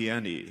 John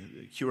Vianney,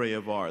 the Curé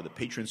of Ars, the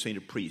patron saint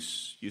of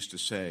priests, used to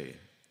say,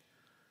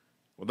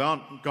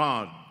 without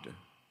God,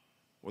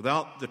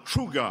 without the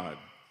true God,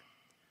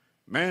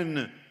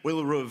 men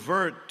will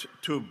revert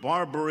to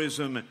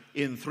barbarism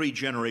in 3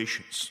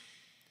 generations.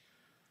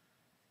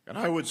 And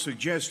I would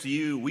suggest to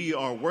you, we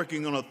are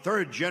working on a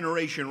 3rd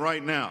generation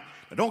right now.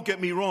 Now, don't get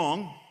me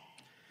wrong.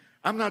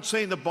 I'm not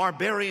saying the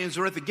barbarians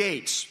are at the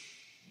gates.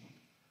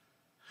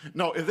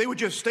 No, if they would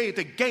just stay at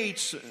the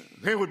gates,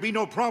 there would be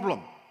no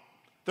problem.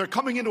 They're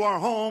coming into our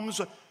homes.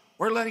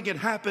 We're letting it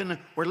happen.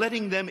 We're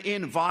letting them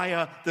in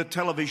via the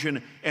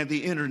television and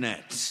the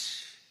internet.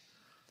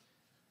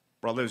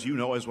 Brothers, you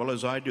know as well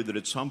as I do that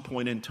at some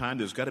point in time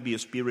there's got to be a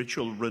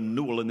spiritual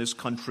renewal in this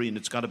country, and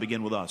it's got to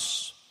begin with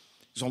us.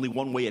 There's only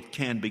one way it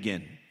can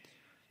begin.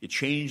 You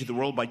change the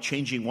world by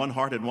changing one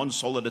heart and one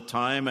soul at a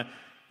time.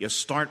 You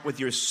start with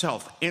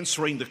yourself,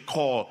 answering the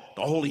call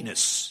to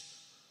holiness.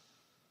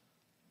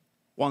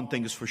 One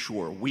thing is for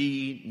sure,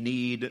 we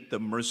need the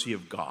mercy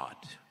of God.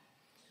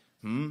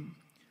 In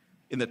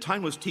the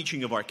timeless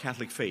teaching of our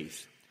Catholic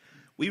faith,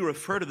 we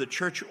refer to the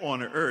church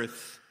on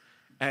earth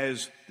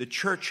as the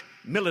church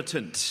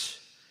militant,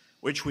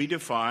 which we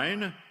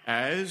define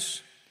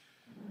as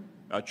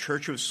a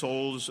church of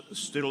souls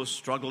still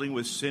struggling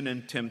with sin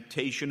and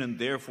temptation and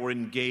therefore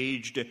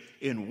engaged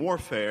in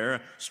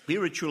warfare,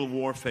 spiritual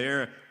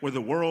warfare with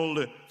the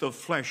world, the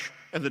flesh,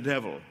 and the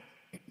devil.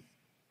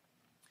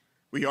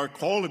 We are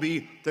called to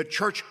be the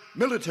church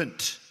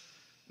militant,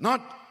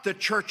 not the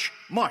church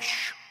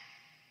mush.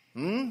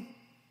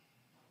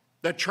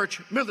 The church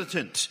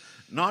militant,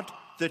 not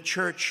the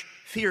church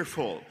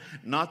fearful,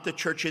 not the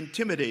church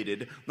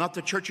intimidated, not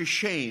the church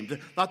ashamed,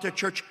 not the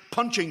church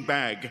punching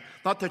bag,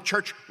 not the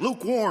church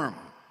lukewarm.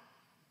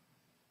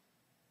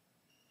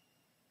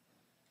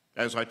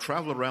 As I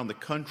travel around the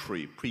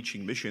country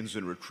preaching missions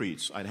and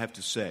retreats, I'd have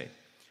to say,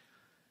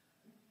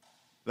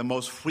 the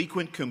most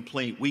frequent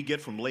complaint we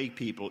get from lay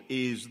people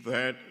is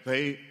that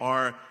they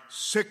are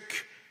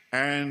sick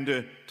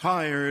and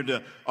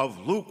tired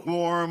of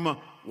lukewarm,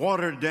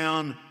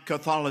 watered-down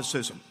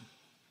Catholicism.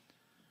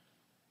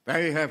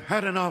 They have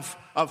had enough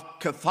of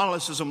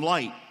Catholicism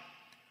light.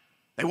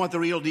 They want the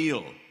real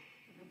deal.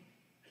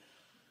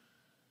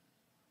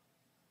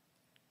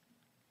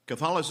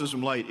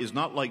 Catholicism light is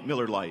not like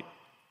Miller Lite.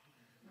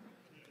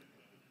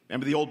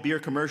 Remember the old beer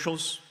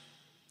commercials?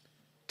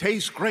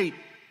 Tastes great,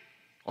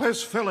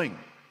 less filling.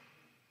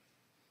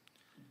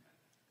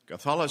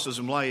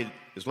 Catholicism light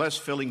is less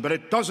filling, but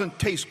it doesn't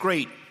taste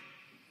great.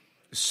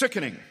 It's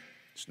sickening.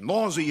 It's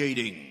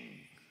nauseating.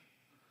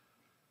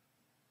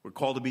 We're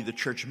called to be the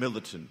church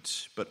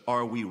militant, but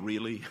are we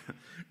really?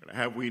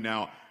 Have we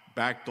now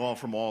backed off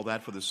from all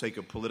that for the sake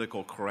of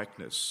political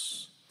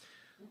correctness?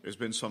 There's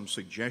been some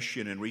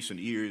suggestion in recent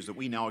years that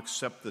we now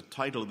accept the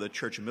title of the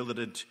church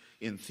militant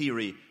in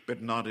theory,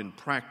 but not in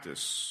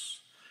practice.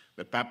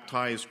 That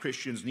baptized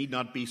Christians need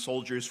not be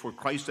soldiers for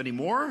Christ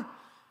anymore,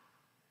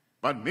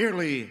 but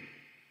merely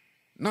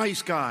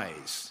nice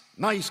guys,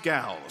 nice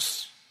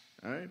gals.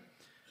 All right?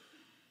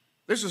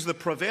 This is the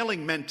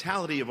prevailing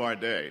mentality of our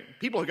day.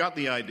 People have got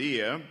the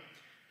idea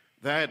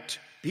that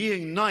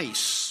being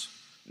nice,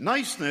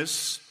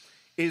 niceness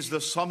is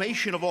the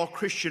summation of all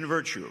Christian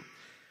virtue.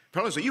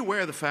 Fellas, are you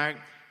aware of the fact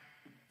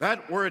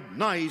that word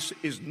nice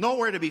is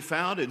nowhere to be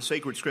found in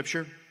sacred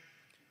Scripture?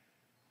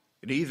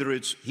 And either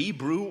it's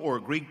Hebrew or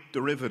Greek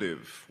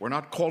derivative. We're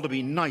not called to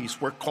be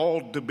nice. We're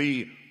called to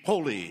be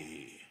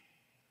holy.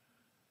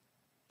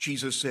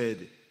 Jesus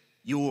said,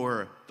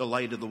 you're the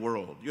light of the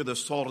world. You're the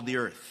salt of the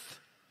earth.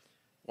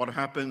 What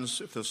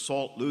happens if the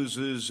salt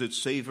loses its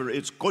savor?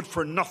 It's good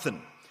for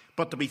nothing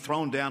but to be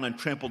thrown down and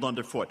trampled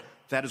underfoot.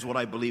 That is what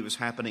I believe is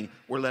happening.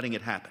 We're letting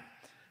it happen.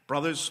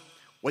 Brothers,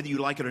 whether you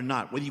like it or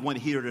not, whether you want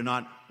to hear it or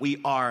not,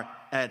 we are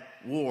at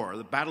war.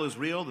 The battle is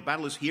real. The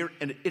battle is here,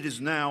 and it is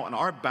now. And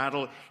our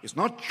battle is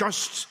not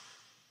just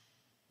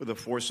with the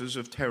forces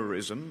of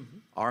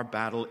terrorism. Our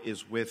battle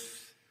is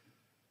with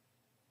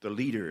the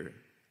leader,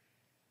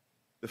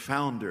 the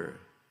founder,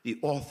 the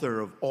author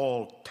of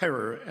all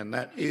terror, and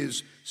that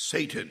is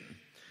Satan.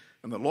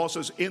 And the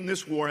losses in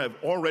this war have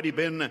already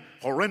been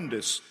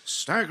horrendous,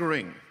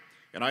 staggering.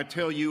 And I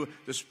tell you,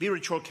 the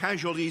spiritual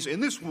casualties in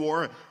this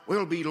war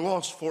will be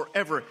lost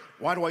forever.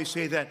 Why do I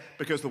say that?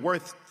 Because the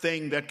worst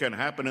thing that can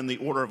happen in the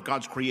order of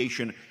God's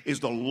creation is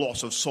the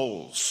loss of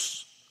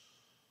souls.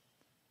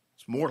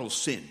 It's mortal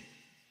sin.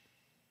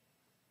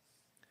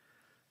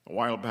 A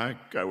while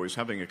back, I was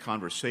having a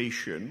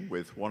conversation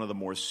with one of the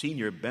more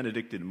senior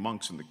Benedictine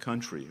monks in the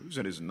country. He was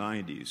in his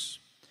 90s.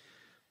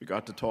 We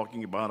got to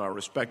talking about our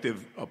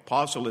respective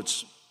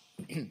apostolates,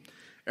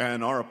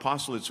 and our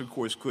apostolates, of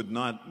course, could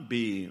not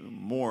be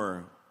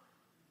more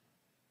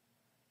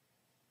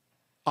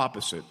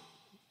opposite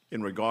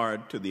in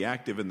regard to the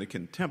active and the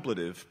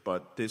contemplative.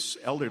 But this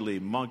elderly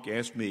monk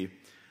asked me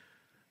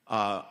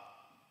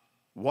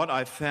what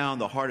I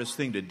found the hardest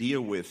thing to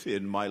deal with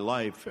in my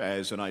life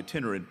as an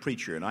itinerant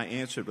preacher, and I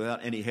answered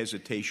without any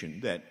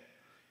hesitation that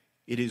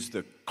it is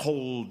the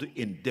cold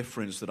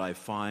indifference that I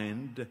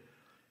find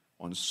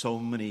on so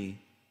many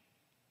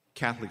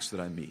Catholics that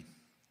I meet.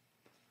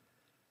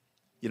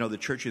 You know, the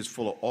church is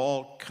full of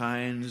all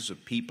kinds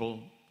of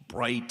people,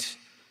 bright,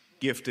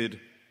 gifted,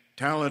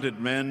 talented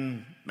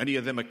men, many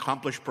of them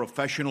accomplished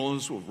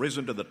professionals who have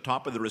risen to the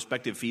top of their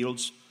respective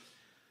fields.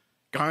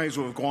 Guys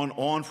who have gone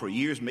on for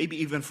years,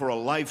 maybe even for a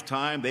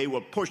lifetime. They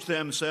will push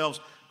themselves,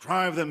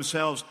 drive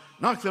themselves,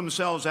 knock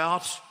themselves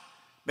out,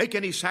 make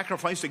any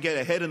sacrifice to get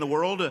ahead in the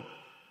world.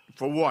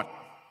 For what?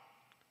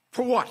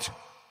 For what?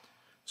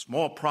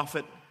 Small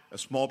profit, a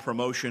small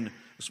promotion,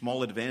 a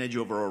small advantage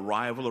over a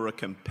rival or a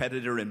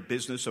competitor in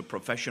business or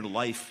professional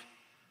life.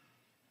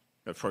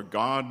 But for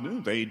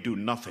God, they do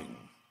nothing.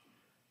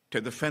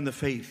 To defend the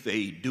faith,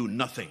 they do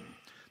nothing.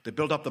 To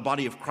build up the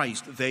body of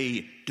Christ,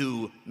 they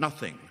do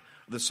nothing.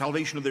 The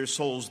salvation of their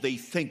souls, they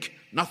think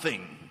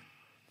nothing.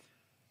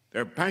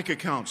 Their bank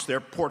accounts, their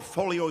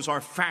portfolios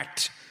are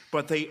fat,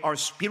 but they are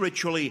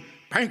spiritually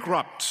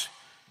bankrupt.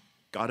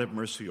 God have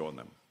mercy on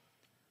them.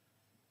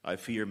 I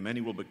fear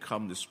many will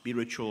become the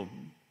spiritual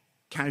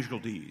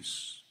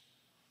casualties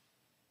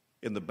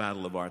in the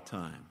battle of our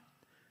time.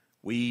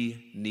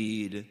 We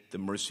need the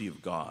mercy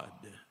of God.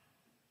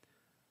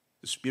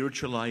 The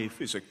spiritual life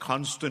is a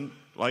constant,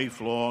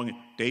 lifelong,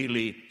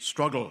 daily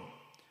struggle.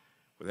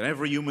 Within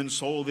every human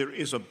soul, there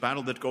is a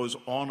battle that goes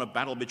on, a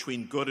battle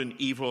between good and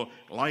evil,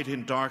 light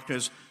and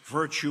darkness,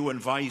 virtue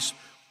and vice.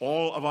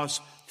 All of us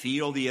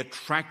feel the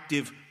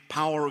attractive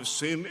power of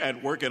sin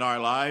at work in our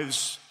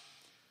lives.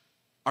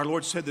 Our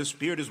Lord said the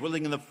spirit is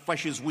willing and the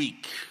flesh is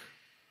weak.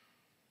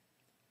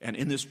 And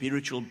in the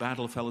spiritual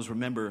battle, fellows,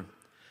 remember,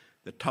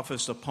 the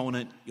toughest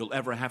opponent you'll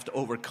ever have to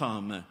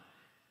overcome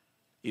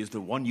is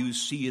the one you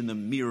see in the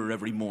mirror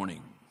every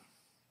morning.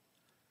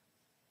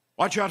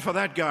 Watch out for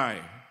that guy.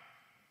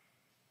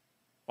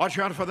 Watch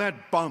out for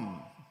that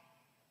bum.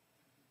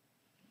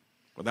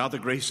 Without the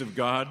grace of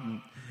God,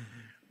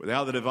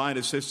 without the divine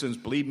assistance,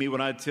 believe me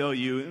when I tell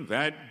you,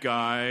 that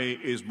guy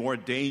is more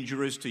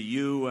dangerous to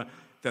you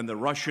than the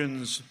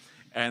Russians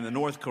and the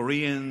North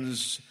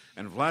Koreans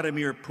and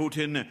Vladimir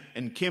Putin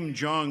and Kim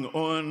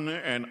Jong-un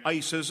and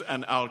ISIS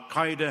and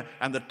Al-Qaeda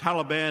and the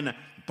Taliban,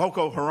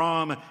 Boko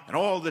Haram, and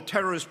all the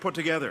terrorists put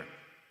together.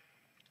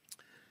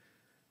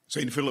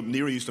 St. Philip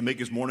Neri used to make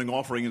his morning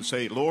offering and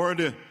say,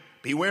 Lord,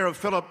 beware of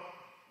Philip.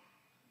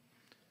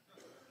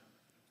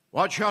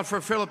 Watch out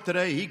for Philip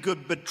today. He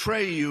could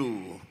betray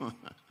you.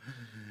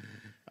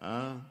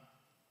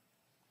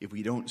 If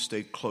we don't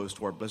stay close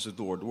to our blessed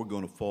Lord, we're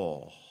going to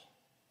fall.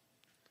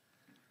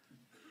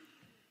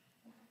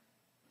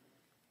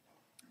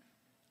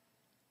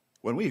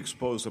 When we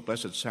expose the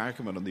Blessed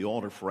Sacrament on the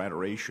altar for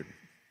adoration,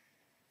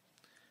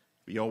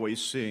 we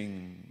always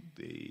sing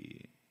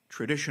the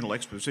traditional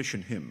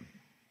exposition hymn,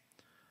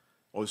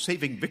 O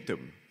Saving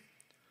Victim,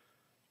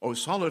 O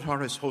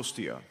Salutaris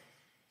Hostia.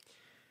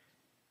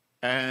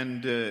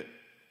 And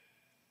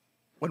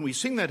when we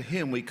sing that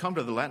hymn, we come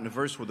to the Latin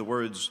verse with the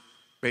words,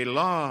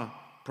 Bella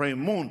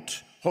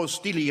premunt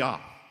hostilia.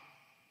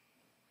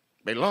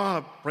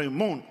 Bella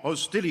premunt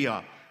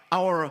hostilia.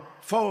 Our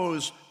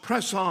foes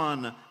press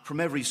on from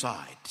every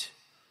side.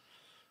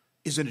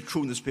 Isn't it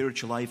true in the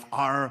spiritual life?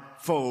 Our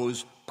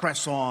foes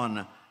press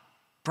on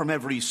from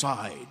every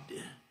side.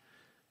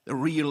 The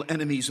real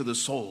enemies of the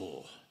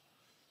soul.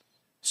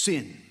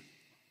 Sin,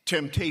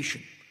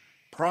 temptation,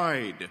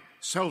 pride,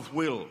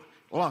 self-will,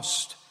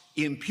 lust,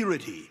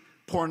 impurity,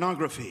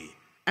 pornography,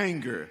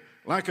 anger,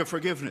 lack of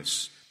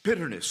forgiveness,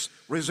 bitterness,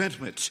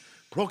 resentment,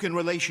 broken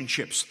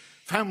relationships,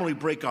 family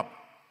breakup,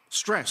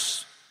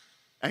 stress,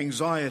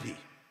 anxiety,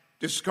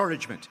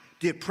 discouragement,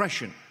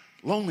 depression,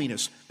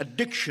 loneliness,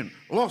 addiction,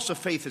 loss of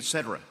faith,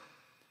 etc.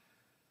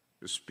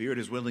 The spirit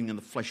is willing and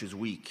the flesh is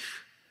weak.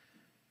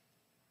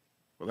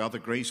 Without the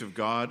grace of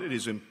God, it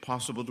is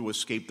impossible to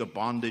escape the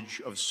bondage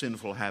of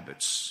sinful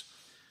habits.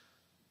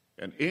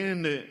 And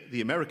in the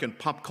American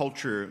pop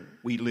culture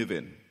we live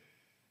in,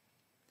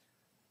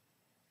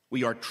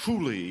 we are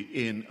truly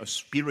in a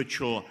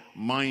spiritual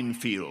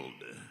minefield,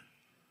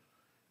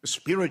 a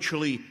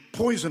spiritually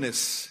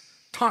poisonous,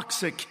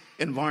 toxic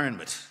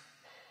environment.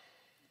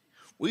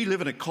 We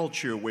live in a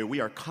culture where we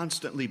are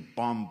constantly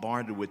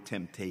bombarded with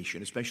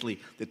temptation, especially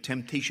the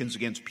temptations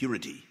against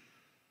purity.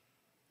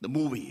 The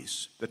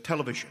movies, the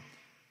television,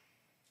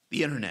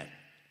 the internet.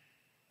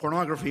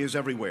 Pornography is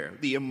everywhere.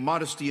 The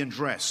immodesty in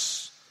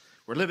dress.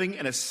 We're living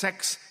in a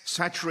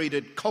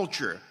sex-saturated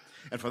culture.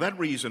 And for that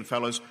reason,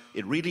 fellas,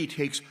 it really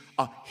takes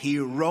a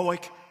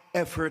heroic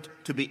effort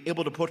to be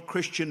able to put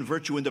Christian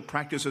virtue into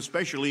practice,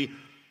 especially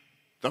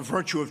the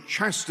virtue of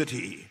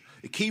chastity.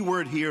 The key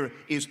word here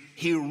is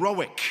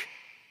heroic.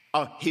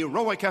 A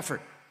heroic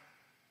effort.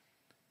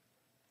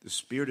 The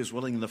spirit is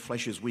willing and the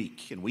flesh is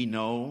weak. And we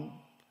know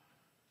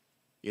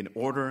in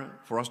order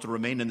for us to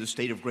remain in the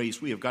state of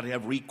grace, we have got to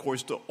have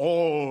recourse to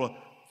all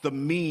the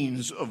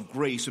means of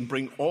grace and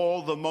bring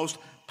all the most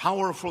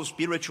powerful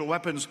spiritual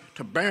weapons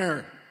to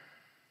bear.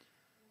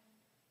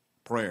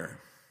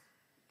 Prayer.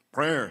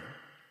 Prayer.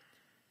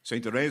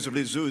 St. Therese of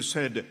Lisieux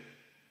said,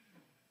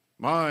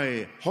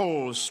 "My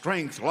whole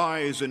strength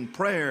lies in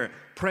prayer.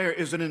 Prayer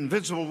is an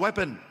invincible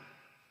weapon."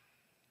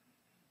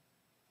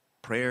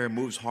 Prayer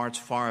moves hearts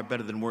far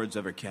better than words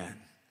ever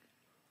can.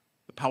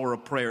 The power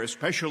of prayer,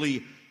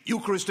 especially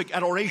Eucharistic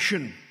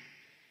adoration.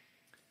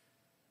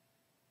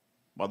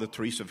 Mother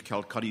Teresa of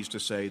Calcutta used to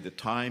say, the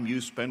time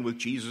you spend with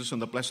Jesus in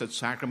the Blessed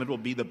Sacrament will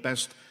be the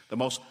best, the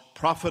most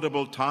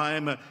profitable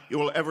time you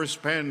will ever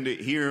spend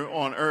here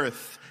on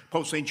earth.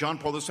 Pope St. John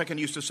Paul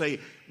II used to say,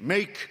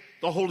 make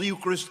the Holy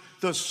Eucharist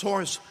the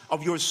source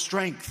of your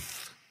strength.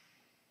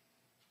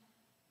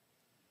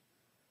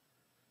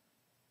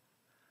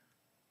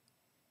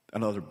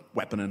 Another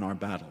weapon in our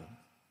battle.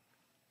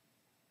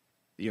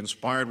 The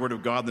inspired Word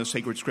of God in the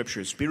sacred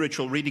Scriptures,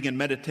 spiritual reading and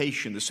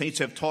meditation. The saints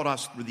have taught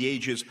us through the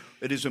ages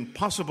it is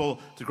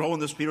impossible to grow in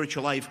the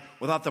spiritual life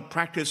without the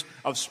practice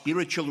of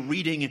spiritual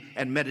reading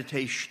and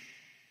meditation.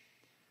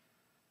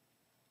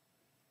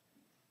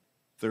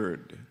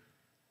 Third,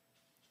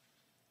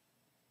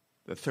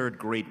 the third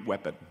great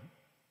weapon,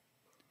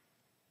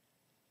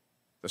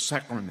 the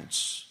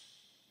sacraments.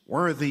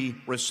 Worthy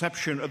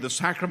reception of the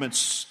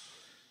sacraments,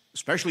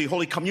 especially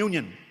Holy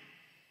Communion,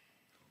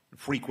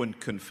 frequent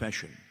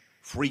confession.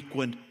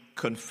 Frequent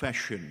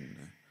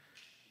confession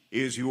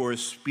is your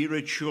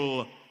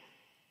spiritual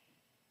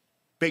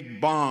big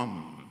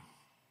bomb,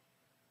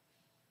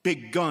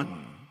 big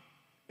gun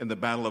in the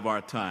battle of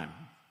our time.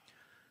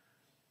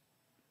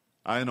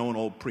 I know an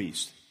old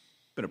priest,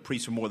 been a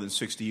priest for more than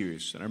 60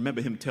 years, and I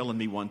remember him telling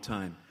me one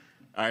time,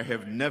 I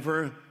have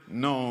never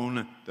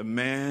known the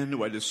man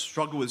who had to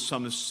struggle with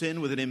some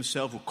sin within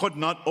himself who could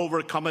not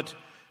overcome it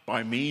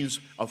by means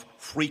of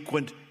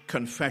frequent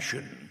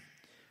confession.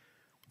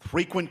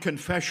 Frequent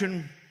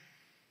confession,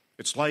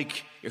 it's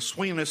like you're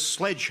swinging a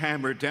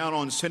sledgehammer down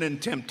on sin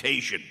and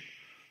temptation.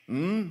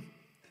 You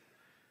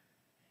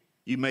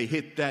may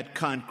hit that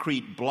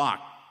concrete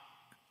block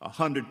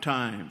 100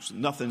 times.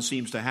 Nothing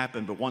seems to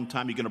happen, but one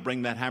time you're going to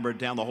bring that hammer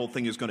down, the whole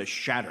thing is going to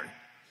shatter.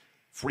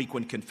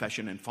 Frequent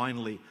confession, and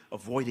finally,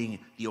 avoiding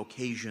the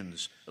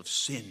occasions of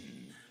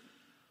sin.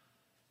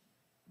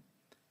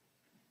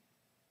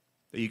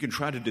 You can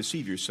try to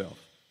deceive yourself.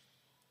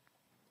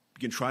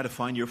 You can try to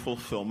find your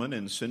fulfillment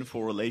in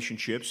sinful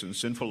relationships and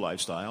sinful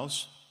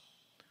lifestyles.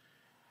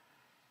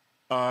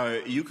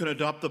 You can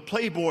adopt the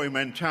playboy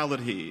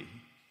mentality.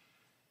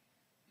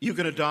 You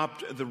can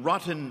adopt the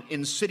rotten,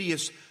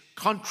 insidious,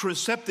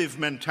 contraceptive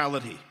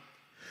mentality.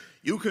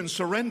 You can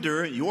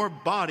surrender your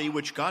body,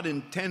 which God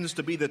intends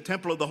to be the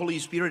temple of the Holy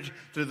Spirit,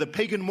 to the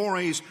pagan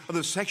mores of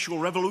the sexual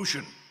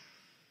revolution.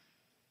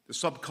 The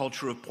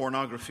subculture of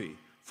pornography,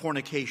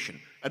 fornication,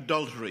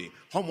 adultery,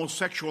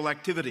 homosexual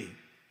activity,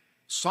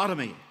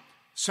 sodomy,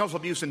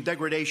 self-abuse, and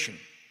degradation.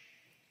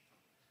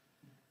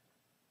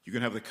 You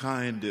can have the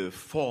kind of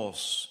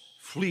false,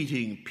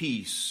 fleeting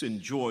peace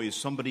and joy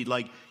somebody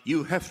like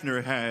Hugh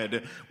Hefner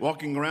had,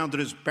 walking around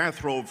in his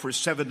bathrobe for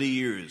 70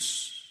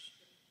 years.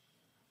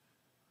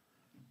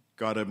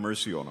 God have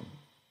mercy on him.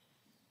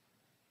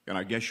 And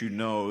I guess you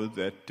know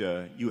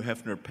that Hugh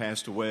Hefner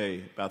passed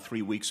away about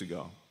 3 weeks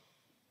ago.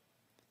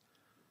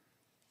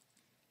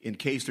 In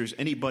case there's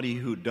anybody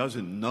who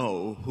doesn't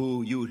know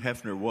who Hugh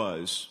Hefner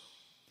was,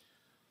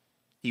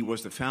 he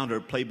was the founder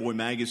of Playboy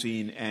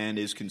magazine and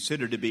is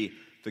considered to be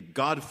the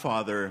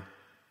godfather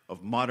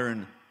of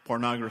modern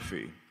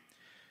pornography.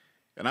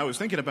 And I was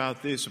thinking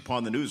about this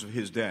upon the news of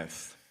his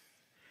death.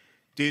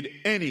 did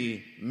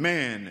any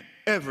man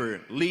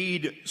ever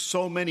lead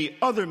so many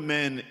other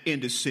men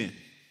into sin?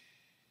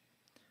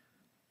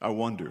 I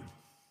wonder.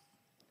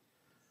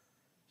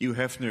 Hugh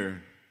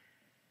Hefner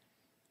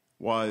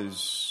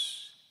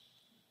was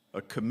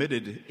a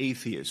committed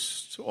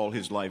atheist all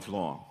his life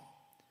long.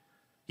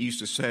 He used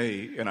to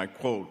say, and I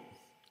quote,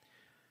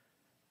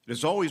 "It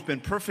has always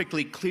been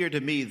perfectly clear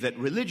to me that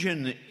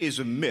religion is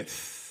a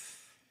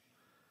myth."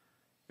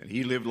 And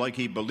he lived like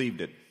he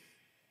believed it.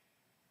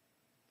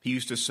 He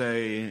used to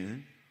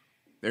say,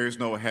 there is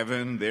no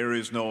heaven, there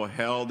is no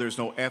hell, there's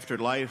no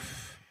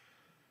afterlife,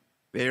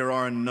 there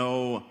are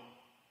no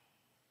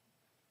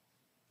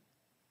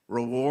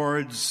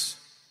rewards,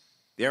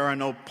 there are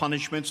no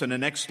punishments in the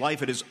next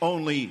life. It is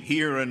only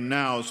here and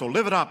now. So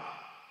live it up.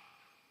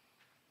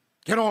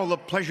 Get all the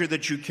pleasure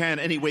that you can,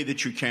 any way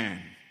that you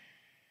can.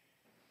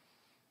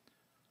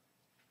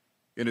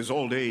 In his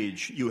old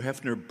age, Hugh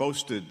Hefner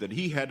boasted that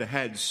he had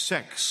had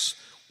sex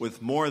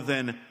with more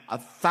than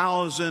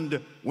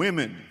 1,000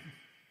 women.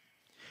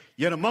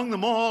 Yet among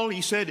them all,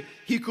 he said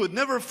he could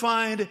never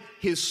find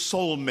his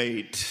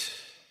soulmate.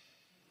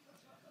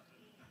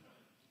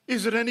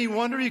 Is it any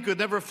wonder he could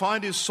never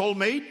find his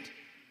soulmate?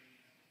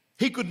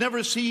 He could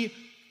never see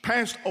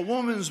past a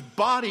woman's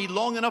body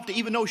long enough to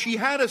even know she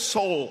had a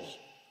soul.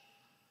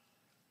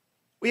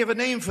 We have a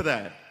name for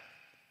that.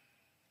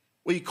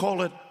 We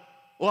call it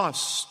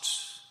lust.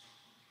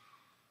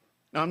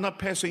 Now, I'm not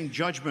passing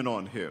judgment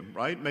on him,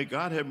 right? May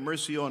God have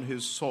mercy on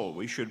his soul.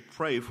 We should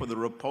pray for the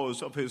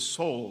repose of his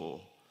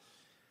soul.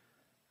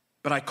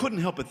 But I couldn't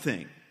help but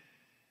think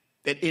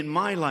that in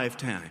my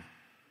lifetime,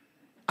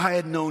 I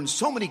had known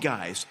so many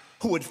guys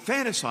who would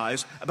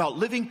fantasize about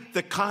living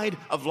the kind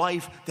of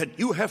life that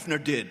Hugh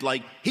Hefner did.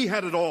 Like, he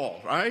had it all,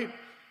 right?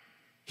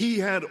 He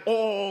had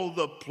all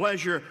the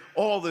pleasure,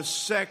 all the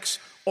sex,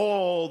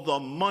 all the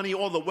money,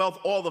 all the wealth,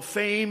 all the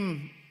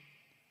fame.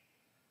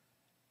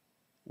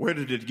 Where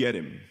did it get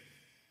him?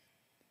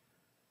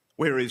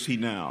 Where is he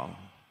now?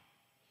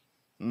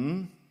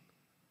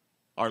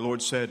 Our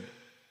Lord said,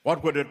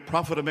 "What would it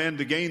profit a man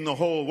to gain the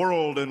whole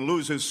world and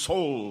lose his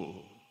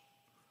soul?"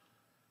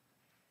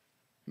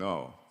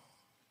 No.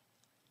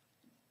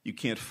 You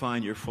can't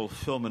find your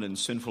fulfillment in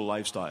sinful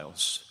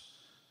lifestyles.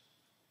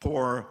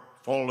 Poor,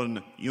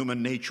 fallen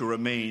human nature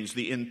remains.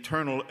 The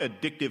internal,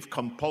 addictive,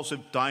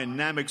 compulsive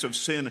dynamics of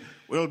sin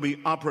will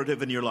be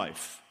operative in your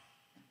life.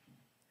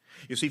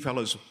 You see,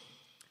 fellas,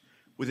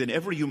 within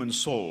every human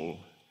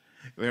soul,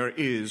 there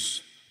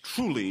is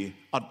truly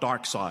a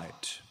dark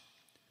side.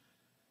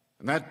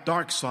 And that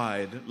dark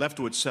side, left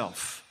to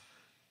itself,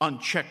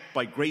 unchecked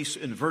by grace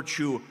and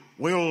virtue,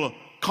 will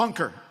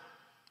conquer.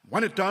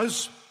 When it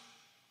does,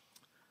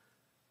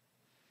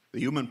 the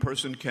human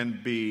person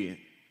can be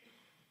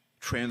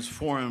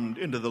transformed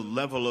into the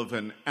level of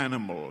an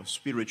animal,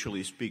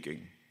 spiritually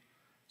speaking.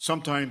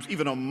 Sometimes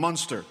even a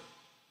monster.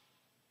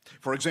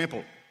 For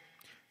example,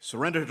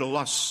 surrender to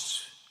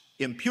lust,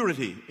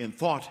 impurity in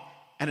thought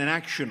and in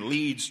action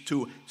leads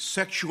to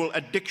sexual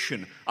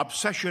addiction,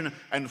 obsession,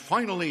 and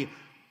finally,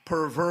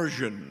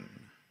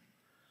 perversion.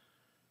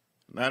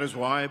 That is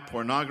why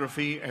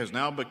pornography has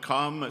now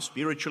become,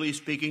 spiritually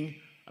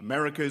speaking,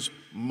 America's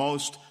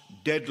most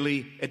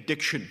deadly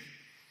addiction.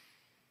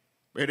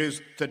 It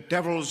is the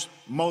devil's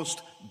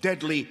most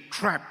deadly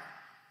trap.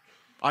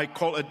 I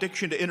call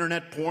addiction to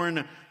internet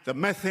porn the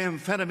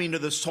methamphetamine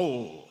of the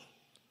soul.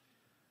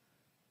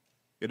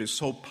 It is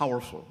so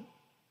powerful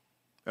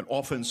and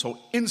often so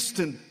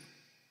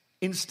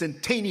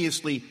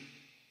instantaneously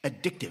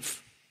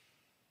addictive.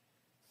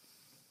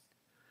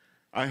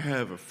 I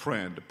have a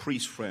friend, a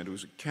priest friend,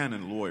 who's a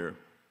canon lawyer,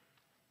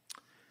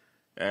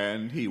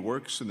 and he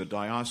works in the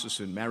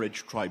diocesan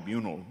marriage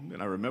tribunal.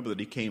 And I remember that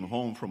he came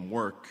home from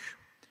work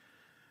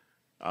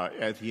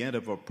at the end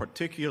of a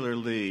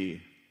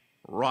particularly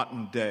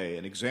rotten day,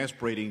 an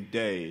exasperating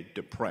day,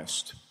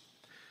 depressed.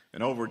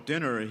 And over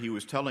dinner, he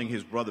was telling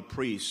his brother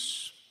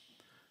priests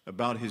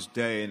about his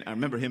day. And I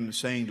remember him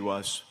saying to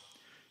us,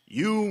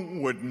 "You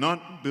would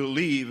not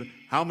believe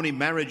how many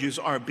marriages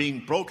are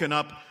being broken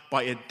up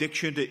by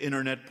addiction to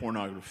internet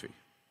pornography."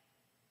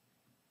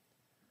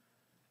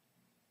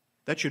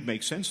 That should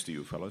make sense to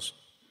you, fellas.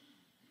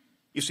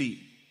 You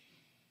see,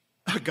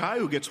 a guy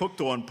who gets hooked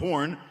on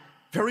porn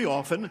very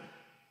often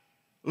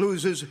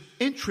loses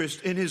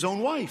interest in his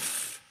own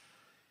wife,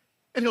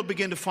 and he'll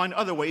begin to find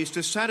other ways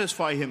to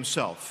satisfy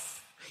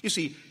himself. You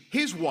see,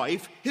 his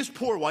wife, his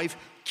poor wife,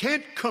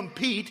 can't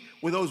compete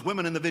with those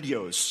women in the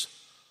videos.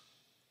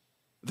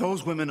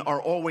 Those women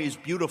are always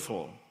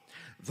beautiful.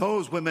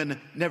 Those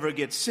women never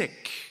get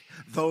sick.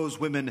 Those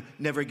women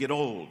never get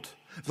old.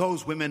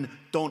 Those women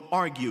don't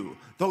argue.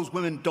 Those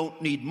women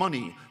don't need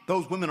money.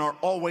 Those women are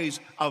always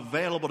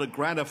available to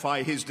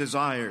gratify his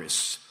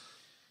desires.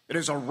 It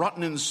is a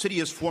rotten,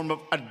 insidious form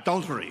of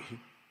adultery.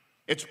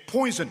 It's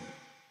poison.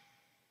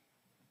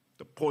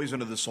 The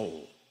poison of the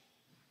soul.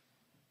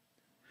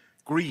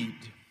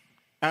 Greed,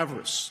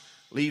 avarice,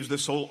 leaves the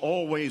soul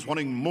always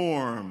wanting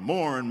more,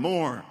 more, and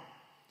more.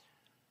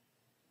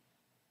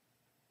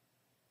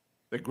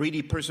 The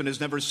greedy person is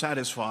never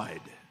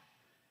satisfied.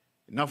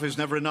 Enough is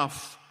never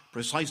enough,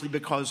 precisely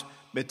because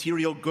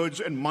material goods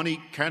and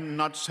money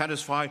cannot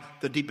satisfy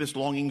the deepest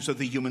longings of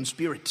the human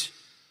spirit.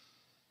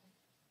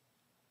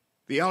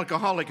 The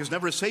alcoholic is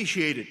never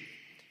satiated.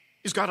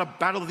 He's got to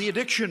battle the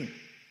addiction.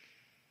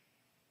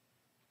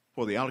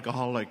 For the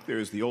alcoholic,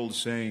 there's the old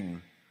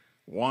saying,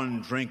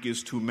 one drink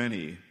is too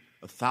many,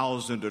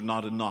 1,000 are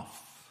not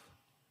enough.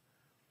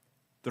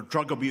 The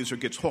drug abuser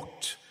gets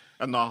hooked,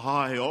 and the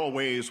high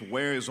always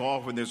wears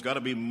off, and there's got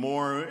to be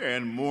more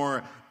and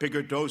more,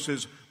 bigger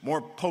doses,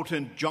 more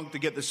potent junk to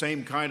get the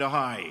same kind of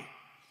high.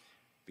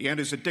 The end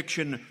is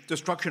addiction,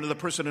 destruction of the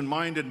person in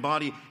mind and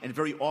body, and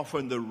very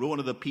often the ruin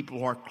of the people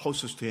who are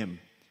closest to him,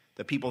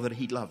 the people that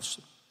he loves.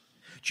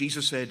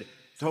 Jesus said,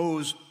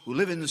 those who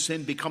live in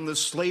sin become the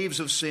slaves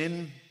of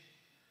sin.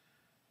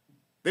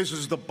 This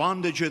is the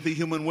bondage of the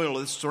human will.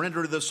 It's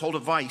surrender to the soul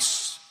of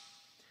vice.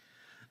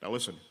 Now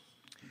listen,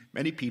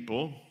 many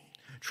people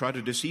try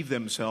to deceive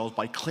themselves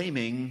by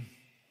claiming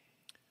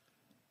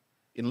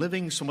in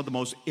living some of the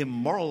most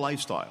immoral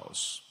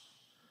lifestyles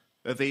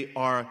that they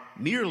are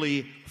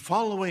merely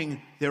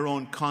following their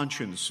own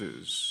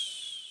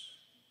consciences.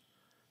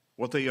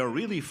 What they are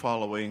really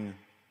following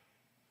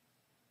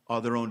are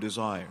their own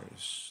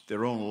desires,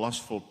 their own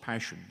lustful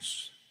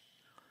passions.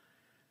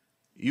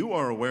 You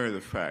are aware of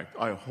the fact,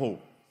 I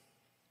hope,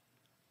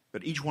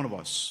 that each one of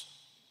us,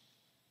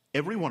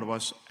 every one of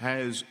us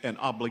has an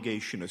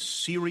obligation, a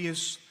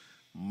serious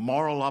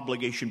moral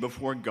obligation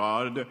before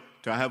God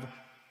to have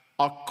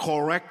a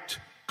correct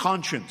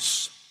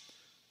conscience,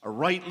 a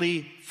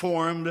rightly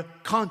formed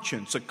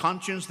conscience, a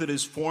conscience that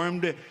is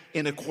formed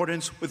in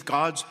accordance with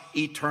God's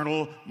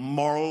eternal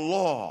moral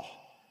law,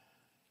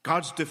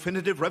 God's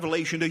definitive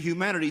revelation to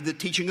humanity, the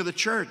teaching of the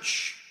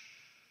church.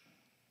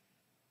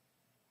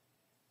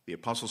 The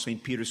Apostle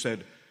St. Peter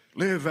said,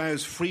 live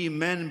as free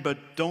men, but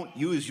don't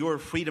use your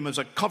freedom as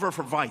a cover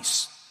for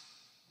vice.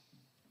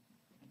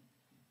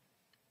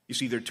 You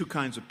see, there are two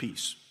kinds of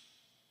peace.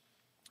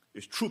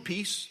 There's true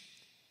peace,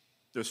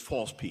 there's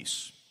false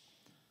peace.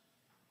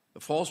 The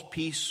false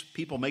peace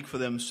people make for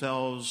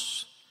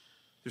themselves,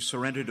 there's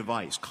surrender to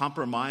vice,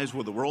 compromise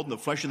with the world and the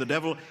flesh and the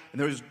devil, and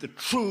there's the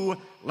true,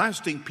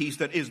 lasting peace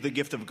that is the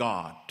gift of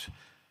God.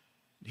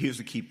 Here's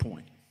the key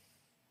point.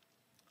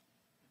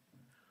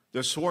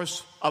 The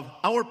source of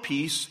our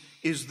peace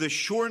is the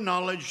sure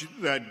knowledge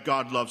that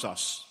God loves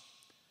us.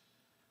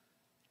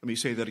 Let me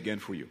say that again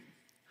for you.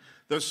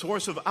 The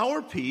source of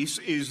our peace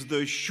is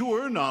the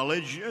sure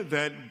knowledge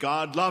that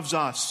God loves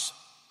us.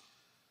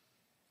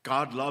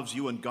 God loves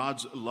you, and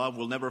God's love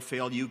will never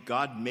fail you.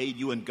 God made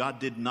you, and God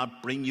did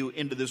not bring you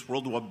into this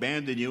world to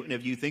abandon you. And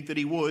if you think that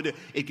he would,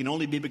 it can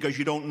only be because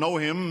you don't know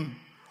him.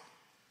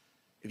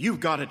 If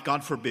you've got it,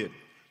 God forbid.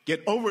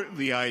 Get over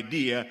the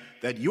idea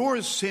that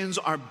your sins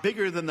are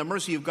bigger than the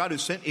mercy of God who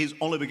sent his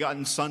only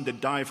begotten Son to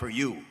die for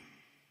you.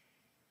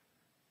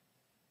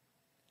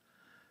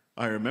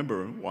 I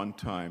remember one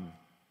time,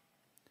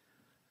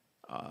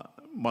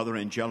 Mother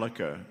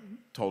Angelica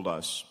told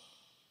us,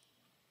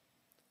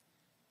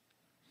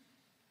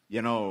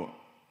 you know,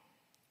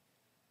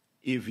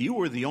 if you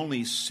were the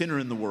only sinner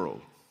in the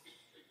world,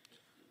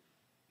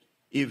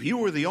 if you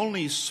were the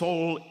only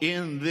soul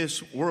in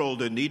this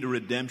world in need of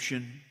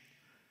redemption,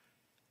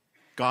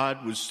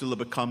 God would still have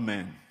become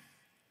man.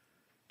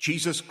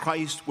 Jesus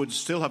Christ would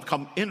still have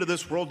come into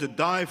this world to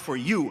die for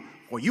you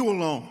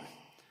alone.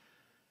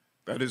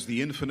 That is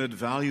the infinite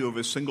value of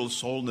a single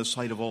soul in the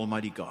sight of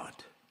Almighty God.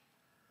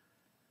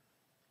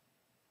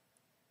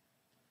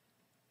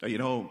 Now, you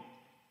know,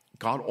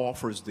 God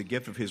offers the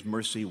gift of his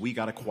mercy. We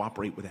got to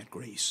cooperate with that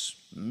grace.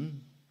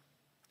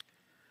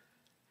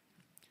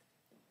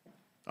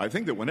 I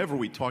think that whenever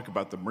we talk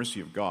about the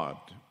mercy of God,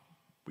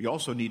 we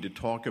also need to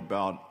talk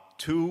about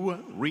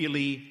two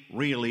really,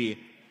 really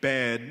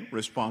bad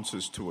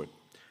responses to it.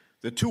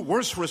 The two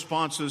worst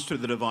responses to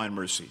the divine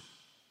mercy.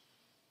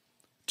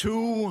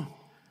 Two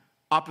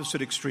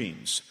opposite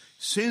extremes.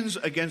 Sins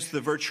against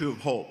the virtue of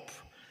hope.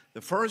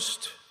 The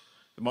first,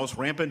 the most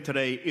rampant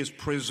today, is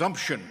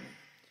presumption.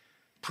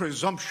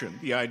 Presumption,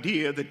 the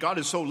idea that God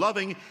is so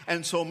loving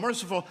and so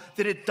merciful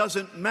that it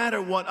doesn't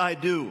matter what I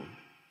do.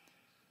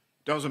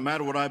 Doesn't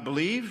matter what I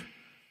believe.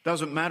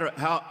 Doesn't matter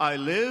how I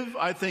live.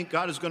 I think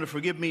God is going to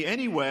forgive me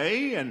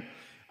anyway, and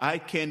I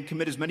can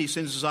commit as many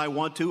sins as I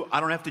want to. I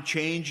don't have to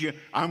change.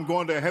 I'm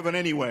going to heaven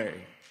anyway.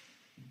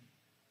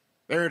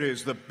 There it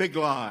is, the big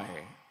lie,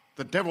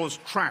 the devil's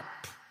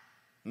trap.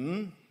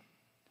 One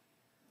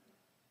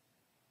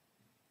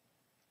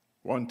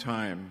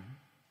time,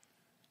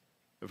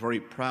 a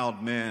very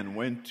proud man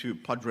went to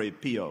Padre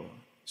Pio,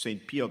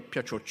 St. Pio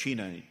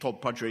Pietrelcina. He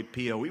told Padre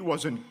Pio he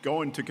wasn't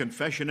going to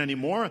confession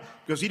anymore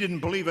because he didn't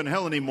believe in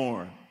hell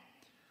anymore.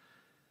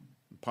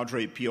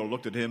 Padre Pio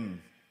looked at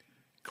him,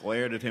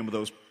 glared at him with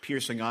those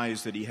piercing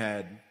eyes that he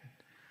had.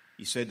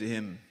 He said to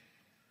him,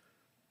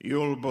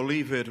 "You'll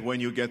believe it when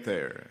you get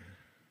there."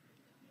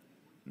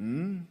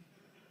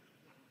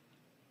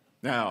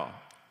 Now,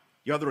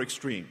 the other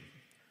extreme,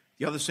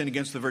 the other sin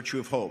against the virtue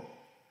of hope,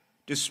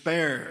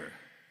 despair.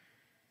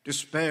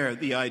 Despair,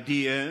 the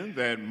idea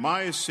that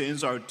my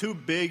sins are too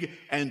big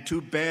and too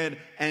bad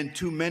and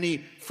too many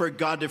for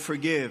God to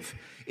forgive.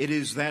 It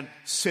is that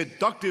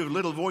seductive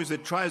little voice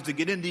that tries to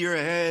get into your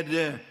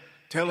head,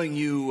 telling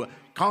you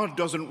God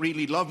doesn't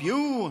really love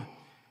you.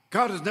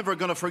 God is never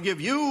going to forgive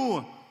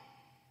you.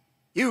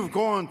 You've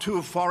gone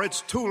too far.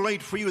 It's too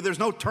late for you. There's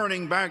no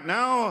turning back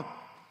now.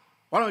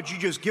 Why don't you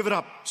just give it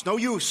up? It's no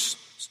use.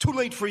 It's too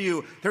late for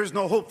you. There's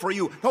no hope for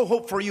you. No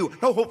hope for you.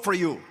 No hope for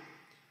you.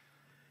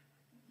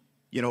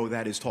 You know,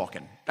 that is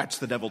talking. That's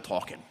the devil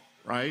talking,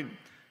 right?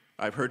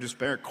 I've heard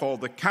despair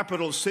called the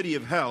capital city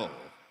of hell.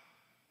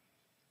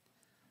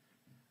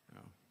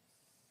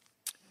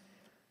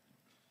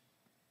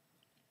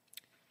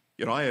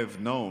 You know, I have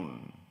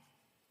known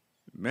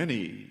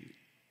many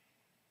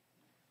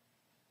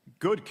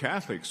good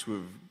Catholics who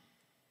have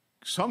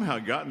somehow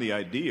gotten the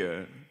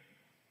idea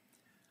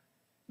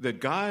that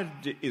God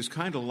is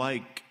kind of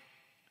like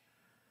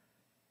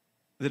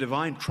the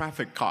divine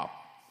traffic cop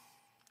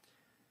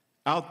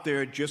out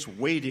there just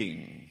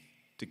waiting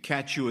to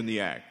catch you in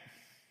the act.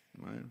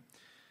 Right?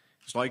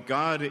 It's like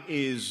God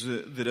is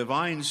the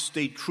divine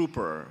state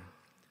trooper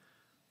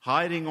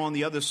hiding on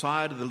the other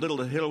side of the little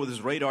hill with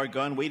his radar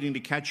gun, waiting to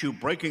catch you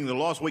breaking the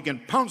law so we can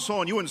pounce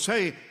on you and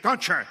say,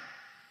 gotcha,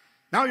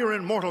 now you're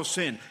in mortal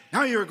sin,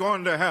 now you're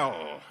going to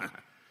hell.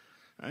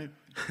 Right?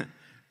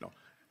 No,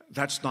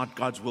 that's not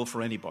God's will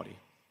for anybody.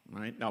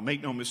 Right? Now,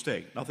 make no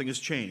mistake, nothing has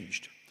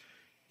changed.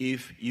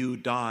 If you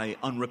die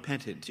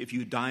unrepentant, if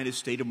you die in a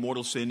state of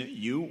mortal sin,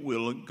 you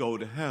will go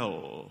to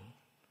hell.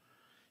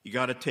 You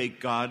got to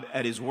take God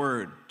at his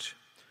word.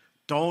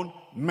 Don't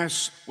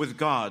mess with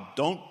God.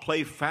 Don't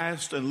play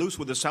fast and loose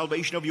with the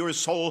salvation of your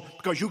soul,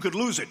 because you could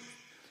lose it.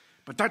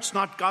 But that's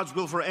not God's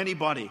will for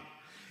anybody.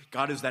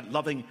 God is that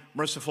loving,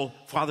 merciful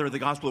Father of the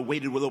gospel who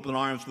waited with open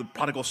arms for the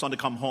prodigal son to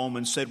come home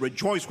and said,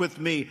 rejoice with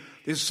me.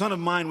 This son of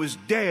mine was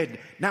dead.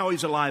 Now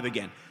he's alive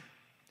again.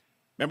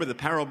 Remember the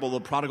parable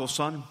of the prodigal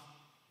son?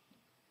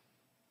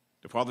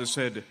 The father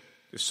said,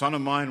 the son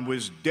of mine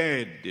was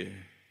dead.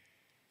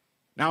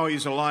 Now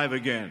he's alive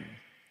again.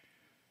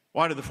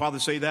 Why did the father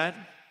say that?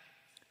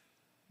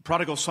 The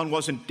prodigal son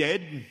wasn't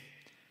dead.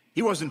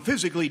 He wasn't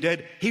physically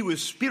dead. He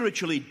was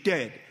spiritually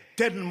dead,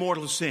 dead in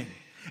mortal sin.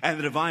 And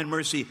the divine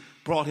mercy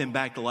brought him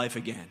back to life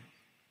again.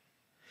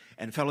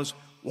 And fellas,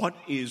 what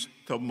is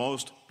the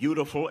most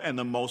beautiful and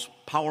the most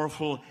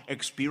powerful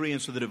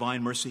experience of the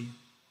divine mercy?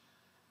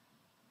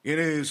 It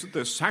is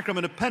the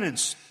sacrament of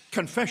penance,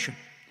 confession.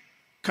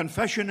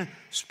 Confession,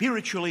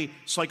 spiritually,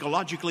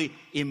 psychologically,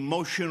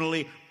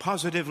 emotionally,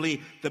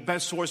 positively, the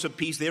best source of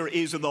peace there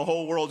is in the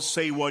whole world.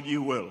 Say what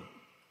you will.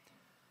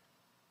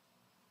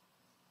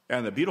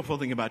 And the beautiful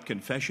thing about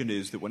confession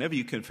is that whenever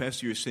you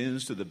confess your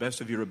sins to the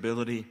best of your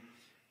ability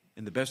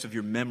and the best of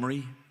your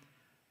memory,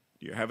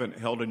 you haven't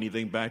held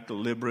anything back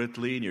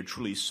deliberately, and you're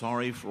truly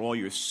sorry for all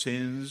your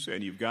sins,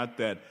 and you've got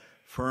that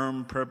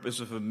firm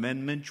purpose of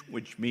amendment,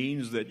 which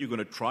means that you're going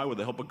to try with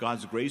the help of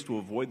God's grace to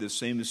avoid the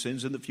same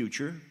sins in the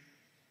future.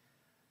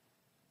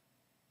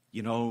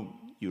 You know,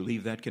 you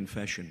leave that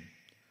confession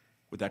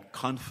with that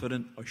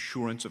confident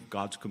assurance of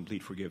God's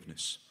complete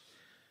forgiveness.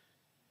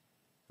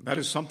 That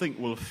is something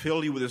that will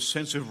fill you with a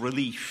sense of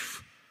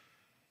relief.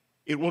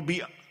 It will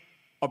be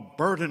a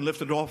burden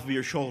lifted off of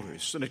your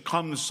shoulders, and it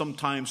comes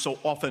sometimes so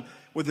often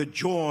with the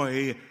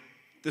joy,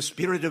 the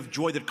spirit of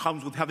joy that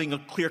comes with having a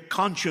clear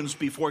conscience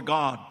before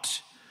God.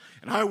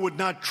 And I would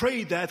not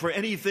trade that for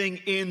anything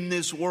in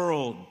this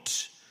world.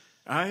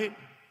 All right?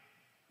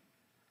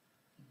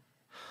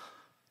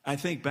 I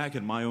think back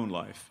in my own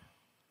life.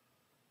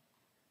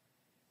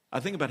 I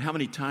think about how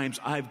many times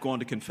I've gone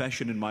to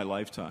confession in my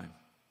lifetime.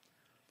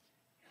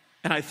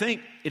 And I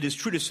think it is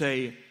true to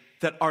say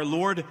that our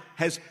Lord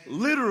has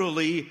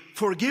literally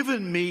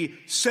forgiven me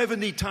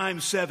 70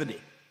 times 70.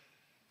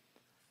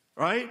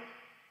 Right?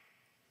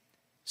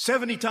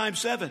 70 times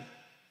 7.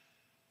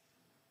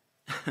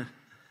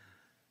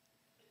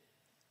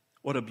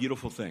 What a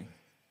beautiful thing.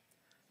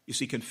 You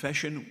see,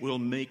 confession will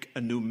make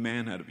a new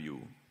man out of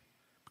you,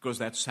 because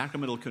that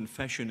sacramental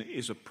confession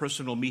is a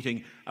personal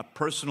meeting, a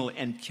personal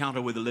encounter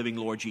with the living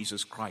Lord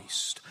Jesus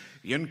Christ.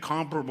 The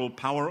incomparable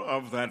power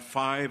of that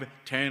 5,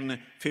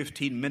 10,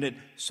 15-minute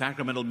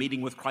sacramental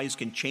meeting with Christ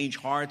can change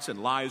hearts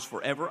and lives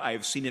forever. I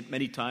have seen it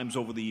many times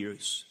over the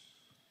years.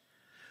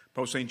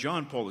 Pope St.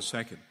 John Paul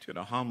II, in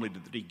a homily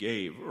that he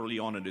gave early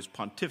on in his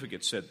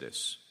pontificate, said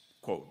this,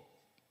 quote,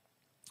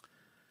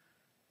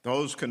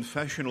 those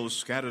confessionals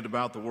scattered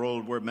about the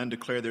world where men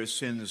declare their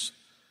sins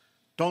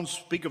don't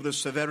speak of the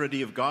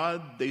severity of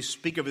God, they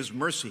speak of his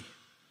mercy.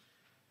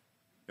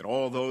 And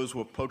all those who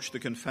approach the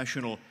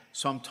confessional,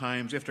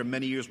 sometimes after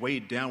many years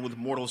weighed down with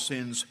mortal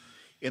sins,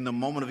 in the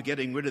moment of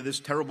getting rid of this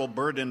terrible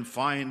burden,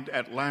 find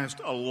at last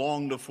a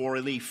longed for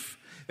relief.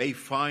 They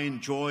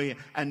find joy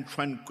and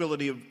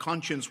tranquility of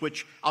conscience,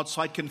 which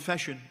outside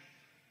confession,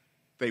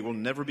 they will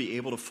never be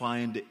able to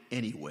find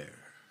anywhere.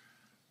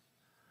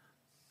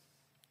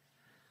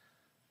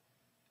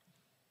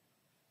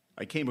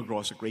 I came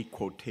across a great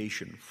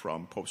quotation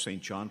from Pope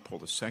St. John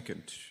Paul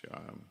II.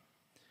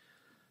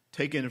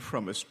 taken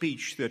from a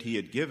speech that he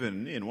had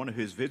given in one of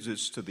his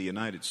visits to the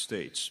United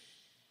States.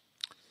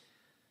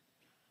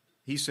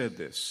 He said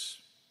this,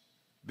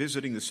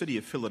 visiting the city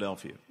of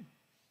Philadelphia,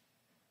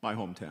 my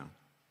hometown.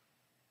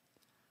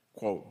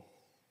 Quote,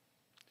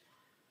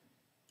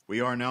 "We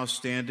are now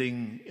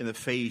standing in the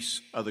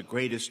face of the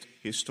greatest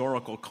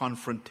historical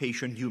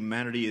confrontation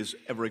humanity has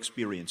ever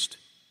experienced.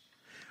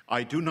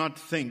 I do not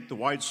think the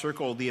wide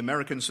circle of the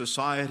American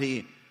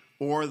society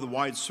or the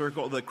wide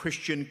circle of the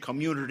Christian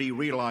community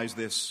realize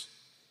this.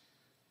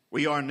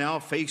 We are now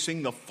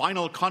facing the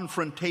final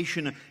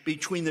confrontation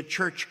between the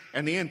church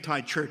and the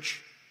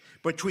anti-church,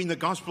 between the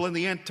gospel and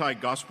the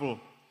anti-gospel,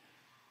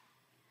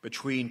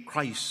 between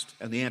Christ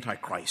and the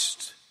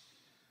antichrist.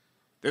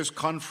 This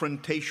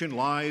confrontation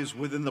lies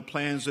within the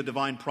plans of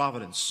divine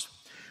providence.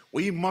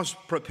 We must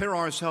prepare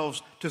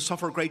ourselves to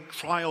suffer great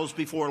trials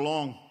before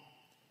long.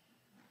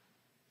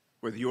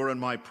 With your and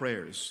my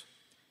prayers,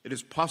 it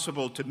is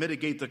possible to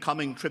mitigate the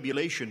coming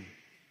tribulation,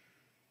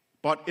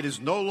 but it is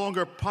no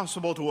longer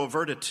possible to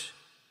avert it,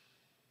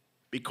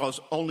 because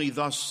only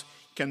thus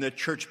can the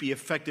church be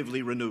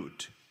effectively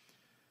renewed.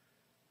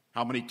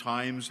 How many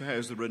times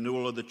has the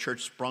renewal of the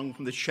church sprung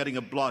from the shedding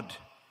of blood?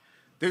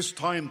 This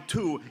time,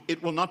 too,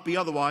 it will not be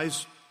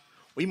otherwise.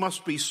 We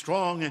must be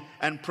strong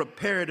and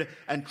prepared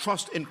and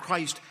trust in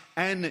Christ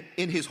and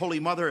in his Holy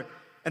Mother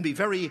and be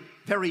very,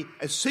 very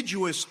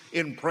assiduous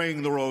in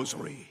praying the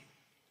rosary."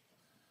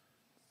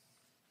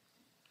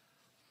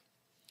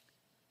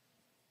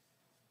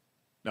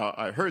 Now,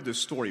 I heard this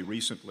story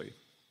recently,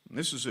 and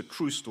this is a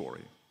true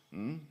story.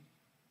 There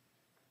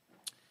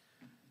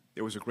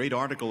was a great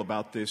article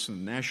about this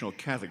in the National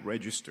Catholic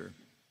Register.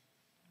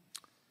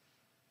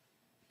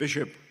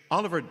 Bishop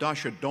Oliver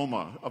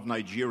Dashadoma of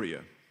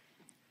Nigeria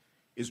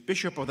is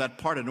bishop of that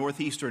part of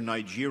northeastern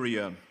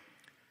Nigeria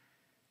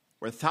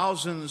where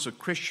thousands of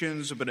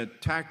Christians have been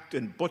attacked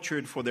and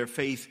butchered for their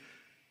faith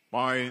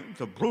by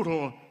the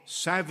brutal,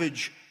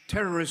 savage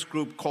terrorist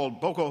group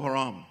called Boko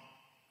Haram.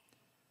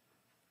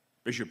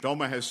 Bishop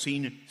Doma has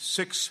seen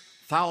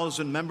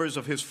 6,000 members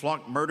of his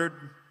flock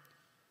murdered,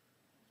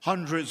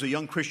 hundreds of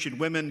young Christian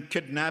women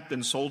kidnapped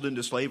and sold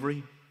into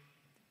slavery.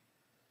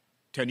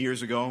 10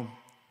 years ago,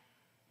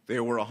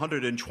 there were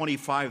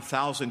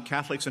 125,000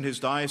 Catholics in his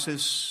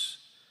diocese.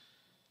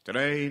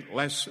 Today,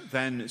 less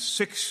than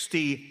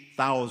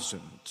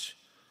 60,000.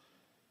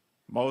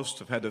 Most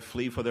have had to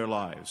flee for their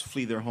lives,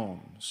 flee their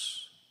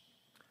homes.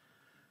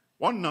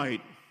 One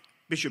night,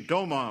 Bishop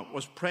Doma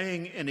was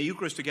praying in a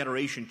Eucharistic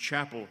Adoration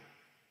chapel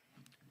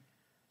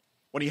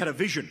when he had a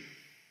vision.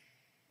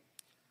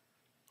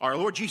 Our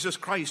Lord Jesus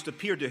Christ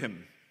appeared to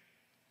him,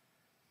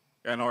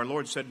 and our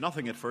Lord said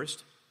nothing at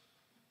first.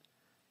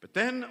 But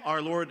then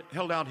our Lord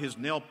held out his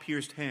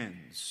nail-pierced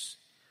hands.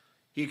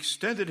 He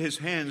extended his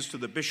hands to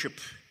the bishop,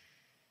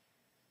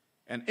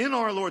 and in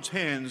our Lord's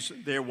hands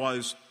there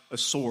was a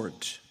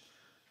sword,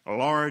 a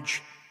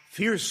large,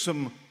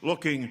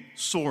 fearsome-looking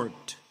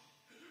sword.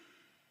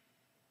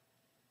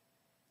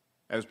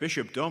 As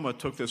Bishop Doma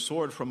took the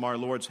sword from our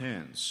Lord's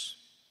hands,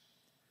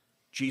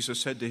 Jesus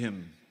said to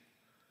him,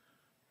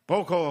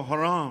 "Boko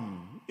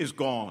Haram is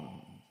gone.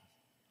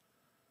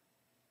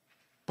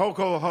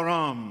 Boko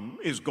Haram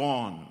is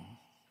gone."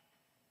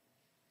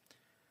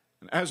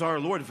 And as our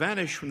Lord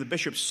vanished from the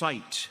bishop's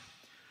sight,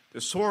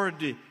 the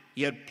sword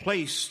he had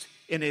placed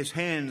in his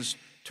hands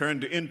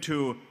turned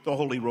into the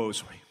Holy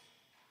Rosary.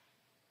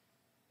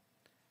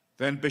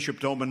 Then Bishop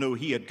Doma knew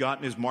he had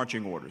gotten his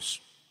marching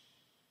orders.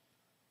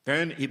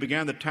 Then he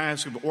began the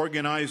task of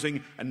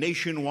organizing a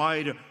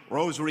nationwide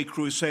rosary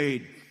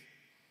crusade.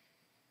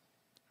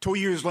 2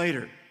 years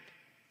later,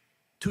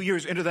 2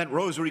 years into that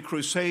rosary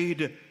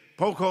crusade,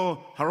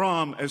 Boko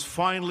Haram has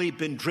finally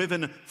been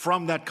driven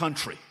from that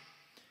country.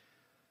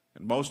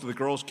 And most of the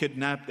girls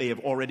kidnapped, they have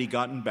already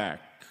gotten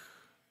back.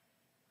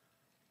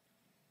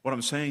 What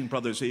I'm saying,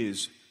 brothers,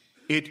 is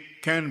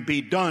it can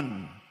be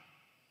done.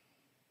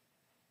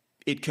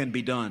 It can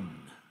be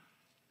done.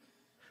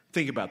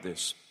 Think about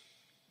this.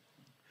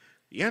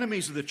 The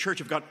enemies of the church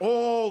have got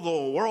all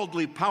the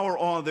worldly power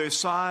on their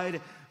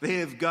side. They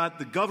have got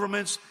the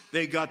governments.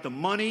 They got the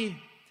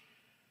money.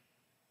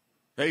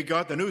 They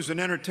got the news and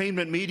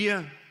entertainment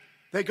media.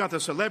 They got the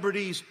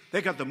celebrities.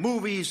 They got the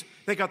movies.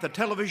 They got the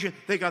television.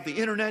 They got the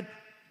internet.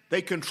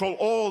 They control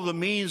all the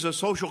means of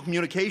social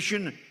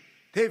communication.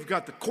 They've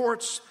got the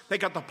courts. They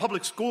got the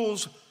public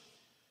schools.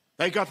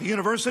 They got the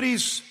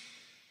universities.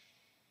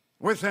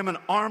 With them, an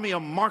army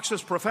of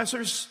Marxist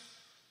professors.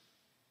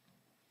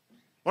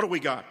 What do we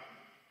got?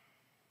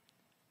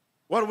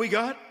 What do we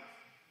got?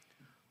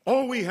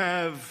 All we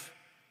have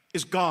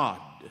is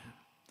God.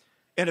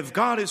 And if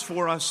God is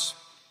for us,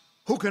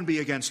 who can be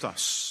against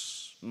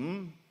us?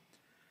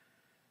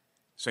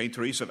 St.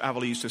 Teresa of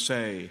Avila used to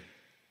say,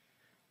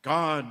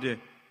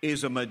 God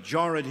is a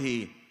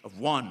majority of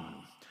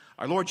one.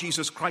 Our Lord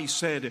Jesus Christ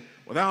said,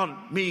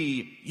 "Without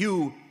me,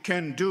 you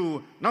can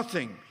do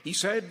nothing." He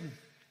said,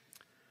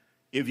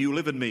 "If you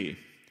live in me,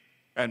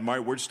 and my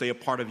words stay a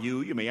part of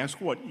you, you may ask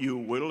what you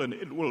will, and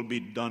it will be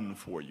done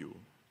for you."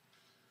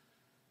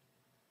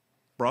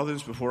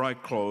 Brothers, before I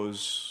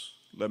close,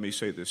 let me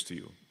say this to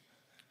you.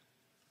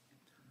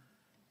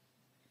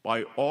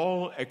 By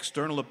all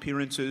external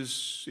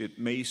appearances, it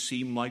may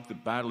seem like the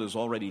battle is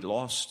already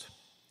lost,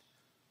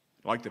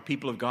 like the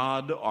people of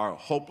God are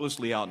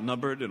hopelessly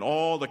outnumbered and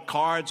all the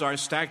cards are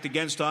stacked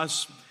against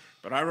us.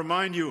 But I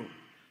remind you,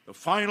 the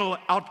final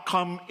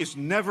outcome is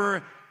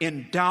never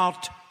in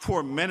doubt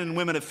for men and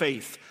women of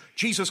faith.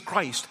 Jesus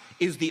Christ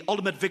is the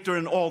ultimate victor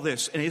in all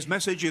this, and his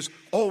message is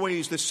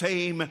always the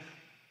same: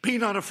 be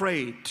not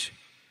afraid,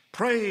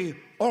 pray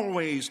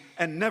always,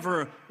 and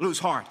never lose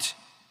heart.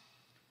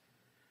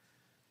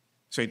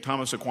 St.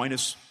 Thomas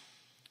Aquinas,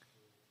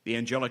 the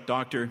angelic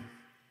doctor,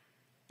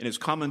 in his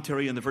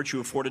commentary on the virtue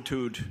of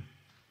fortitude,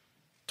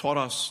 taught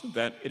us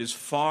that it is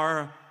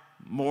far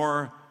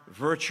more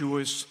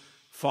virtuous,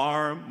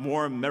 far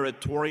more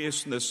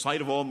meritorious in the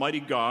sight of Almighty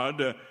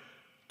God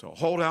to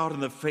hold out in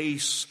the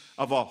face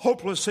of a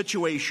hopeless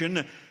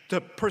situation, to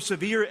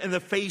persevere in the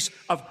face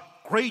of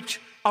great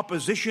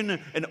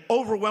opposition and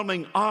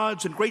overwhelming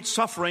odds and great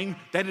suffering,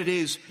 than it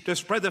is to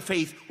spread the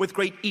faith with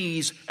great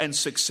ease and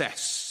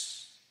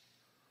success.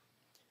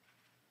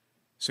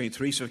 St.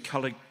 Teresa of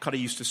Calcutta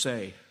used to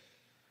say,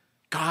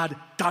 God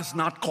does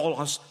not call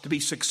us to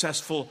be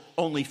successful,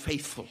 only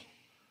faithful.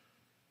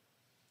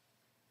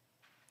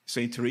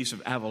 St. Teresa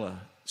of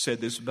Avila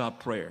said this about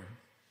prayer.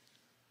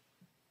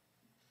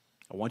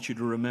 I want you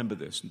to remember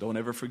this and don't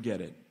ever forget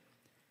it.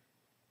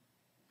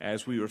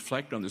 As we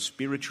reflect on the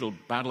spiritual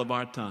battle of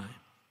our time,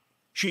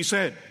 she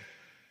said,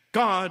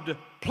 God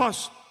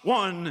plus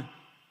one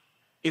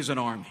is an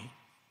army.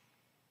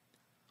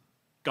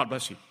 God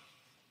bless you.